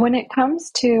brands. when it comes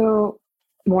to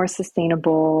more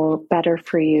sustainable, better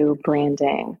for you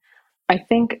branding, I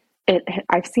think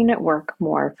I've seen it work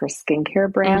more for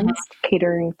skincare Hmm. brands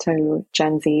catering to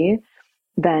Gen Z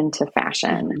than to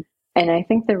fashion. Hmm. And I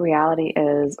think the reality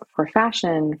is for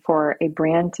fashion, for a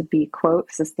brand to be,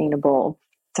 quote, sustainable,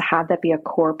 to have that be a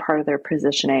core part of their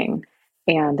positioning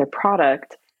and their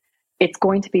product, it's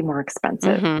going to be more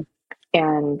expensive. Hmm.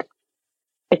 And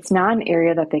it's not an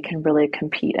area that they can really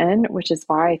compete in, which is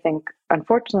why I think,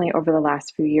 unfortunately, over the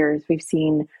last few years, we've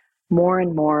seen more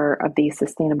and more of these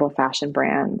sustainable fashion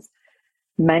brands,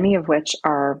 many of which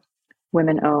are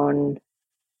women owned,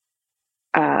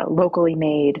 locally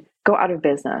made, go out of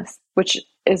business, which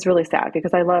is really sad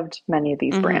because I loved many of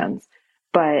these Hmm. brands,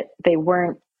 but they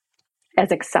weren't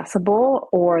as accessible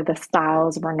or the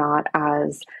styles were not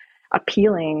as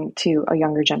appealing to a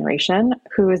younger generation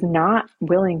who is not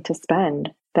willing to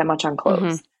spend that much on Hmm.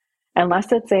 clothes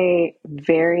unless it's a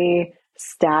very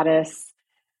status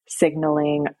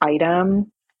signaling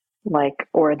item, like,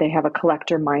 or they have a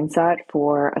collector mindset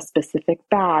for a specific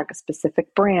bag, a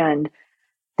specific brand.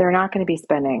 They're not going to be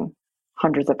spending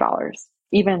hundreds of dollars,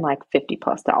 even like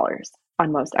 $50+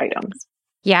 on most items.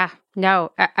 Yeah,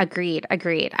 no, agreed,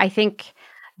 agreed. I think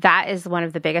that is one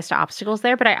of the biggest obstacles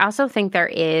there, but I also think there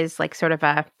is like sort of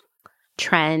a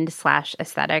trend slash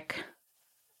aesthetic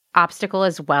obstacle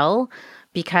as well,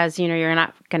 because you're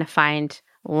not going to find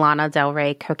Lana Del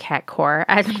Rey coquette core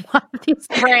at a lot of these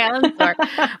brands, or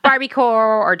Barbie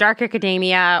core, or Dark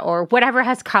Academia, or whatever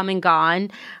has come and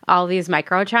gone. All these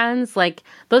micro trends, like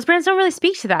those brands don't really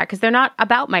speak to that because they're not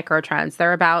about micro trends.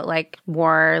 They're about like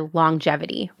more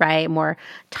longevity, right? More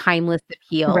timeless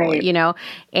appeal, Right.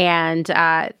 and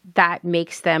that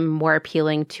makes them more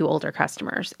appealing to older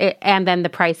customers. And then the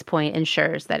price point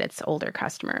ensures that it's older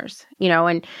customers,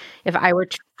 and if I were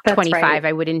That's 25, right.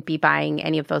 I wouldn't be buying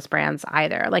any of those brands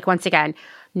either. Like, once again,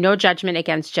 no judgment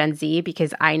against Gen Z,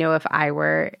 because I know if I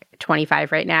were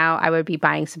 25 right now, I would be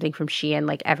buying something from Shein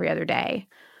like every other day.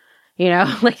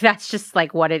 Like that's just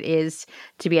like what it is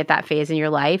to be at that phase in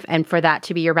your life and for that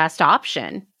to be your best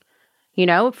option.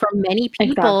 For many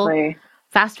people, Exactly.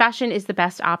 fast fashion is the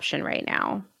best option right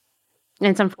now. And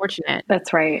it's unfortunate.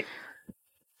 That's right.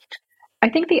 I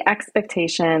think the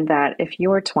expectation that if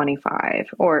you're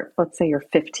 25, or let's say you're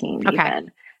 15 Okay.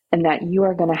 even, and that you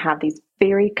are going to have these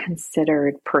very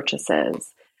considered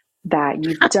purchases, that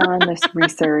you've done this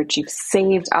research, you've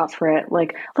saved up for it,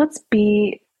 like let's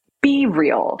be be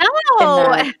real in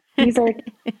No. that these are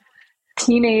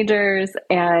teenagers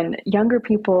and younger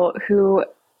people who,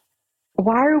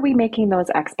 why are we making those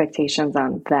expectations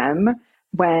on them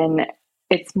when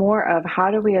it's more of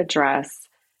how do we address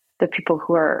the people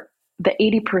who are the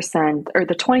 80% or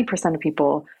the 20% of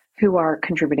people who are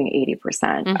contributing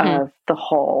 80% Mm-hmm. of the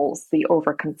holes, the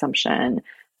overconsumption,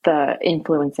 the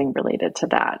influencing related to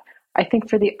that. I think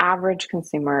for the average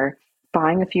consumer,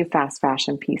 buying a few fast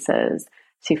fashion pieces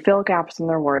to fill gaps in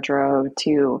their wardrobe,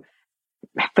 to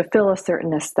fulfill a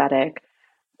certain aesthetic,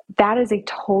 that is a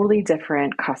totally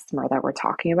different customer that we're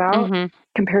talking about Mm-hmm.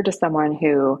 compared to someone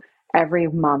who every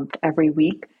month, every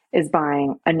week is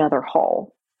buying another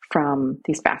haul from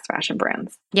these fast fashion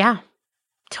brands. Yeah,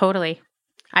 totally.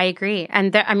 I agree.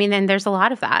 And I mean, and there's a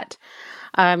lot of that.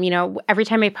 Every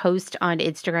time I post on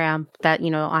Instagram that,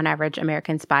 on average,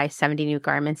 Americans buy 70 new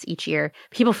garments each year,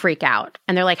 people freak out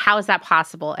and they're like, how is that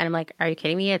possible? And I'm like, are you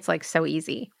kidding me? It's like so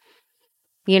easy.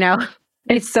 You know,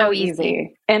 it's It's so so easy.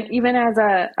 easy. And even as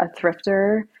a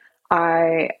thrifter,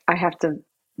 I have to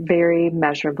very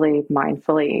measurably,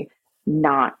 mindfully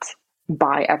not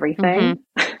buy Mm-hmm. everything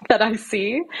that I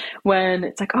see when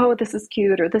it's like, oh, this is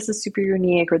cute or this is super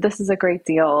unique or this is a great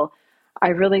deal. I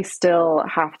really still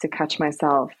have to catch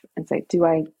myself and say, do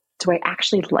I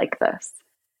actually like this?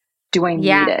 Do I need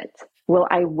Yeah. it? Will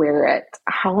I wear it?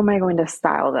 How am I going to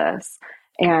style this?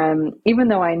 And even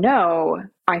though I know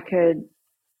I could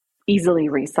easily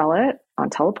resell it on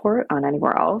Teleport, on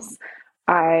anywhere else,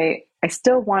 I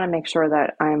still want to make sure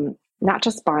that I'm not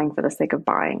just buying for the sake of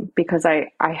buying, because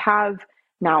I have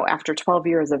now, after 12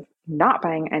 years of not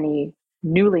buying any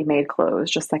newly made clothes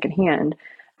just secondhand,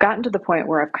 gotten to the point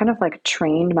where I've kind of like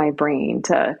trained my brain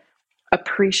to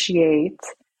appreciate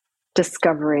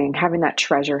discovering, having that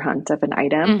treasure hunt of an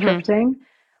item Mm-hmm. thrifting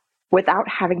without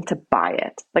having to buy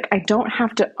it. Like, I don't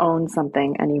have to own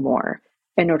something anymore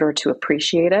in order to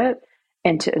appreciate it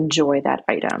and to enjoy that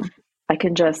item. I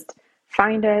can just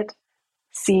find it,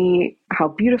 see how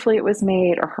beautifully it was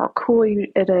made or how cool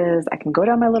it is. I can go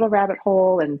down my little rabbit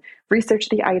hole and research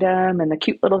the item and the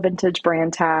cute little vintage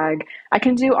brand tag. I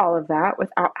can do all of that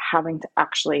without having to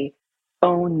actually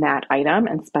own that item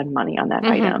and spend money on that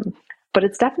Mm-hmm. item. But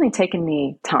it's definitely taken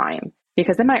me time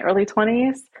because in my early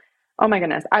 20s, oh my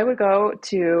goodness, I would go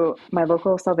to my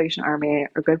local Salvation Army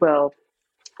or Goodwill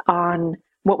on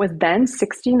what was then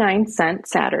 69-cent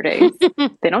Saturdays.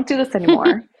 They don't do this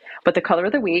anymore, but the color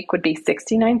of the week would be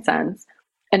 69 cents.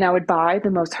 And I would buy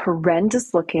the most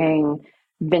horrendous looking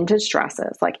vintage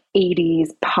dresses, like 80s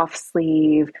puff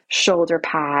sleeve, shoulder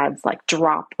pads, like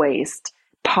drop waist,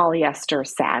 polyester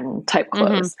satin type Mm-hmm.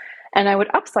 clothes. And I would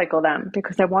upcycle them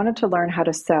because I wanted to learn how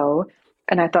to sew.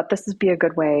 And I thought this would be a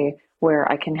good way where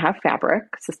I can have fabric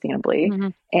sustainably. Mm-hmm.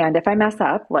 And if I mess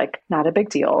up, like, not a big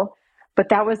deal. But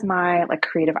that was my like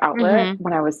creative outlet Mm-hmm.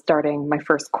 when I was starting my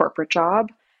first corporate job,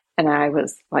 and I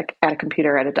was like at a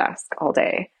computer at a desk all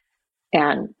day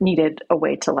and needed a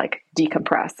way to like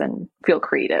decompress and feel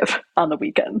creative on the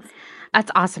weekends.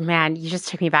 That's awesome, man. You just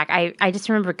took me back. I just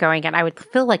remember going and I would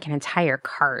fill like an entire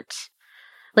cart.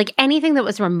 Like anything that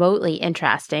was remotely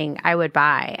interesting, I would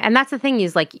buy. And that's the thing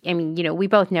is like, I mean, we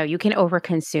both know you can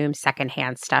overconsume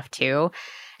secondhand stuff too.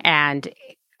 And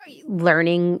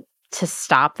learning to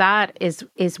stop that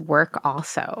is work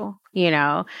also.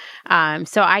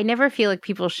 So I never feel like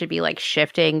people should be like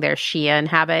shifting their Shein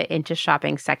habit into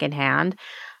shopping secondhand,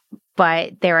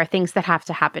 but there are things that have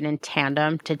to happen in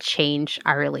tandem to change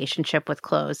our relationship with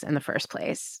clothes in the first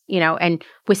place, and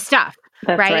with stuff,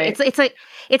 That's right? right.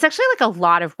 It's actually like a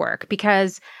lot of work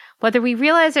because whether we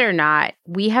realize it or not,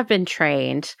 we have been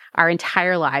trained our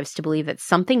entire lives to believe that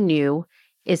something new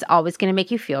is always going to make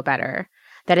you feel better,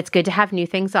 that it's good to have new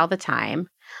things all the time,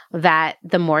 that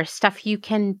the more stuff you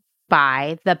can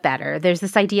buy, the better. There's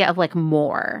this idea of like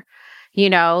more,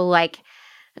 like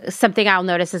something I'll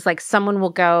notice is like someone will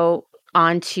go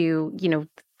onto,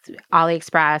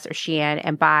 AliExpress or Shein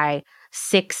and buy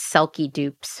 6 Selkie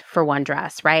dupes for one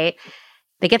dress, right?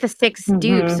 They get the 6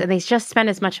 dupes Mm-hmm. and they just spend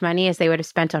as much money as they would have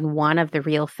spent on one of the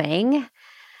real thing.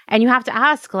 And you have to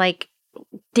ask, like,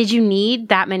 did you need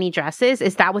that many dresses?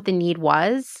 Is that what the need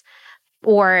was?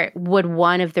 Or would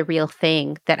one of the real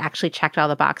thing that actually checked all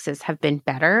the boxes have been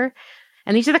better?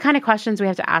 And these are the kind of questions we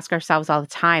have to ask ourselves all the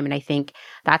time. And I think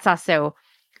that's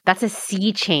a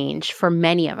sea change for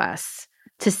many of us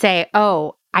to say,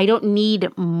 oh, I don't need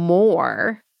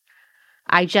more.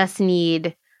 I just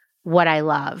need what I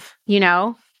love. And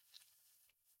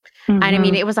I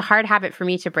mean, Mm-hmm. it was a hard habit for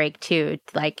me to break too.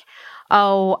 Like,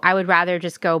 oh, I would rather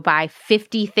just go buy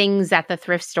 50 things at the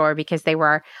thrift store because they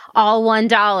were all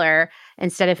 $1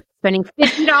 instead of spending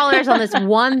 $50 on this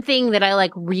one thing that I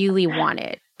like really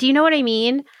wanted. Do you know what I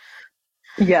mean?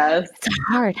 Yes. It's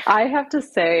hard. I have to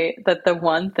say that the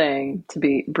one thing, to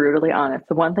be brutally honest,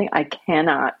 the one thing I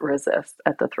cannot resist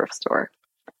at the thrift store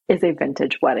is a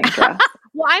vintage wedding dress.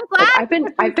 Well, I'm glad Like you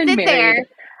I've been sit married. there.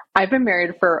 I've been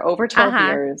married for over 12 Uh-huh.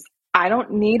 years. I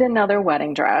don't need another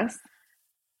wedding dress.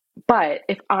 But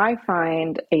if I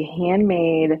find a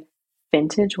handmade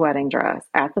vintage wedding dress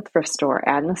at the thrift store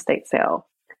at an estate sale,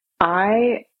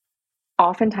 I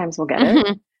oftentimes will get it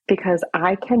Mhm. because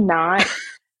I cannot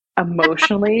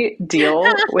emotionally deal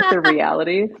with the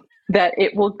reality that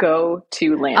it will go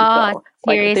to Oh, landfill.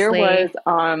 Like there was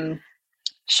seriously.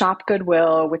 Shop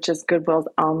Goodwill, which is Goodwill's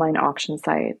online auction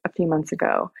site, a few months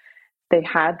ago. They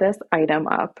had this item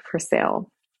up for sale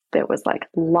that was like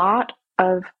lot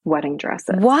of wedding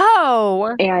dresses.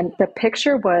 Whoa. And the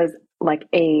picture was like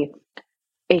a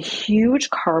huge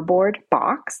cardboard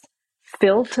box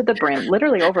filled to the brim,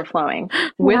 literally overflowing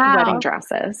with wedding Wow.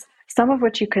 dresses, some of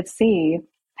which you could see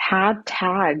had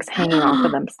tags hanging off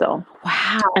of them still.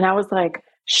 Wow. And I was like,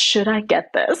 should I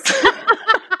get this?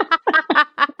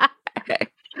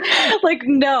 Like,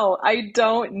 no, I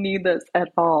don't need this at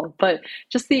all. But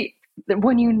just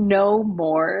when you know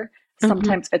more, Mhm.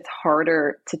 sometimes it's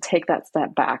harder to take that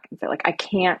step back and say, like, I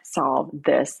can't solve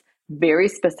this very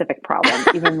specific problem,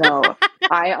 even though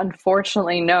I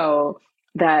unfortunately know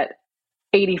that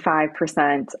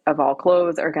 85% of all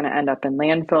clothes are going to end up in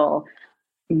landfill.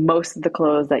 Most of the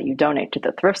clothes that you donate to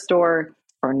the thrift store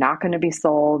are not going to be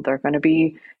sold. They're going to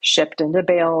be shipped into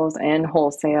bales and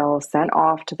wholesale, sent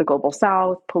off to the global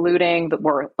south, polluting the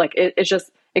world. Like it's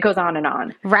just, it goes on and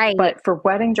on. Right. But for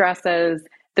wedding dresses,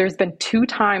 there's been 2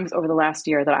 times over the last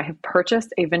year that I have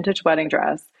purchased a vintage wedding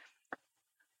dress,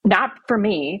 not for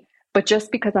me, but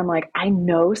just because I'm like, I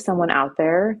know someone out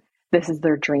there, this is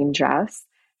their dream dress.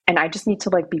 And I just need to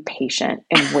like be patient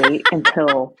and wait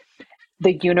until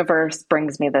the universe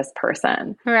brings me this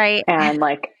person. Right. And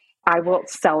like, I will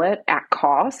sell it at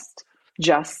cost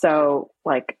just so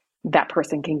like that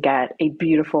person can get a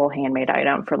beautiful handmade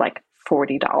item for like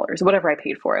 $40, whatever I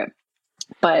paid for it.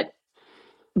 But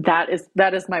that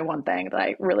is my one thing that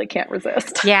I really can't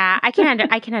resist. Yeah, I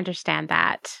can understand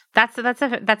that. That's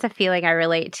a feeling I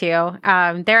relate to.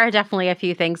 There are definitely a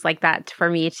few things like that for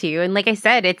me too. And like I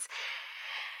said,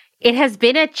 it has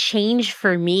been a change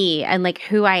for me and like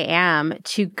who I am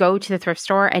to go to the thrift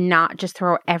store and not just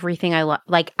throw everything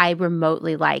I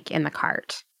remotely like in the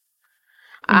cart.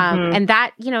 Mm-hmm. And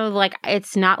that, like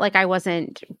it's not like I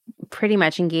wasn't pretty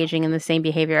much engaging in the same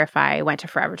behavior if I went to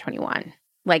Forever 21.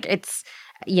 Like it's,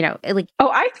 like, Oh,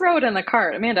 I throw it in the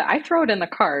cart, Amanda. I throw it in the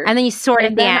cart, and then you sort at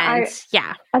and the then end. I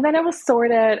Yeah. and then it was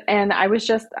sorted. And I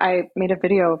made a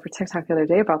video for TikTok the other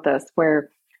day about this, where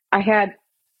I had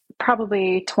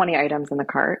probably 20 items in the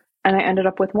cart, and I ended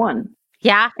up with one.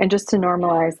 Yeah. And just to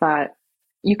normalize that,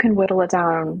 you can whittle it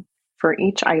down for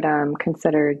each item.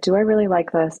 Consider, do I really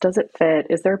like this? Does it fit?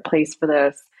 Is there a place for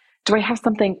this? Do I have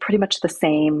something pretty much the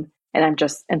same and I'm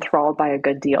just enthralled by a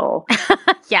good deal?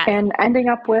 Yes. And ending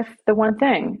up with the one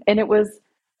thing. And it was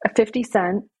a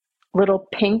 50-cent little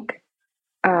pink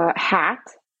hat,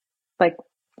 like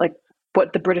like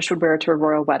what the British would wear to a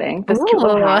royal wedding, this cute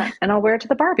little Ooh. hat, and I'll wear it to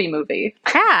the Barbie movie.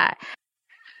 Yeah.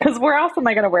 Because where else am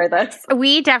I going to wear this?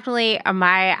 We definitely,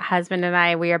 my husband and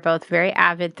I, we are both very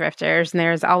avid thrifters, and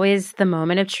there's always the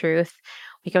moment of truth.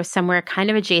 We go somewhere kind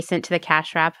of adjacent to the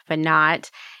cash wrap, but not.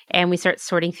 And we start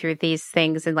sorting through these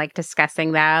things and like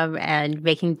discussing them and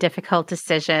making difficult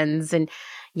decisions. And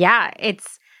yeah, it's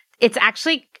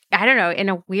actually, I don't know, in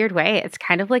a weird way, it's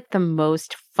kind of like the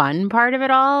most fun part of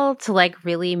it all to like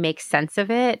really make sense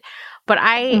of it. But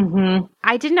Mm-hmm.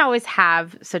 I didn't always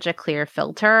have such a clear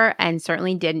filter, and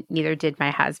certainly neither did my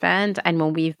husband. And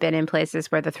when we've been in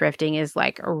places where the thrifting is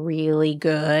like really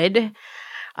good,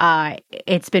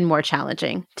 it's been more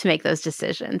challenging to make those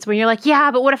decisions. When you're like,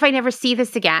 yeah, but what if I never see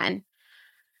this again?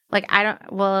 Like, I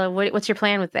don't, well, what's your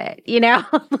plan with it?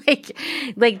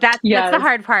 Like, that's the Yes.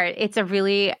 hard part. It's a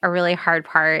really hard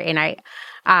part. And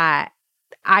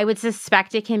I would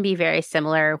suspect it can be very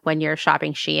similar when you're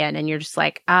shopping Shein and you're just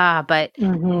like,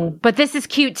 Mm-hmm. but this is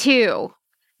cute too,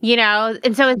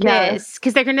 And so it Yes. is,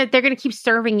 because they're gonna keep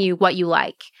serving you what you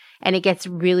like, and it gets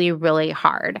really, really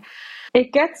hard.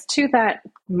 It gets to that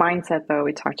mindset, though,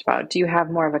 we talked about. Do you have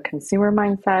more of a consumer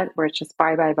mindset where it's just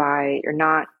buy, buy, buy? You're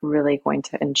not really going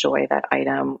to enjoy that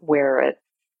item, wear it,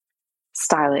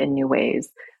 style it in new ways,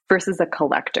 versus a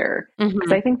collector. Because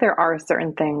Hmm. I think there are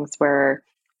certain things where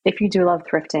if you do love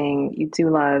thrifting, you do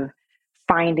love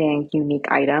finding unique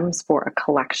items for a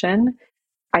collection,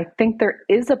 I think there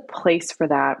is a place for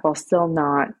that while still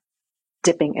not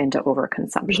dipping into Yeah.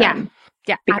 overconsumption,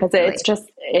 Yeah, because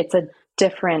absolutely. it's a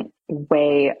different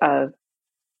way of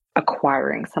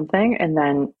acquiring something, and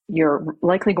then you're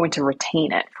likely going to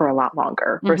retain it for a lot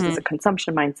longer versus a Hmm.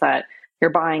 consumption mindset. You're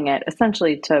buying it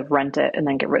essentially to rent it and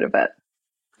then get rid of it.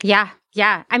 Yeah.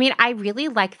 Yeah. I mean, I really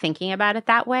like thinking about it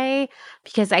that way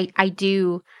because I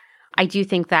do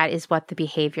think that is what the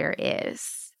behavior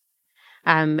is.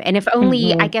 And if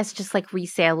only, I Hmm. guess, just like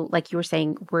resale, like you were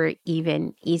saying, were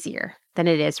even easier than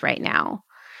it is right now,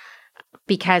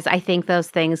 because I think those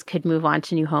things could move on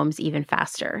to new homes even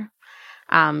faster.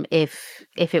 If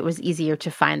it was easier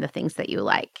to find the things that you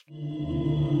like.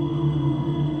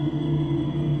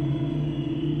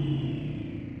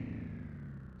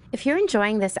 If you're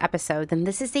enjoying this episode, then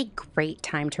this is a great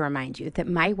time to remind you that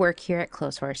my work here at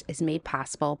Clotheshorse is made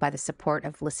possible by the support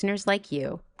of listeners like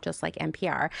you, just like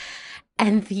NPR,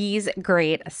 and these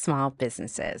great small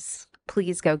businesses.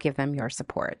 Please go give them your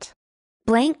support.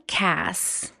 Blank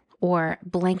Cass, or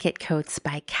Blanket Coats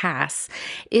by Cass,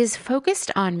 is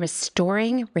focused on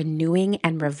restoring, renewing,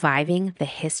 and reviving the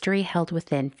history held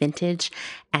within vintage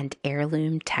and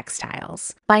heirloom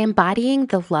textiles. By embodying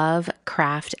the love,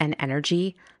 craft, and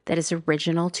energy that is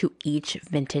original to each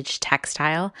vintage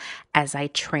textile as I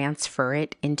transfer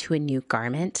it into a new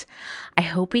garment, I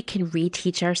hope we can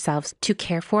reteach ourselves to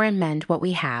care for and mend what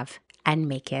we have and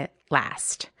make it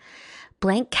last.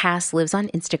 Blank Cass lives on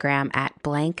Instagram at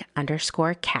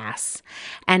blank_Cass,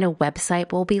 and a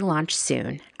website will be launched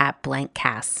soon at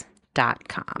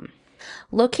blankcass.com.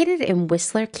 Located in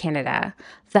Whistler, Canada,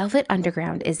 Velvet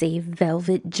Underground is a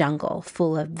velvet jungle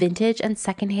full of vintage and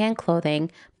secondhand clothing,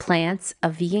 plants, a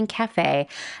vegan cafe,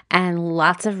 and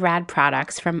lots of rad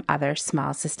products from other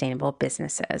small sustainable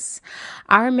businesses.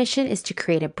 Our mission is to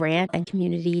create a brand and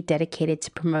community dedicated to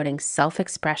promoting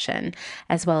self-expression,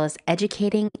 as well as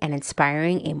educating and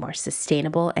inspiring a more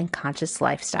sustainable and conscious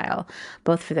lifestyle,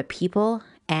 both for the people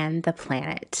and the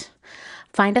planet.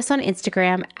 Find us on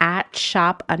Instagram at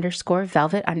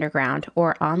shop_velvet underground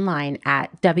or online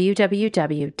at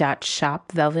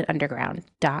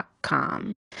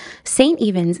www.shopvelvetunderground.com. St.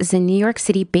 Evens is a New York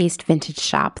City-based vintage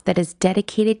shop that is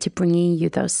dedicated to bringing you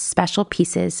those special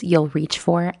pieces you'll reach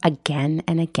for again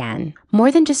and again.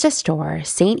 More than just a store,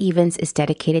 St. Evens is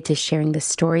dedicated to sharing the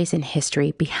stories and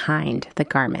history behind the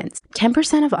garments.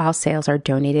 10% of all sales are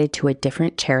donated to a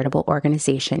different charitable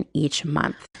organization each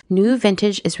month. New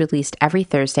vintage is released every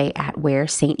Thursday at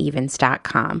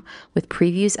wearstevens.com with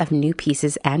previews of new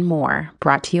pieces and more,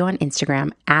 brought to you on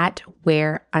Instagram at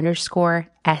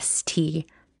wear_st.evens.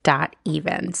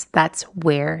 That's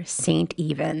Wear St.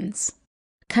 Evens.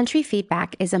 Country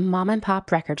Feedback is a mom and pop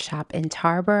record shop in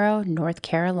Tarboro, North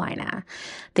Carolina.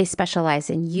 They specialize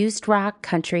in used rock,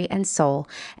 country, and soul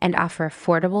and offer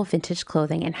affordable vintage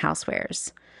clothing and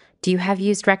housewares. Do you have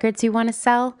used records you want to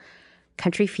sell?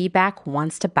 Country Feedback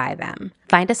wants to buy them.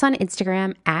 Find us on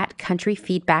Instagram at Country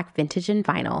Feedback Vintage and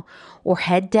Vinyl, or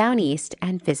head down east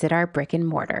and visit our brick and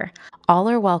mortar. All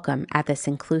are welcome at this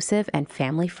inclusive and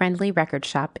family-friendly record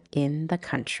shop in the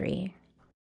country.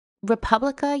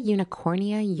 Republica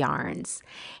Unicornia Yarns,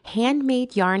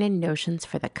 handmade yarn and notions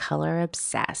for the color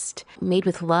obsessed, made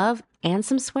with love and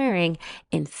some swearing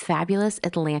in fabulous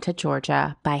Atlanta,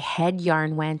 Georgia by head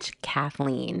yarn wench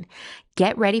Kathleen.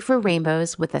 Get ready for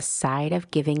rainbows with a side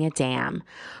of giving a damn.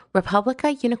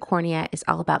 Republica Unicornia is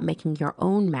all about making your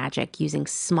own magic using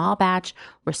small batch,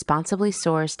 responsibly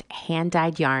sourced,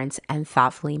 hand-dyed yarns and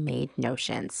thoughtfully made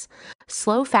notions.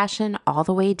 Slow fashion all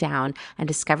the way down and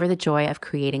discover the joy of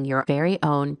creating your very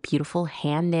own beautiful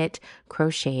hand-knit,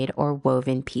 crocheted, or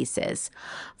woven pieces.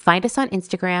 Find us on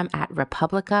Instagram at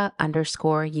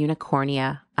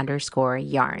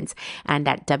Republica_Unicornia_yarns and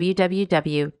at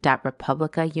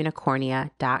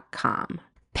www.republicaunicornia.com.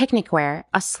 Picnic Wear,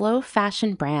 a slow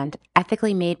fashion brand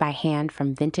ethically made by hand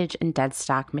from vintage and dead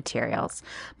stock materials,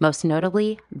 most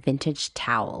notably vintage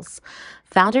towels.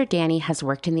 Founder Danny has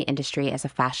worked in the industry as a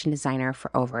fashion designer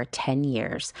for over 10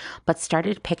 years, but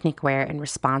started Picnic Wear in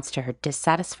response to her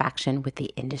dissatisfaction with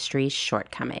the industry's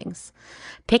shortcomings.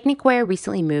 Picnic Wear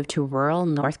recently moved to rural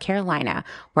North Carolina,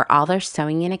 where all their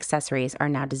sewing and accessories are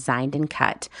now designed and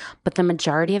cut, but the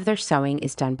majority of their sewing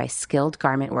is done by skilled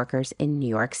garment workers in New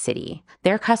York City.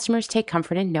 Their customers take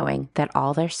comfort in knowing that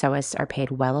all their sewists are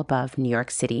paid well above New York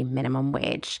City minimum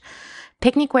wage.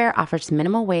 Picnic Wear offers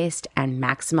minimal waste and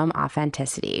maximum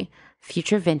authenticity.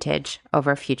 Future vintage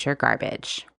over future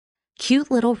garbage. Cute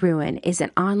Little Ruin is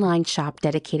an online shop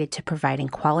dedicated to providing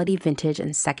quality vintage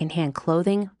and secondhand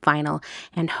clothing, vinyl,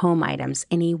 and home items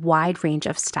in a wide range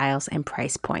of styles and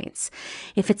price points.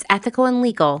 If it's ethical and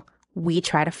legal, we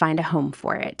try to find a home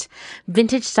for it.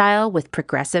 Vintage style with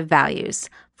progressive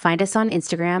values. Find us on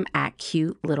Instagram at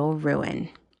Cute Little Ruin.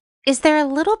 Is there a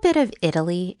little bit of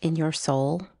Italy in your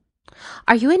soul?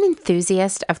 Are you an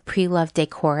enthusiast of pre-loved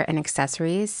decor and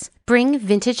accessories? Bring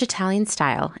vintage Italian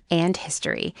style and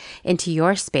history into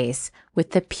your space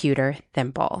with the Pewter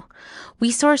Thimble.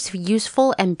 We source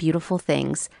useful and beautiful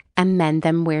things and mend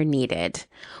them where needed.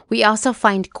 We also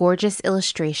find gorgeous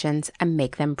illustrations and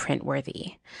make them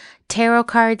print-worthy. Tarot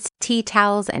cards, tea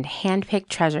towels, and hand-picked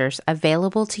treasures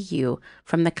available to you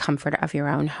from the comfort of your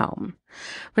own home.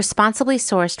 Responsibly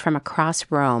sourced from across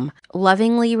Rome,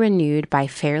 lovingly renewed by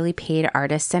fairly paid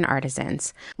artists and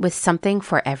artisans, with something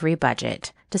for every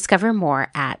budget. Discover more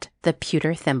at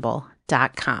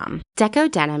thepewterthimble.com.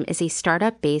 Deco Denim is a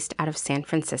startup based out of San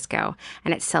Francisco,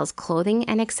 and it sells clothing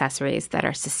and accessories that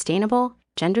are sustainable,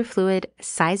 gender fluid,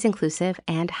 size inclusive,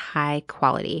 and high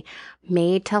quality,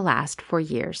 made to last for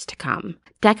years to come.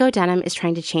 Deco Denim is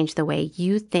trying to change the way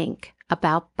you think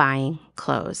about buying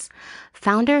clothes.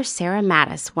 Founder Sarah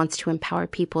Mattis wants to empower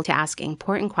people to ask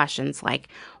important questions like,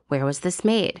 where was this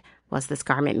made? Was this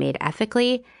garment made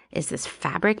ethically? Is this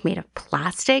fabric made of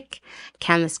plastic?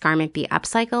 Can this garment be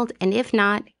upcycled? And if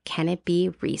not, can it be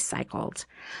recycled?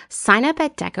 Sign up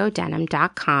at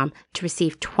decodenim.com to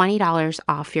receive $20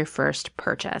 off your first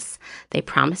purchase. They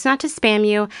promise not to spam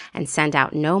you and send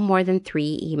out no more than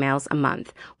 3 emails a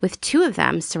month, with 2 of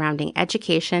them surrounding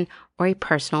education or a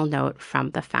personal note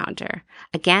from the founder.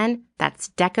 Again, that's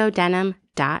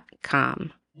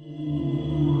decodenim.com.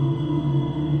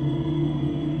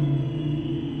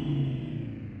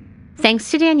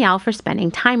 Thanks to Danielle for spending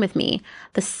time with me.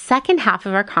 The second half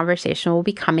of our conversation will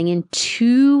be coming in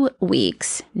 2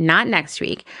 weeks, not next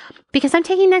week, because I'm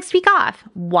taking next week off.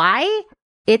 Why?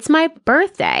 It's my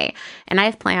birthday, and I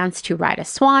have plans to ride a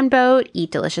swan boat,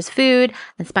 eat delicious food,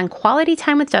 and spend quality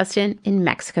time with Justin in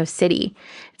Mexico City.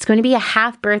 It's going to be a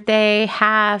half birthday,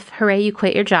 half hooray you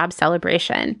quit your job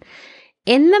celebration.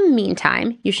 In the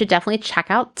meantime, you should definitely check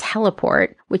out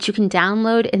Teleport, which you can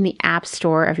download in the app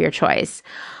store of your choice.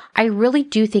 I really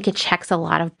do think it checks a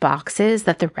lot of boxes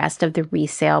that the rest of the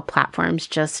resale platforms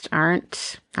just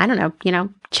aren't,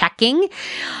 checking.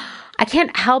 I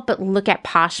can't help but look at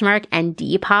Poshmark and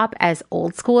Depop as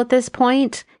old school at this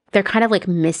point. They're kind of like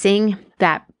missing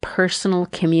that personal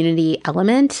community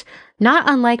element, not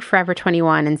unlike Forever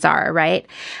 21 and Zara, right?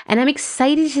 And I'm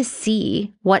excited to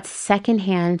see what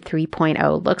secondhand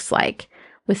 3.0 looks like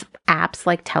with apps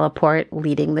like Teleport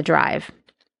leading the drive.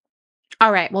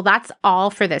 All right, well, that's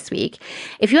all for this week.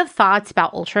 If you have thoughts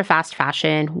about ultra fast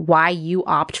fashion, why you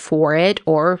opt for it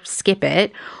or skip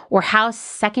it, or how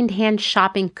secondhand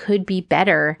shopping could be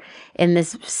better in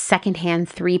this secondhand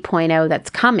 3.0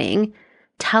 that's coming,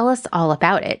 tell us all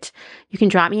about it. You can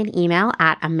drop me an email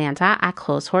at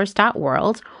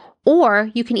amanda@clotheshorse.world, or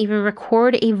you can even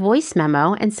record a voice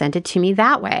memo and send it to me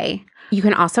that way. You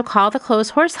can also call the Clothes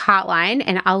Horse hotline,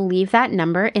 and I'll leave that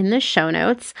number in the show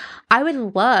notes. I would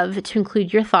love to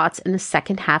include your thoughts in the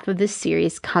second half of this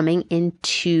series coming in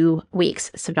 2 weeks,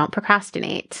 so don't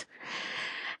procrastinate.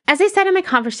 As I said in my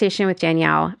conversation with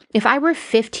Danielle, if I were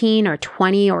 15 or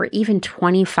 20 or even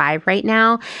 25 right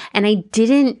now, and I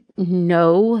didn't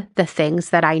know the things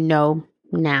that I know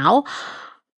now,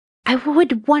 I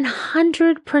would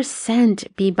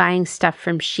 100% be buying stuff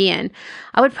from Shein.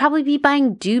 I would probably be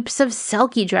buying dupes of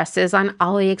Selkie dresses on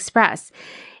AliExpress.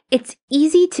 It's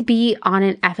easy to be on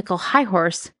an ethical high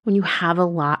horse when you have a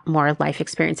lot more life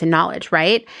experience and knowledge,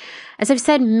 right? As I've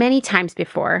said many times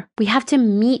before, we have to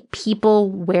meet people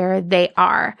where they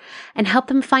are and help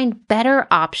them find better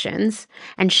options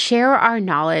and share our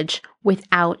knowledge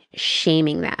without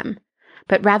shaming them.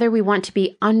 But rather we want to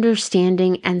be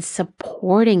understanding and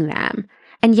supporting them.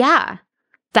 And yeah,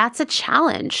 that's a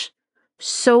challenge.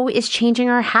 So is changing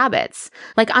our habits,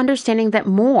 like understanding that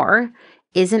more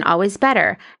isn't always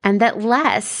better and that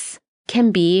less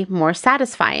can be more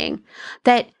satisfying,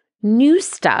 that new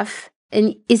stuff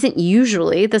isn't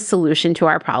usually the solution to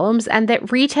our problems, and that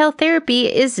retail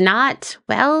therapy is not,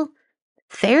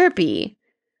 therapy.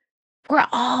 We're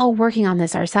all working on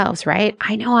this ourselves, right?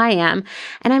 I know I am.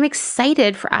 And I'm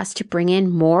excited for us to bring in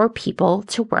more people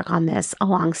to work on this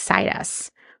alongside us.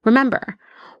 Remember,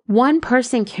 one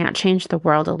person can't change the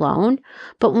world alone,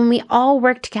 but when we all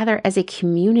work together as a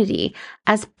community,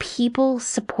 as people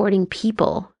supporting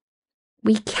people,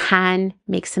 we can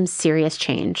make some serious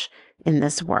change in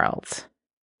this world.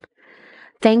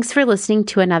 Thanks for listening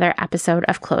to another episode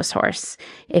of Close Horse.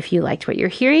 If you liked what you're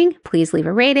hearing, please leave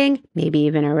a rating, maybe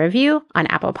even a review on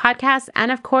Apple Podcasts,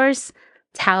 and of course,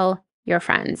 tell your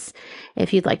friends.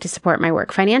 If you'd like to support my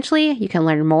work financially, you can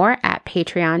learn more at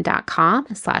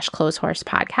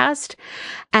patreon.com/closehorsepodcast.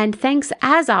 And thanks,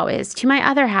 as always, to my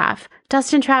other half,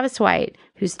 Dustin Travis White,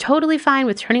 who's totally fine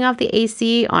with turning off the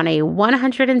AC on a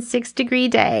 106-degree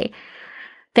day.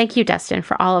 Thank you, Dustin,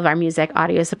 for all of our music,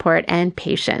 audio support, and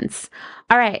patience.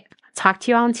 All right, talk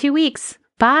to you all in 2 weeks.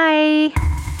 Bye.